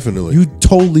younger. Definitely. You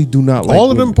totally do not like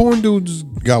all of women. them porn dudes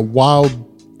got wild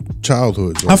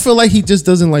childhoods. I feel like he just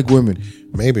doesn't like women.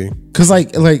 Maybe. Cause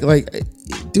like,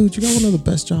 dude, you got one of the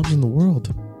best jobs in the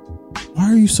world.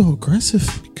 Why are you so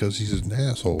aggressive? Because he's an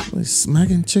asshole. Like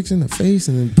smacking chicks in the face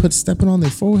and then stepping on their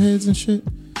foreheads and shit.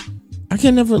 I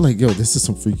can never yo, this is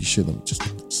some freaky shit. Let me just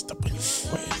step on your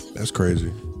forehead. That's crazy.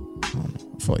 I don't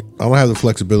know. I feel like I don't have the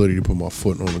flexibility to put my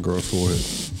foot on a girl's forehead.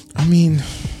 I mean,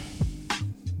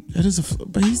 that is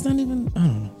but he's not even. I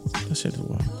don't know. That shit is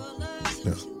wild.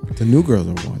 Yeah. The new girls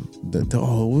are one.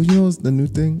 You know what's the new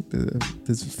thing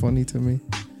that's funny to me?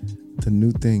 The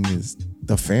new thing is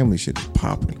the family shit is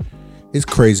popping. It's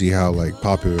crazy how like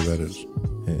popular that is.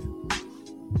 Yeah.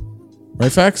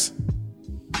 Right, Facts?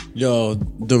 Yo,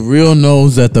 the real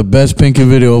knows that the best Pinky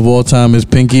video of all time is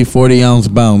Pinky 40 Ounce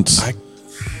Bounce.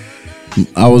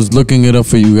 I was looking it up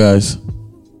for you guys.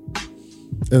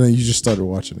 And then you just started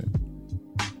watching it.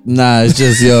 Nah, it's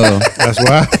just yo. That's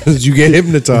why you get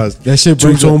hypnotized. That shit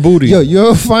brings on booty. Yo, you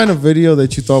ever find a video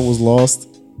that you thought was lost?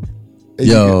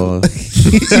 Yo,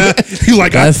 you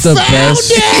like that's the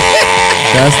best.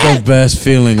 That's the best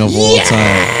feeling of all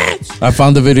time. I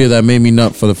found the video that made me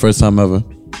nut for the first time ever.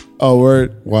 Oh,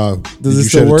 word. Wow. Does Did it you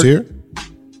still shed work? a tear?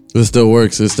 It still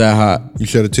works. It's that hot. You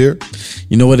shed a tear?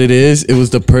 You know what it is? It was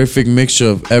the perfect mixture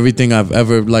of everything I've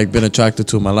ever been attracted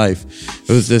to in my life.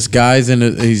 It was this guy's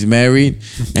he's married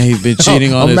and he's been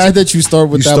cheating on I'm his. mad that you start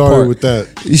with that part. You started with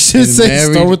that. You should He's say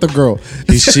married. start with the girl.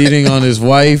 He's cheating on his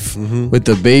wife with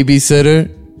the babysitter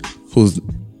who's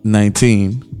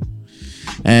 19.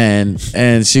 And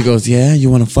she goes, yeah,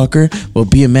 you want to fuck her? Well,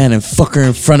 be a man and fuck her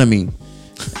in front of me.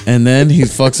 And then he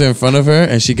fucks her in front of her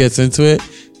and she gets into it.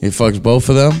 He fucks both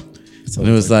of them. And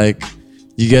it was like,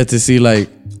 you get to see like,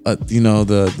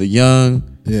 the young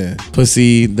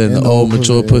pussy, then the old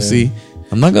mature pussy.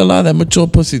 I'm not gonna lie, that mature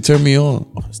pussy turned me on.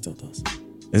 Oh, it still does.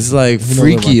 It's like You know, they're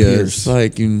my freakier. peers. It's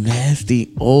like you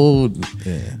nasty old.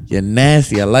 You're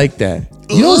nasty. I like that.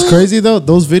 You know what's crazy though?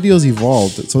 Those videos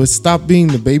evolved, so it stopped being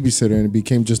the babysitter and it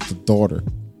became just the daughter.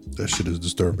 That shit is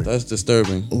disturbing. That's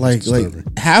disturbing. Like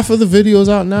half of the videos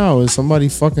out now is somebody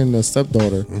fucking a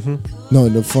stepdaughter. No,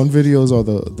 the fun videos are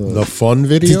The fun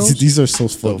videos? These are so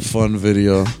fun. Fun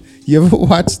video. You ever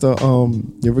watch the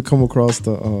You ever come across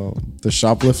the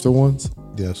shoplifter ones?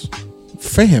 Yes.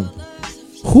 Fam,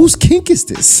 whose kink is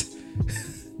this?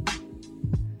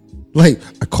 Like,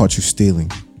 I caught you stealing.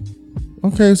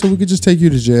 Okay, so we could just take you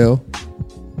to jail.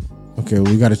 Okay,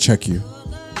 well, we gotta check you.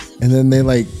 And then they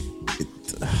like,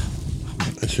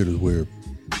 That shit is weird.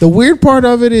 the weird part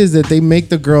of it is that they make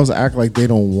the girls act like they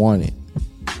don't want it.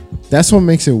 That's what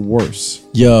makes it worse.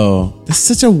 Yo, That's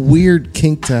such a weird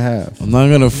kink to have. I'm not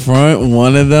gonna front.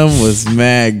 One of them was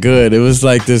mad good. It was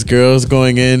like this girl's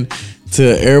going in to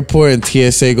the airport and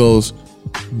TSA goes,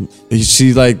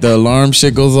 she like the alarm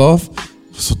shit goes off.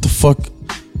 So what the fuck?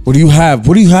 What do you have?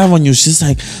 What do you have on you? She's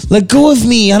like, let go of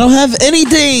me. I don't have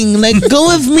anything. Let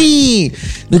go of me.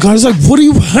 The guy's like, what do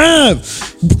you have?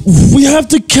 We have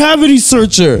the cavity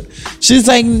searcher. She's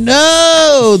like,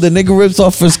 no. The nigga rips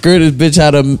off her skirt. His bitch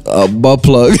had a butt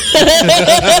plug.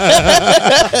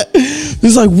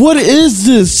 He's like, what is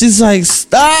this? She's like,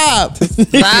 stop.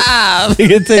 Stop.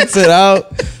 Nigga takes it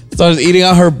out. Starts eating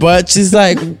out her butt. She's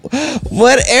like,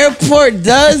 what airport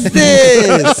does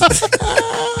this?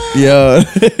 Yo.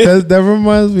 That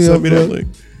reminds me of what's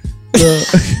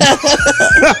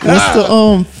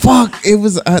the fuck? It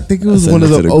was, I think it was I'll one of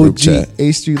send it the to the group OG chat.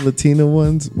 A Street Latina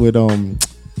ones with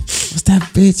what's that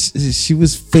bitch? She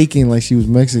was faking like she was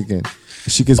Mexican.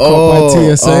 She gets caught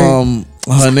by TSA.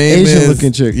 Her name Asian is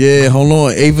looking chick. Yeah, hold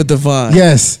on, Ava Devine.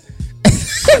 Yes.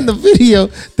 In the video,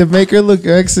 to make her look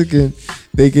Mexican,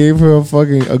 they gave her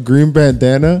a green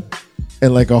bandana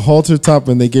and like a halter top,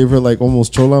 and they gave her like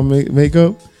almost chola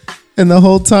makeup. And the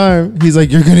whole time, he's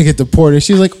like, "You're gonna get deported."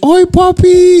 She's like, "Oi,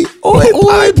 papi, oi,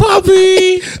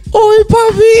 papi, oi,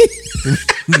 papi."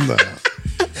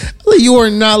 Like, you are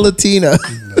not Latina.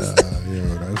 Yo,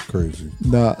 that's crazy.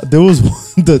 Nah, there was one,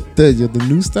 the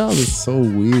new style is so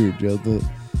weird, yo.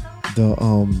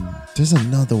 There's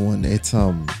another one. It's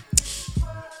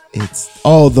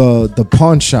the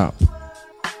pawn shop.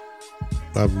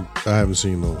 I haven't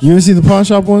seen those. You ever see the pawn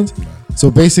shop ones? So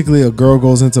basically, a girl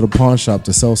goes into the pawn shop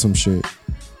to sell some shit,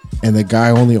 and the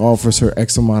guy only offers her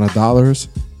X amount of dollars,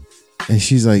 and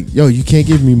she's like, "Yo, you can't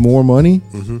give me more money."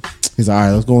 He's like, "All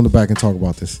right, let's go in the back and talk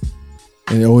about this."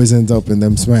 And it always ends up in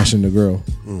them smashing the girl,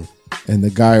 and the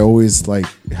guy always like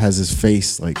has his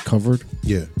face like covered.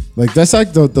 Yeah. Like that's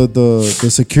like the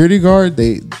security guard.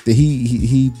 They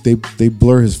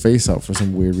blur his face out for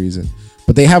some weird reason,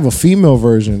 but they have a female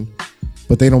version,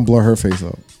 but they don't blur her face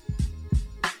out,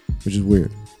 which is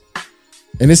weird.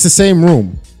 And it's the same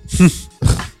room,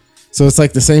 so it's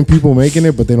like the same people making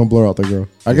it, but they don't blur out the girl.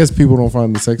 I guess people don't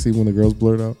find it sexy when the girl's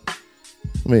blurred out.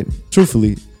 I mean,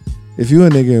 truthfully, if you're a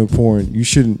nigga in porn, you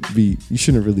shouldn't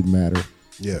really matter.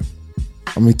 Yeah.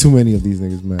 I mean, too many of these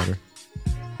niggas matter.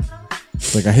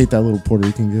 Like, I hate that little Puerto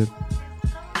Rican kid.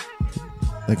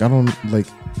 Like, I don't, like,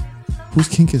 whose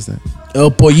kink is that? El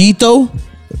Pollito.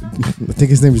 I think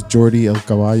his name is Jordi El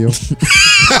Caballo.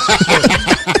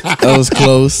 That was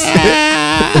close.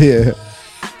 Yeah.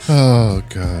 Oh,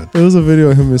 God. There was a video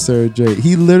of him and Sarah J.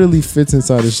 He literally fits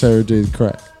inside of Sarah J's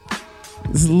crack.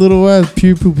 This little ass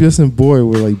pubescent boy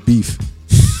with, like, beef.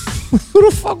 Who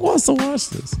the fuck wants to watch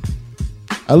this?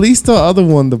 At least the other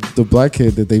one, the black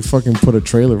kid that they fucking put a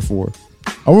trailer for.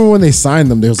 I remember when they signed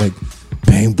them, they was like,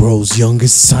 Bang Bros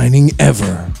youngest signing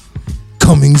ever.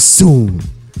 Coming soon.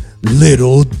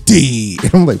 Little D.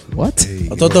 And I'm like, what?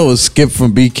 I thought that was Skip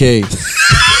from BK.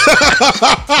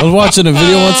 I was watching a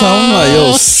video one time. I'm like,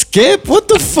 yo, Skip? What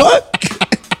the fuck?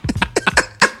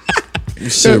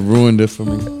 This shit ruined it for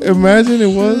me. Imagine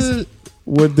it was.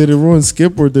 What did it ruin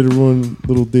Skip or did it ruin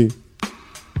Little D?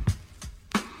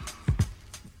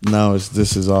 Now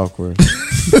this is awkward.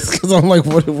 Because I'm like,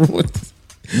 what it ruined?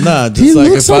 Nah, just He like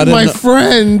looks if I like didn't my know,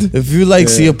 friend. if you like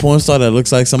see a porn star that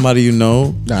looks like somebody you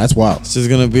know, Nah, that's wild. it's just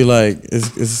gonna be like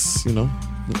it's you know.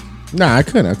 Nah, I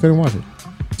couldn't watch it.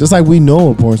 Just like we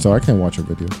know a porn star, I can't watch her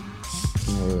video.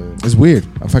 It's weird.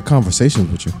 I've had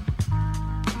conversations with you.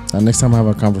 Now, next time I have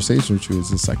a conversation with you, it's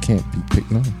just I can't be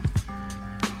picked on.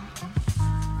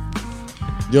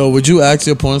 Yo, would you ask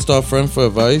your porn star friend for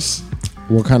advice?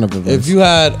 What kind of advice? If you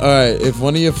had, all right, if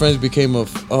one of your friends became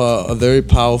a very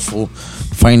powerful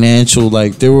financial,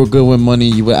 like they were good with money,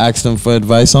 you would ask them for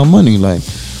advice on money, like,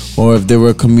 or if they were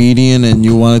a comedian and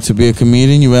you wanted to be a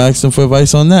comedian, you would ask them for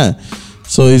advice on that.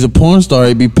 So he's a porn star.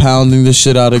 He'd be pounding the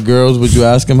shit out of girls. Would you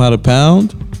ask him how to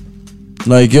pound?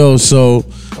 Like, yo, so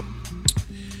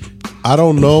I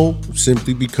don't know,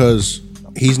 simply because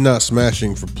he's not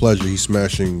smashing for pleasure. He's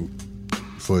smashing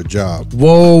for a job.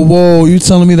 whoa, you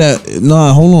telling me that?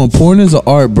 Nah, hold on. Porn is an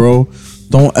art, bro.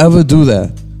 Don't ever do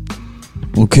that.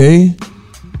 Okay?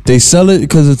 They sell it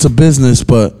because it's a business,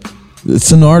 but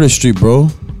it's an artistry, bro.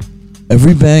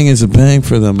 Every bang is a bang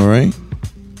for them, all right?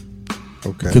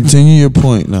 Okay. Continue your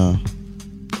point now.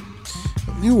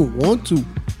 You would want to.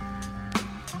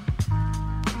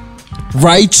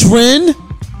 Right, Trend?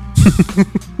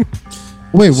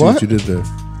 Wait, See what? you did there.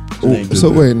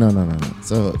 So wait, no.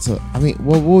 So I mean,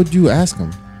 what would you ask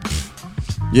him?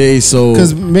 Yeah, so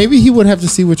Because maybe he would have to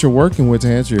see what you're working with to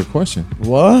answer your question.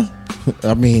 what?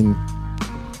 I mean,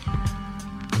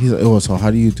 he's like, oh, so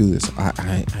how do you do this?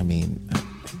 I mean,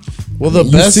 Well, the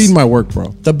you've best seen my work, bro.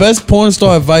 the best porn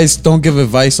star advice, don't give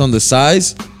advice on the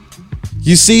size.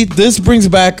 You see, this brings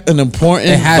back an important,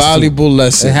 It has to. valuable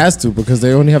lesson. It has to, because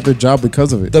they only have their job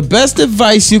because of it. The best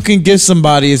advice you can give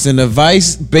somebody is an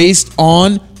advice based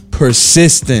on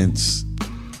persistence.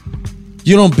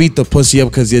 You don't beat the pussy up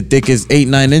because your dick is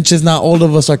 8-9 inches. Not all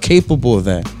of us are capable of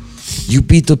that. You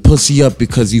beat the pussy up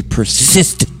because you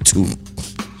persisted to.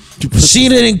 She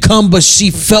didn't come, but she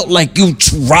felt like you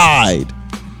tried.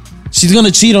 She's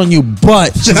gonna cheat on you,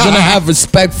 but she's gonna have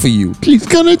respect for you. She's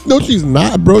gonna. No, she's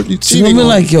not, bro. She's She's gonna be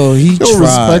like, yo, he She'll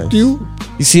tried. respect you.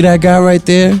 You see that guy right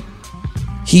there?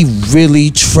 He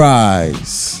really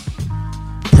tries.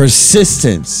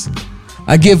 Persistence.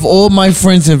 I give all my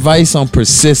friends advice on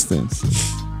persistence.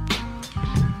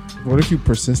 What if you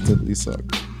persistently suck?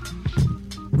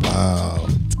 Wow.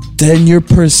 Then you're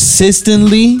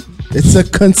persistently. It's a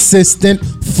consistent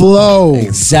flow.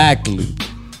 Exactly.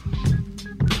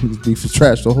 His beef was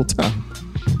trash the whole time.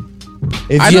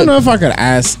 If I you- don't know if I could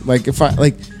ask, like, if I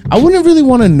wouldn't really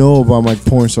want to know about my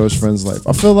porn star's friend's life.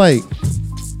 I feel like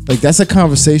that's a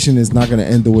conversation is not gonna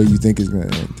end the way you think it's gonna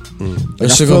end.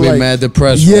 That I shit feel gonna be mad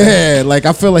depressed. right? Yeah, like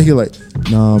I feel like you're like,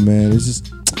 nah, man, it's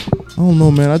just, I don't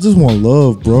know, man, I just want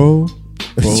love, bro.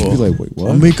 She'd be like, wait, I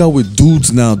what? make out with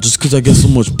dudes now just because I get so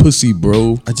much pussy,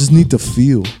 bro. I just need to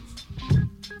feel.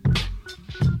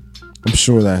 I'm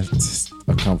sure that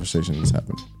a conversation is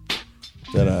happening.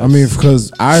 I mean,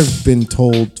 because I've been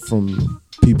told from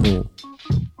people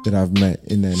that I've met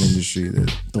in that industry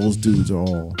that those dudes are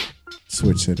all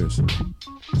switch hitters.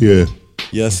 Yeah.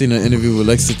 Yeah, I seen an interview with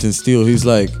Lexington Steele. He's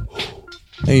like,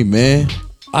 hey, man,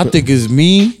 I think it's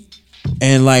me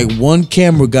and like one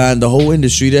camera guy in the whole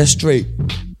industry that's straight.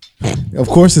 Of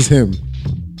course, it's him.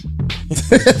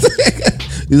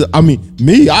 I mean,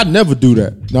 me, I'd never do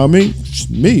that. Know what I mean?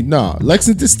 Me, nah.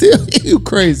 Lexington Steele, you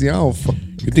crazy. I don't fuck.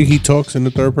 You think he talks in the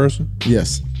third person?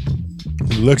 Yes.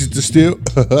 Lexington Steele?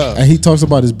 And he talks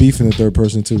about his beef in the third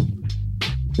person, too.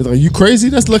 He's like, you crazy?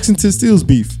 That's Lexington Steele's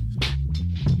beef.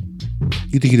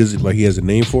 You think he does it like he has a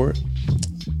name for it?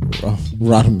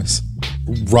 Rodimus.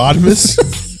 Rodimus?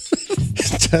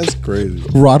 That's crazy.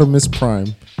 Rodimus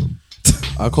Prime.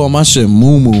 I call my shit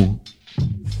Moo Moo.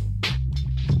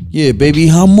 Yeah, baby,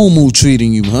 how Moo Moo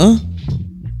treating you, huh?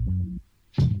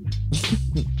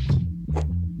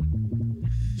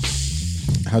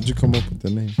 How'd you come up with the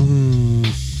name?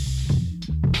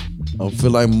 I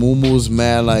feel like Moo Moo's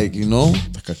mad, like, you know?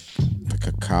 Like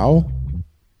a cow?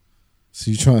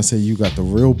 So you trying to say you got the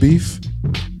real beef?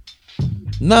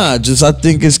 Nah, just I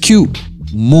think it's cute.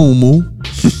 Moo Moo.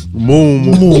 Moo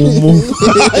moo. Moo moo.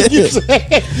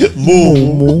 Moo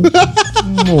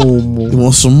moo. You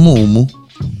want some Moo Moo?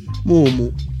 Moo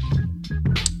moo.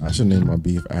 I should name my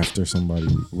beef after somebody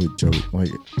with joke. Like,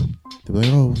 they're like,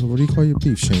 oh, so what do you call your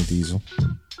beef, Shane Diesel?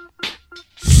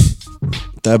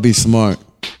 That'd be smart.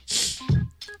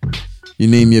 You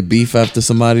name your beef after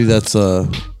somebody that's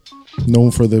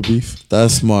Known for their beef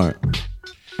that's smart.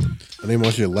 I name my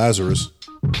shit Lazarus.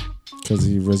 because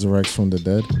he resurrects from the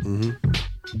dead.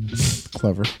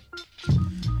 Clever.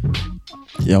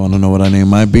 Y'all wanna know what I name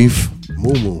my beef?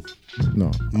 Moo moo.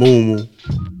 No. Moo moo.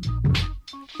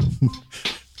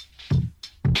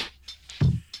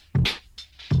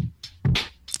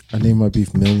 I named my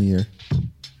beef Mjolnir.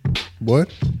 What?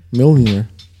 Mjolnir.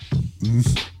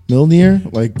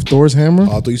 Mjolnir? Like Thor's hammer?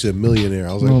 Oh, I thought you said millionaire.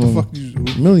 I was like, No, what the no. fuck? You,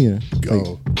 Mjolnir.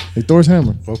 oh, Like Thor's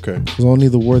hammer. okay. Because only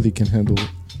the worthy can handle it.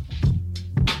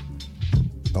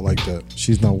 I like that.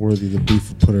 She's not worthy. The beef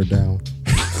will put her down.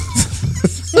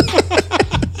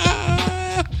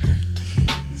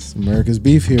 It's America's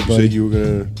beef here, You buddy. said you were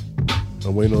gonna.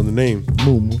 I'm waiting on the name.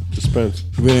 Moo moo. Dispense.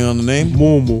 Waiting on the name?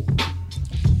 Moo moo.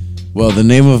 Well, the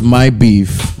name of my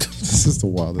beef. This is the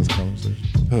wildest conversation.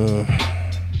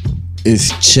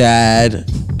 is Chad.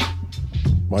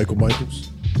 Michael Michaels?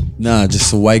 Nah,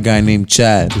 just a white guy named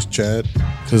Chad. Just Chad?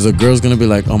 Because a girl's gonna be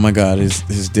like, oh my god,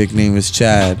 his dick name is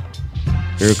Chad.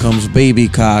 Here comes baby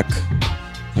cock.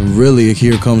 And really,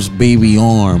 here comes baby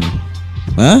arm.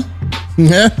 Huh?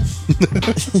 Yeah.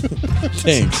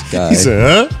 Thanks, guy. He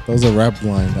said, huh? That was a rap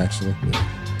line, actually.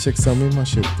 Chicks tell me my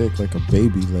shit thick like a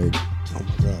baby leg. Oh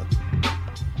my God.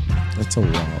 That's a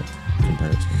wild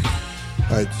comparison.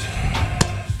 All right.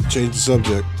 Change the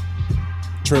subject.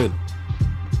 Trent.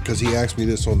 Because he asked me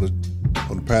this on the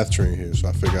path train here, so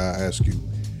I figure I'll ask you.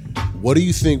 What do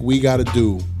you think we got to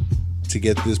do to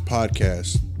get this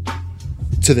podcast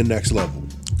to the next level?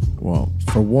 Well,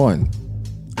 for one,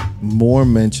 more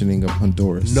mentioning of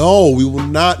Honduras. No, we will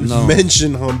not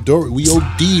mention Honduras. We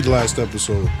OD'd last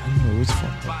episode. I know, it was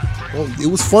fun. Well, it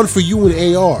was fun for you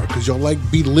and AR because y'all like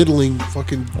belittling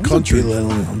fucking country.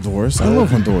 Belittling Honduras. I love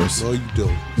Honduras. No, you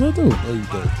don't. No, I do. No, you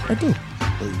don't. I do.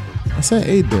 No, you don't. I said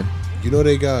aid there. You know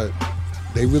they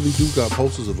really do got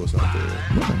posters of us out there.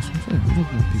 No, that's what I'm saying. I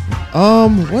love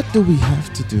more people. What do we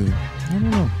have to do? I don't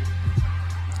know.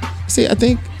 See, I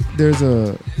think there's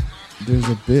a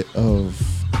bit of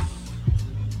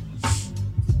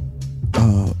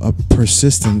a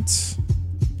persistence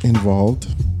involved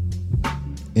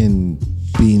in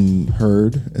being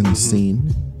heard and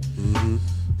seen. Mm-hmm.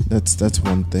 That's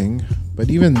one thing. But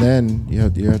even then, you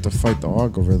have to fight the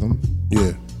algorithm.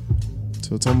 Yeah.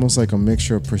 So it's almost like a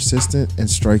mixture of persistent and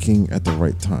striking at the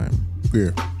right time. Yeah.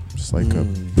 Just like a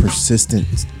persistent.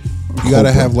 You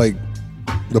gotta have like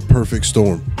the perfect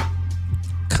storm.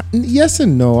 Yes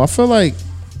and no. I feel like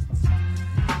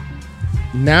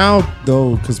now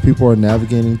though, because people are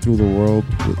navigating through the world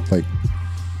with like,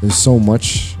 there's so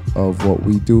much of what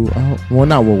we do. Well,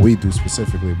 not what we do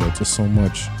specifically, but just so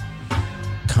much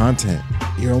content.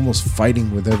 You're almost fighting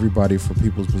with everybody for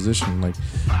people's position. Like,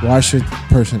 why should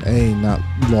person A not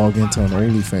log into an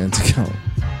OnlyFans account?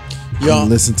 And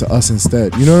listen to us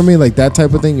instead. You know what I mean? Like that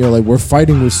type of thing. You're like, we're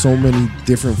fighting with so many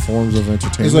different forms of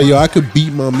entertainment. It's like, yo, I could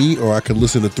beat my meat or I could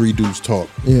listen to three dudes talk.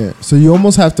 Yeah. So you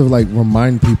almost have to like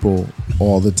remind people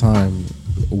all the time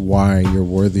why you're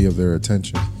worthy of their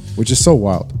attention, which is so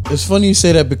wild. It's funny you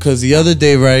say that because the other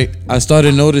day, right, I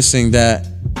started noticing that,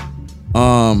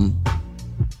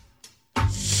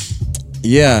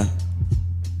 yeah.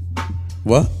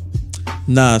 What?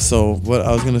 Nah, so what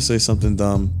I was gonna say something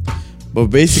dumb. But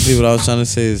basically what I was trying to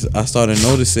say is I started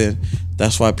noticing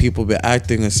that's why people be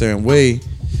acting a certain way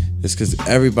is because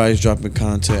everybody's dropping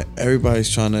content. Everybody's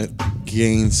trying to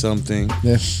gain something.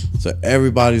 Yeah. So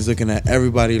everybody's looking at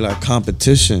everybody like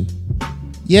competition.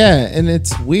 Yeah, and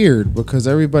it's weird because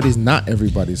everybody's not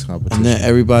everybody's competition. And then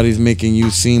everybody's making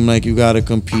you seem like you gotta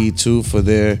compete too for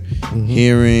their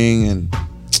hearing and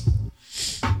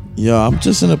yo, I'm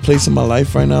just in a place in my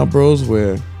life right now, bros,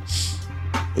 where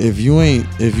if you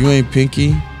ain't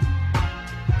Pinky,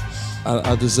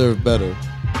 I deserve better,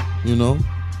 you know?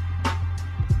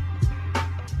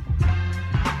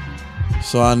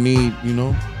 So I need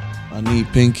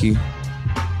Pinky.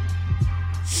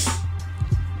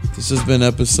 This has been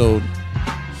episode.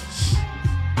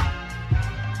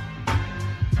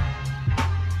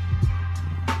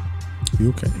 You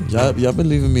okay? Y'all been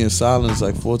leaving me in silence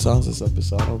like 4 times this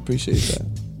episode. I don't appreciate that.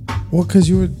 Well, because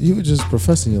you were just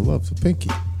professing your love for Pinky.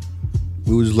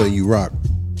 We was letting you rock.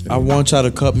 I want y'all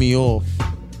to cut me off.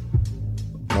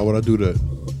 Why would I do that?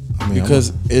 I mean,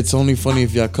 Because it's only funny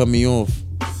if y'all cut me off.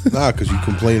 Nah, because you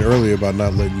complained earlier about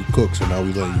not letting you cook, so now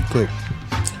we letting you cook.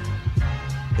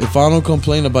 If I don't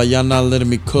complain about y'all not letting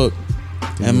me cook,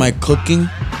 am I cooking?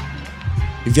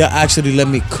 If y'all actually let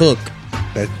me cook,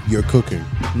 That you're cooking.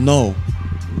 no.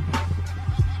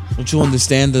 Don't you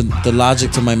understand the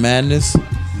logic to my madness?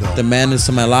 No. The madness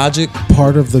to my logic?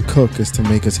 part of the cook is to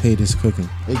make us hate his cooking.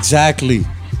 Exactly.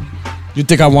 You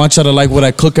think I want y'all to like what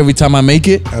I cook every time I make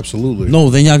it? Absolutely.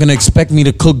 No, then y'all gonna expect me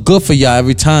to cook good for y'all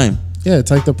every time. Yeah, it's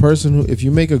like the person who, if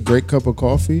you make a great cup of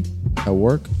coffee at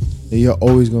work, then you're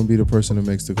always going to be the person who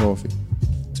makes the coffee.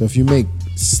 So if you make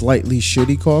slightly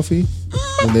shitty coffee,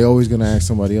 then they're always going to ask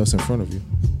somebody else in front of you.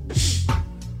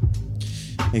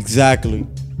 Exactly.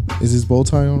 Is his bow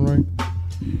tie on right?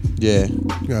 Yeah.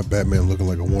 You got Batman looking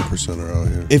like a 1%er out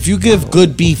here. If you give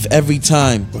good beef every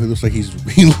time, He looks like he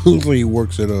looks like he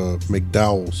works at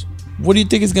McDowell's. what do you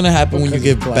think is gonna happen when you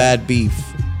give bad beef?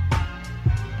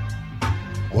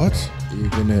 What? You're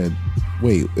going to...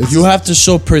 Wait. You have to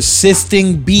show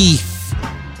persisting beef.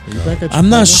 I'm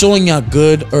not showing y'all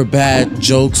good or bad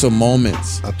jokes or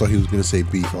moments. I thought he was gonna say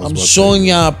beef. I'm showing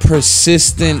y'all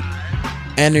persistent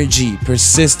energy,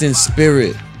 persistent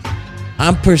spirit.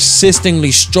 I'm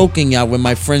persistently stroking y'all with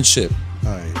my friendship.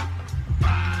 Alright.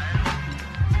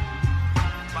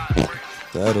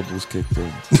 the edibles kicked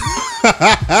in.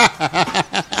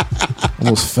 I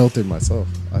almost felt it myself.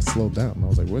 I slowed down. I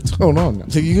was like, what's going on now?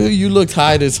 You looked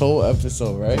high this whole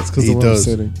episode, right? It's because He the way I'm does.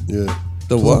 sitting. Yeah.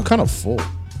 The I'm what? kind of full.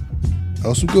 That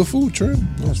was some good food, Trent.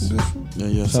 That was some good food.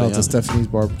 Yeah, Shout out to Stephanie's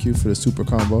Barbecue for the super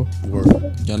combo. Word.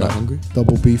 Y'all not hungry?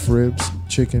 Double beef ribs,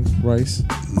 chicken, rice,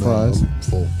 fries. I'm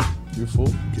full. You full?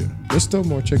 Yeah. There's still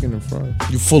more chicken than fries.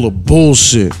 You full of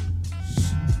bullshit.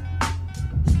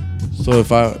 So if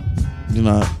you're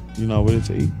not ready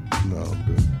to eat. No, I'm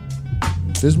good.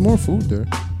 There's more food there.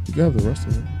 You can have the rest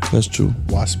of it. That's true.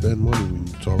 Why spend money when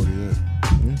it's already there?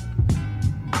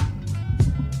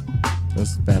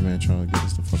 That's Batman trying to get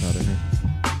us the fuck out of here.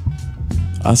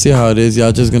 I see how it is.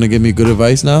 Y'all just gonna give me good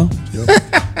advice now? Yep.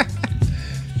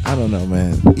 I don't know,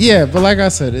 man. Yeah, but like I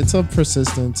said, it's a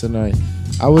persistence, and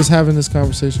I was having this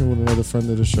conversation with another friend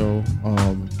of the show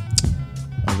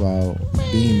about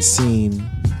being seen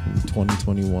in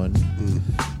 2021.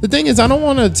 The thing is, I don't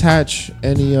want to attach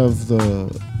any of the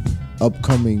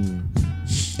upcoming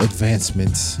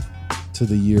advancements to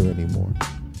the year anymore.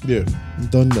 Yeah. I'm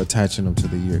done attaching them to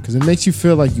the year because it makes you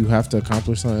feel like you have to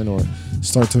accomplish something or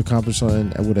start to accomplish something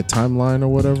with a timeline or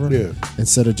whatever. Yeah.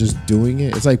 Instead of just doing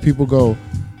it. It's like people go,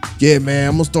 yeah, man,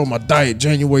 I'm going to start my diet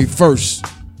January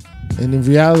 1st. And in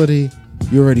reality,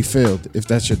 you already failed if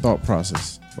that's your thought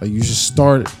process. Like you should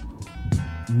start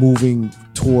moving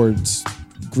towards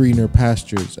greener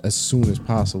pastures as soon as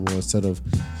possible instead of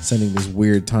sending this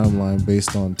weird timeline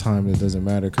based on time that doesn't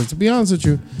matter. Because to be honest with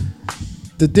you,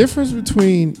 the difference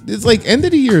between it's like end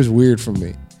of the year is weird for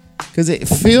me because it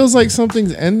feels like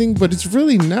something's ending, but it's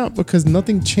really not because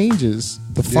nothing changes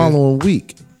the following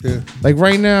week. Yeah. Like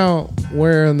right now,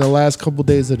 we're in the last couple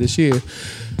days of this year.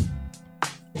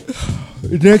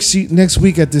 Next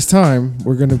week at this time,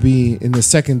 we're gonna be in the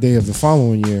second day of the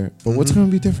following year. But what's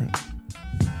gonna be different?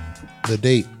 The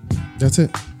date. That's it.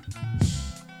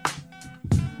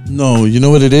 No, you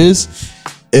know what it is?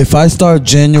 If I start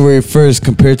January 1st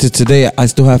compared to today, I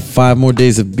still have 5 more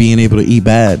days of being able to eat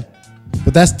bad.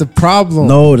 But that's the problem.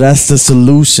 No, that's the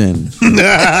solution.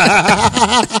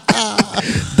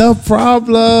 The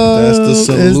problem. That's the is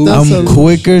solution. I'm solution.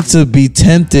 quicker to be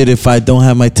tempted if I don't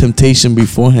have my temptation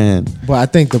beforehand. But I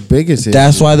think the biggest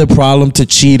That's why the problem to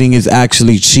cheating is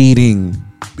actually cheating.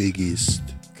 Biggest.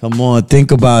 Come on,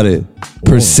 think about it.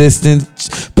 Persistent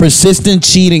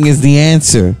cheating is the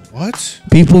answer. What?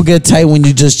 People get tight when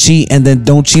you just cheat and then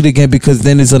don't cheat again because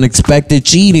then it's unexpected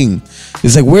cheating.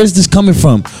 It's like, where's this coming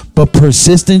from? But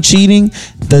persistent cheating,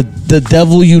 the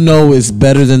devil you know is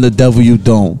better than the devil you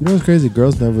don't. You know what's crazy?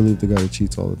 Girls never leave the guy that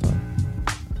cheats all the time.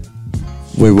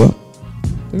 Wait, what?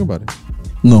 Think about it.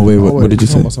 No, wait, Oh, what did you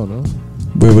say? talking about something else?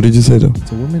 Wait, what did you say though?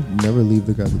 So women never leave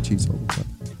the guy that cheats all the time.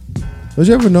 Don't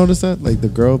you ever notice that? Like the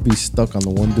girl be stuck on the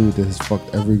one dude that has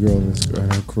fucked every girl in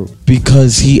her crew.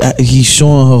 Because he's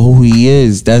showing her who he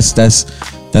is. That's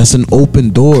an open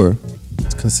door.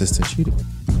 It's consistent cheating.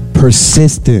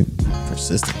 Persistent.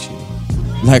 Persistent cheating.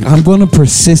 Like, I'm gonna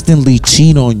persistently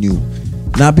cheat on you,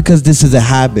 not because this is a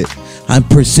habit. I'm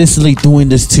persistently doing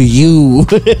this to you.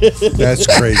 That's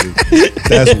crazy.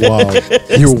 That's wild.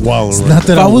 You're wild. Right? Not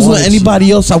that If I was with wanna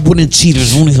anybody else, I wouldn't cheat.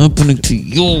 It's only happening to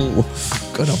you.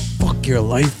 Gonna fuck your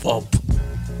life up. cheat.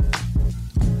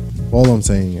 All I'm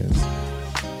saying is,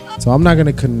 so I'm not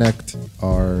gonna connect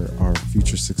our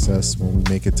future success when we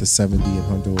make it to 70 in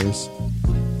Honduras.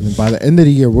 And then by the end of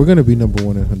the year, we're gonna be number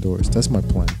 1 in Honduras. That's my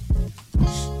plan.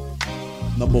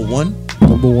 Number 1.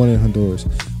 Number 1 in Honduras.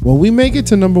 When we make it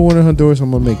to number 1 in Honduras,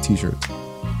 I'm gonna make t-shirts.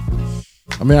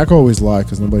 I mean, I can always lie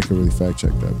because nobody can really fact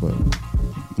check that, but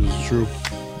This is true.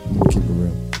 I'm gonna keep it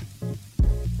real.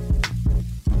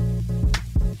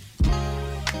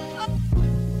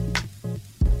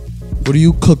 What are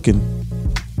you cooking?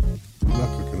 I'm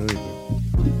not cooking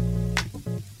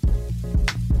anything.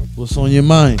 What's on your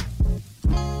mind?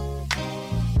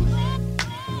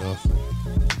 Nothing.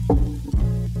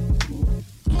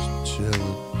 Just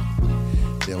chilling.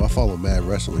 Damn, I follow mad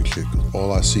wrestling shit because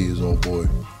all I see is old boy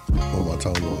on my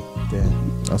timeline.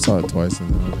 Damn. I saw it twice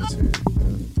and then I didn't see it.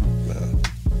 Yeah.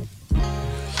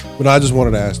 But I just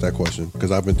wanted to ask that question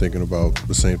because I've been thinking about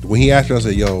the same thing. When he asked me, I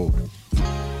said, yo,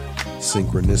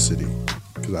 synchronicity.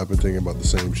 Because I've been thinking about the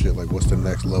same shit. Like, what's the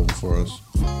next level for us?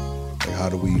 Like, how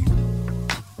do we...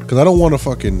 Because I don't want to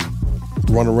fucking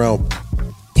run around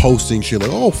posting shit like,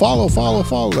 oh, follow.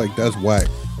 Like, that's whack.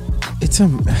 It's I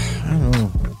don't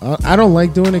know. I don't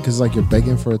like doing it because like you're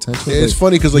begging for attention. Yeah, it's Like,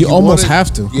 funny because like you almost want it-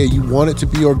 have to. Yeah, you want it to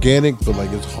be organic, but like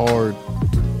it's hard.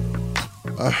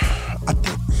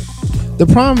 The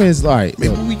problem is, all right,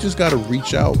 Maybe look, we just got to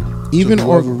reach out. Even to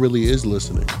whoever really is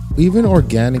listening. even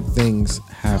organic things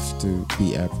have to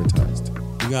be advertised.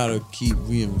 gotta keep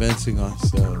reinventing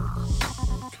ourselves.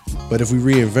 But if we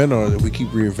keep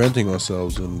reinventing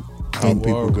ourselves, and how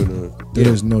people gonna?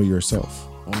 There's know yourself.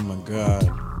 Oh my God.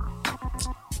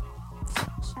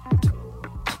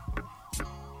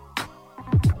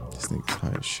 This nigga's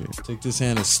high as shit. Take this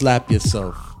hand and slap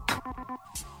yourself.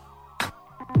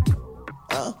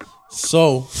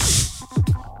 So,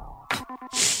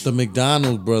 the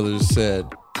McDonald's brothers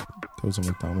said Those are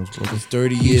McDonald's brothers. it's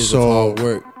 30 years of hard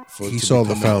work for He to saw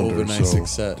the become an founder, overnight so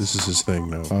success. this is his thing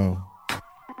now. Oh.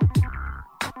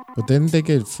 But didn't they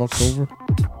get fucked over?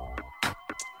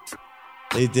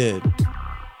 They did.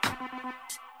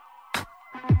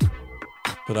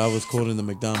 But I was quoting the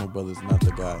McDonald brothers, not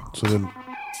the guy. So then,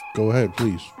 go ahead,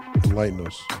 please enlighten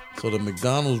us. So the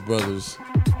McDonald's brothers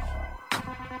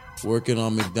working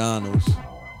on McDonald's.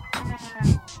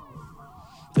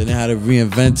 Then they had to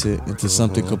reinvent it into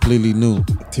something completely new.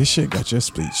 This shit got your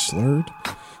speech slurred.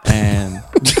 And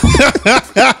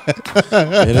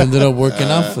it ended up working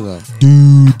out for them.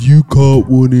 Dude, you caught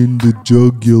one in the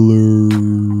jugular.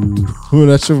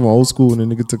 Remember that shit from old school when the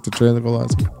nigga took the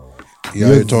tranquilizer?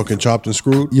 Yeah, you're talking chopped and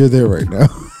screwed. You're there right now.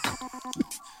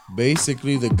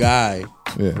 Basically, the guy,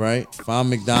 right, found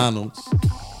McDonald's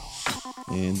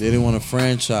and they didn't want to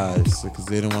franchise because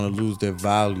they didn't want to lose their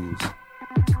values.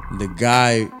 The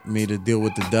guy made a deal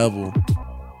with the devil.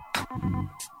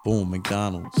 Boom,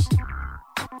 McDonald's.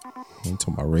 I'm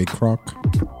talking about Ray Kroc.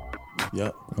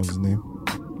 Yep. That was his name.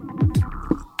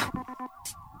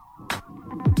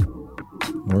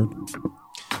 Word.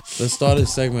 Let's start a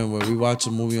segment where we watch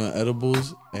a movie on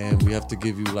edibles and we have to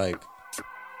give you like,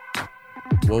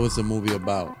 what was the movie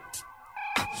about?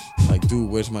 Like, dude,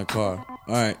 where's my car?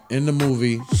 All right, in the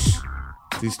movie,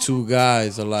 these two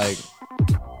guys are like,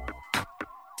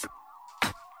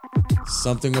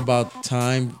 something about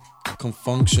time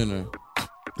confunctioner.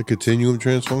 The continuum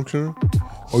transfunctioner?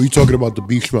 Or are you talking about the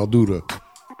beef schmalduda?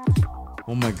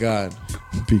 Oh my God.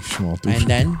 Beef small. And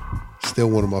then Still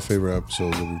one of my favorite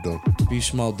episodes that we've done. beef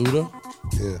schmalduda.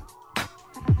 Yeah.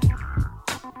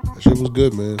 That shit was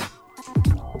good, man.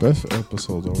 Best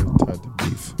episodes always tied to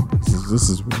beef. This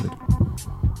is weird.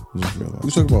 I just realized.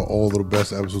 We talking about all of the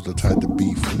best episodes that tied to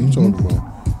beef. What are you talking about?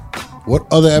 What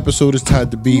other episode is tied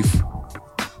to beef?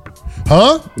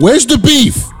 Huh? Where's the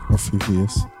beef? Or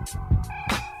Fifius.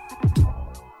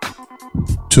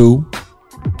 2.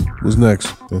 What's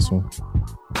next? This one.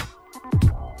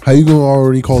 How you gonna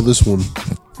already call this one?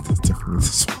 That's definitely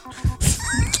this one.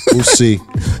 We'll see.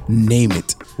 Name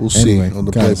it. We'll see Anyway, on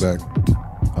the guys, playback.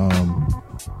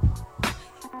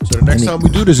 So the next time we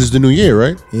do this is the new year,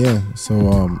 right? Yeah.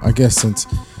 So I guess since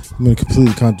I'm gonna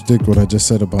completely contradict what I just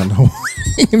said about no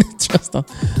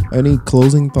any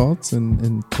closing thoughts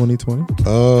in 2020?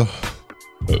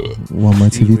 While my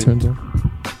TV turns on.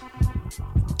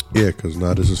 Yeah, because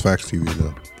now this is Facts TV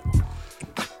now.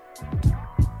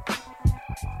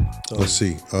 Let's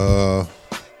see.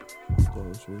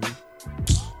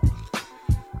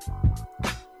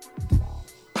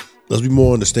 Let's be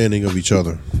more understanding of each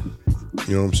other.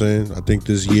 You know what I'm saying? I think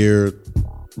this year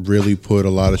really put a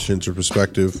lot of shit into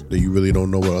perspective that you really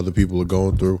don't know what other people are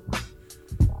going through.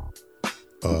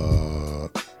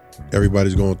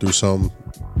 Everybody's going through something.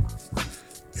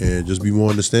 And just be more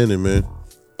understanding, man.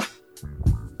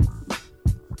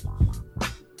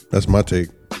 That's my take.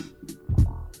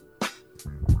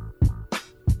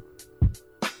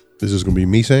 Is this gonna be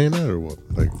me saying that or what?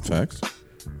 Like Facts.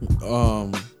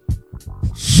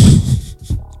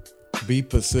 Be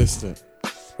persistent.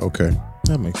 Okay.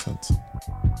 That makes sense.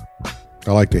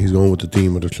 I like that he's going with the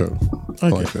theme of the show. I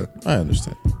like that. I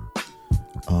understand.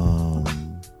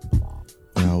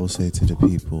 What I will say to the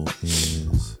people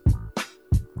is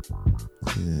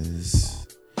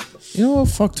you know what?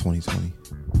 Fuck 2020.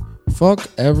 Fuck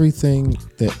everything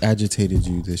that agitated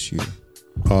you this year.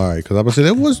 All right, because I'm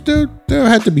gonna say there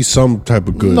had to be some type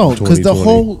of good. No, because the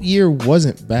whole year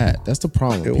wasn't bad. That's the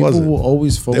problem. People wasn't. will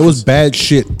always focus. There was bad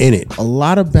shit in it. A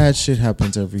lot of bad shit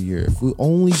happens every year. If we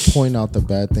only point out the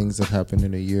bad things that happen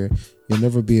in a year, you'll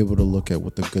never be able to look at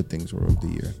what the good things were of the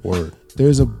year. Word.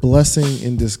 There's a blessing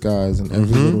in disguise in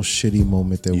every little shitty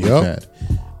moment that we've had.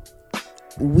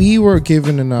 We were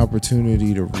given an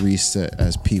opportunity to reset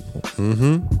as people,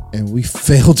 and we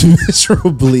failed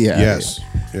miserably at it.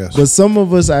 Yes. But some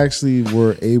of us actually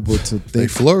were able to think. They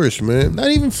flourished, man.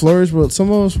 Not even flourish, but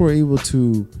some of us were able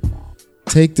to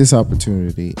take this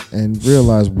opportunity and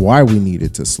realize why we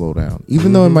needed to slow down.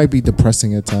 Even though it might be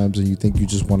depressing at times and you think you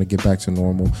just want to get back to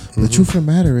normal. The truth of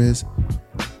the matter is,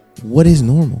 what is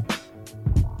normal?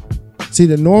 See,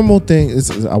 the normal thing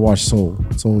is, I watch Soul.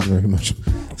 Soul is very much...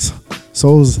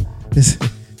 Soul's is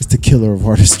the killer of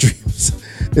artist dreams.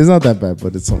 It's not that bad,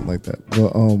 but it's something like that.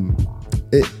 But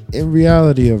in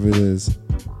reality of it is,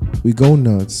 we go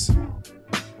nuts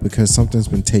because something's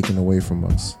been taken away from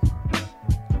us,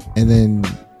 and then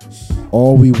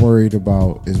all we worried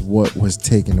about is what was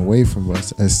taken away from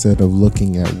us instead of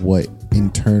looking at what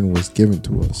in turn was given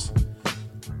to us.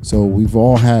 So we've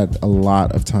all had a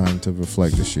lot of time to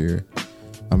reflect this year.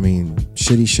 I mean,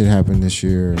 shitty shit happened this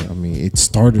year. I mean, it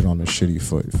started on a shitty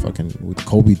foot, fucking with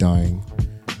Kobe dying,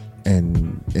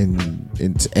 and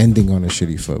it's ending on a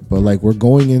shitty foot. But like, we're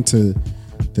going into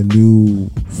the new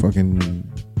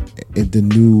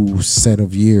set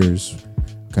of years.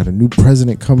 Got a new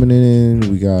president coming in.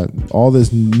 We got all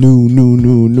this new,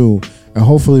 and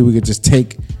hopefully we could just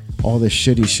take all this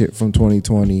shitty shit from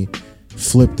 2020,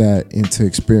 flip that into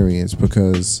experience.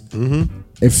 Because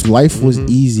if life was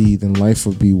easy, then life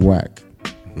would be whack.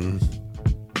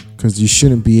 Because you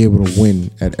shouldn't be able to win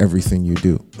at everything you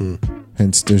do.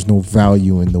 Hence, there's no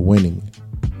value in the winning.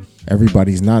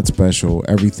 Everybody's not special.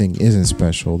 Everything isn't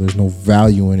special. There's no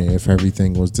value in it if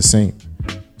everything was the same.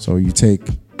 So you take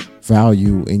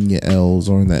value in your L's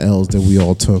or in the L's that we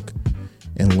all took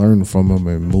and learn from them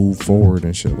and move forward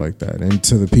and shit like that. And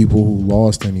to the people who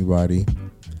lost anybody,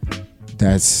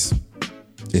 it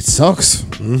sucks.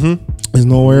 There's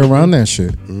no way around that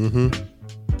shit.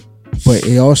 But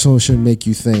it also should make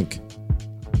you think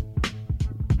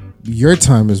your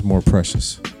time is more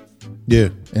precious. Yeah.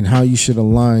 And how you should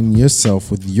align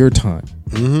yourself with your time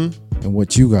and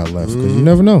what you got left. Because you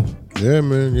never know. Yeah,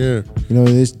 man. Yeah. You know,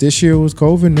 this year was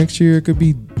COVID. Next year it could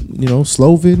be,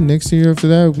 Slovid. Next year after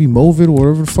that it would be Movid,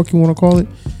 whatever the fuck you want to call it.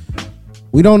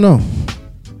 We don't know.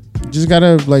 You just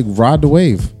gotta like ride the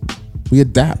wave. We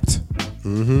adapt. I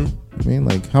mean,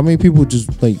 like, how many people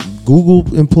just like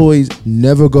Google employees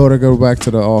never go back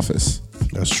to the office?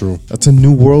 That's true. That's a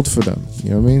new world for them.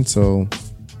 You know what I mean? So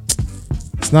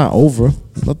it's not over.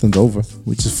 Nothing's over.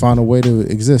 We just found a way to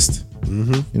exist.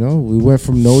 You know, we went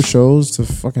from no shows to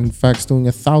fucking Facts doing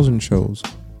 1,000 shows.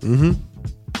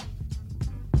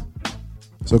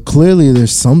 So clearly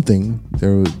there's something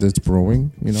there that's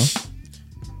brewing, and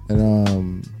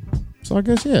so I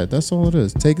guess, yeah, that's all it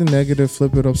is. Take the negative,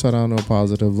 flip it upside down to a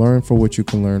positive, learn for what you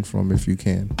can learn from if you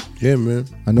can. Yeah, man.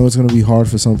 I know it's gonna be hard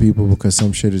for some people because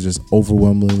some shit is just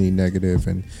overwhelmingly negative,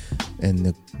 and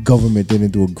the government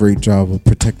didn't do a great job of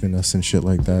protecting us and shit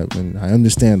like that, and I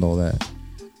understand all that.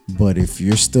 But if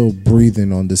you're still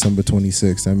breathing on December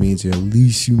 26th, that means at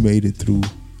least you made it through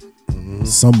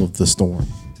some of the storm.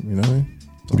 You know what I mean?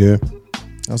 So yeah.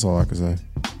 That's all I can say.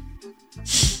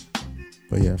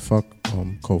 But yeah, fuck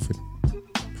COVID.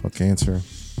 Fuck cancer.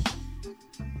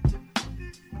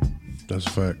 That's a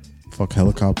fact. Fuck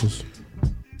helicopters.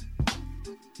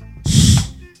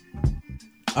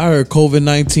 I heard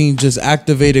COVID-19 just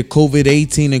activated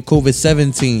COVID-18 and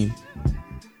COVID-17.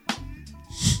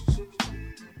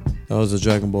 That was a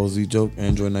Dragon Ball Z joke.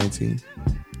 Android 19.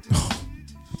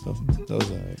 That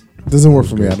was alright. Doesn't work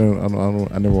for me. I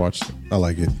never watched it. I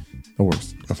like it. It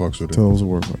works. I fucks with it. So it was a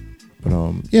work. But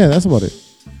yeah, that's about it.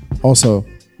 Also,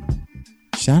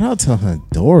 shout out to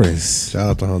Honduras. Shout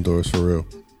out to Honduras for real.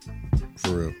 For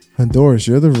real. Honduras,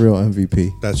 you're the real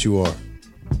MVP. That you are.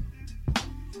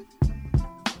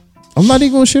 I'm not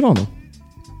even gonna shit on him.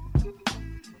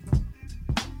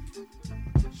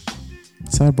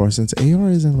 Sidebar, since AR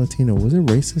isn't Latino, was it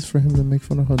racist for him to make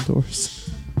fun of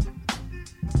Honduras?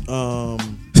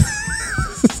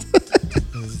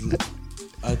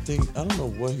 I don't know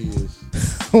what he is.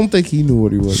 I don't think he knew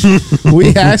what he was.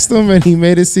 We asked him and he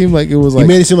made it seem like it was like... He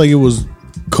made it seem like it was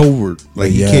covert.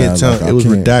 Like, you can't tell. Like, it was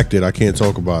redacted. I can't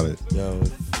talk about it. Yo.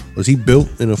 Was he built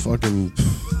in a fucking...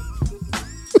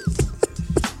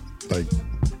 like,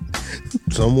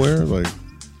 somewhere? Like,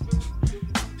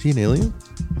 is he an alien?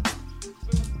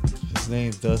 His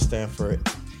name does stand for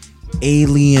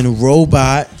alien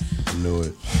robot. I knew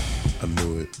it.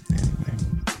 Anyway.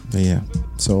 But yeah.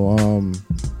 So,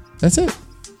 that's it.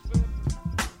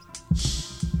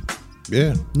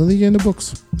 Yeah. Another year in the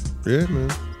books. Yeah, man.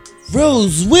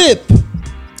 Rose Whip.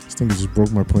 This thing just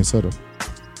broke my poinsettia.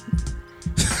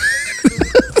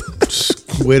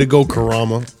 Way to go,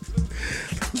 Karama.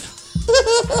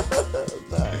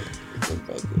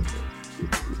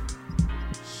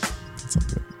 It's all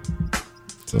good.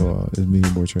 So, it's me and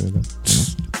your boy Trey.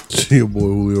 It's your boy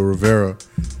Julio Rivera.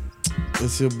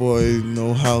 It's your boy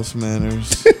No House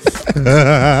Manners.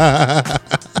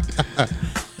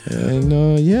 And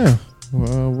yeah,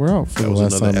 we're out for that the was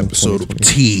last another time episode of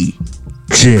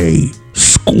TJ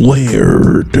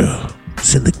Squared.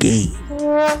 It's in the game.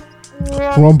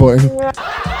 Wrong button.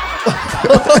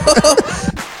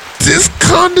 This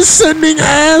condescending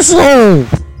asshole.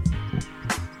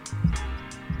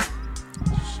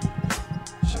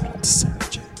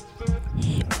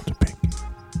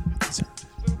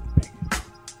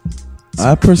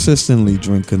 I persistently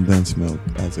drink condensed milk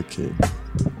as a kid.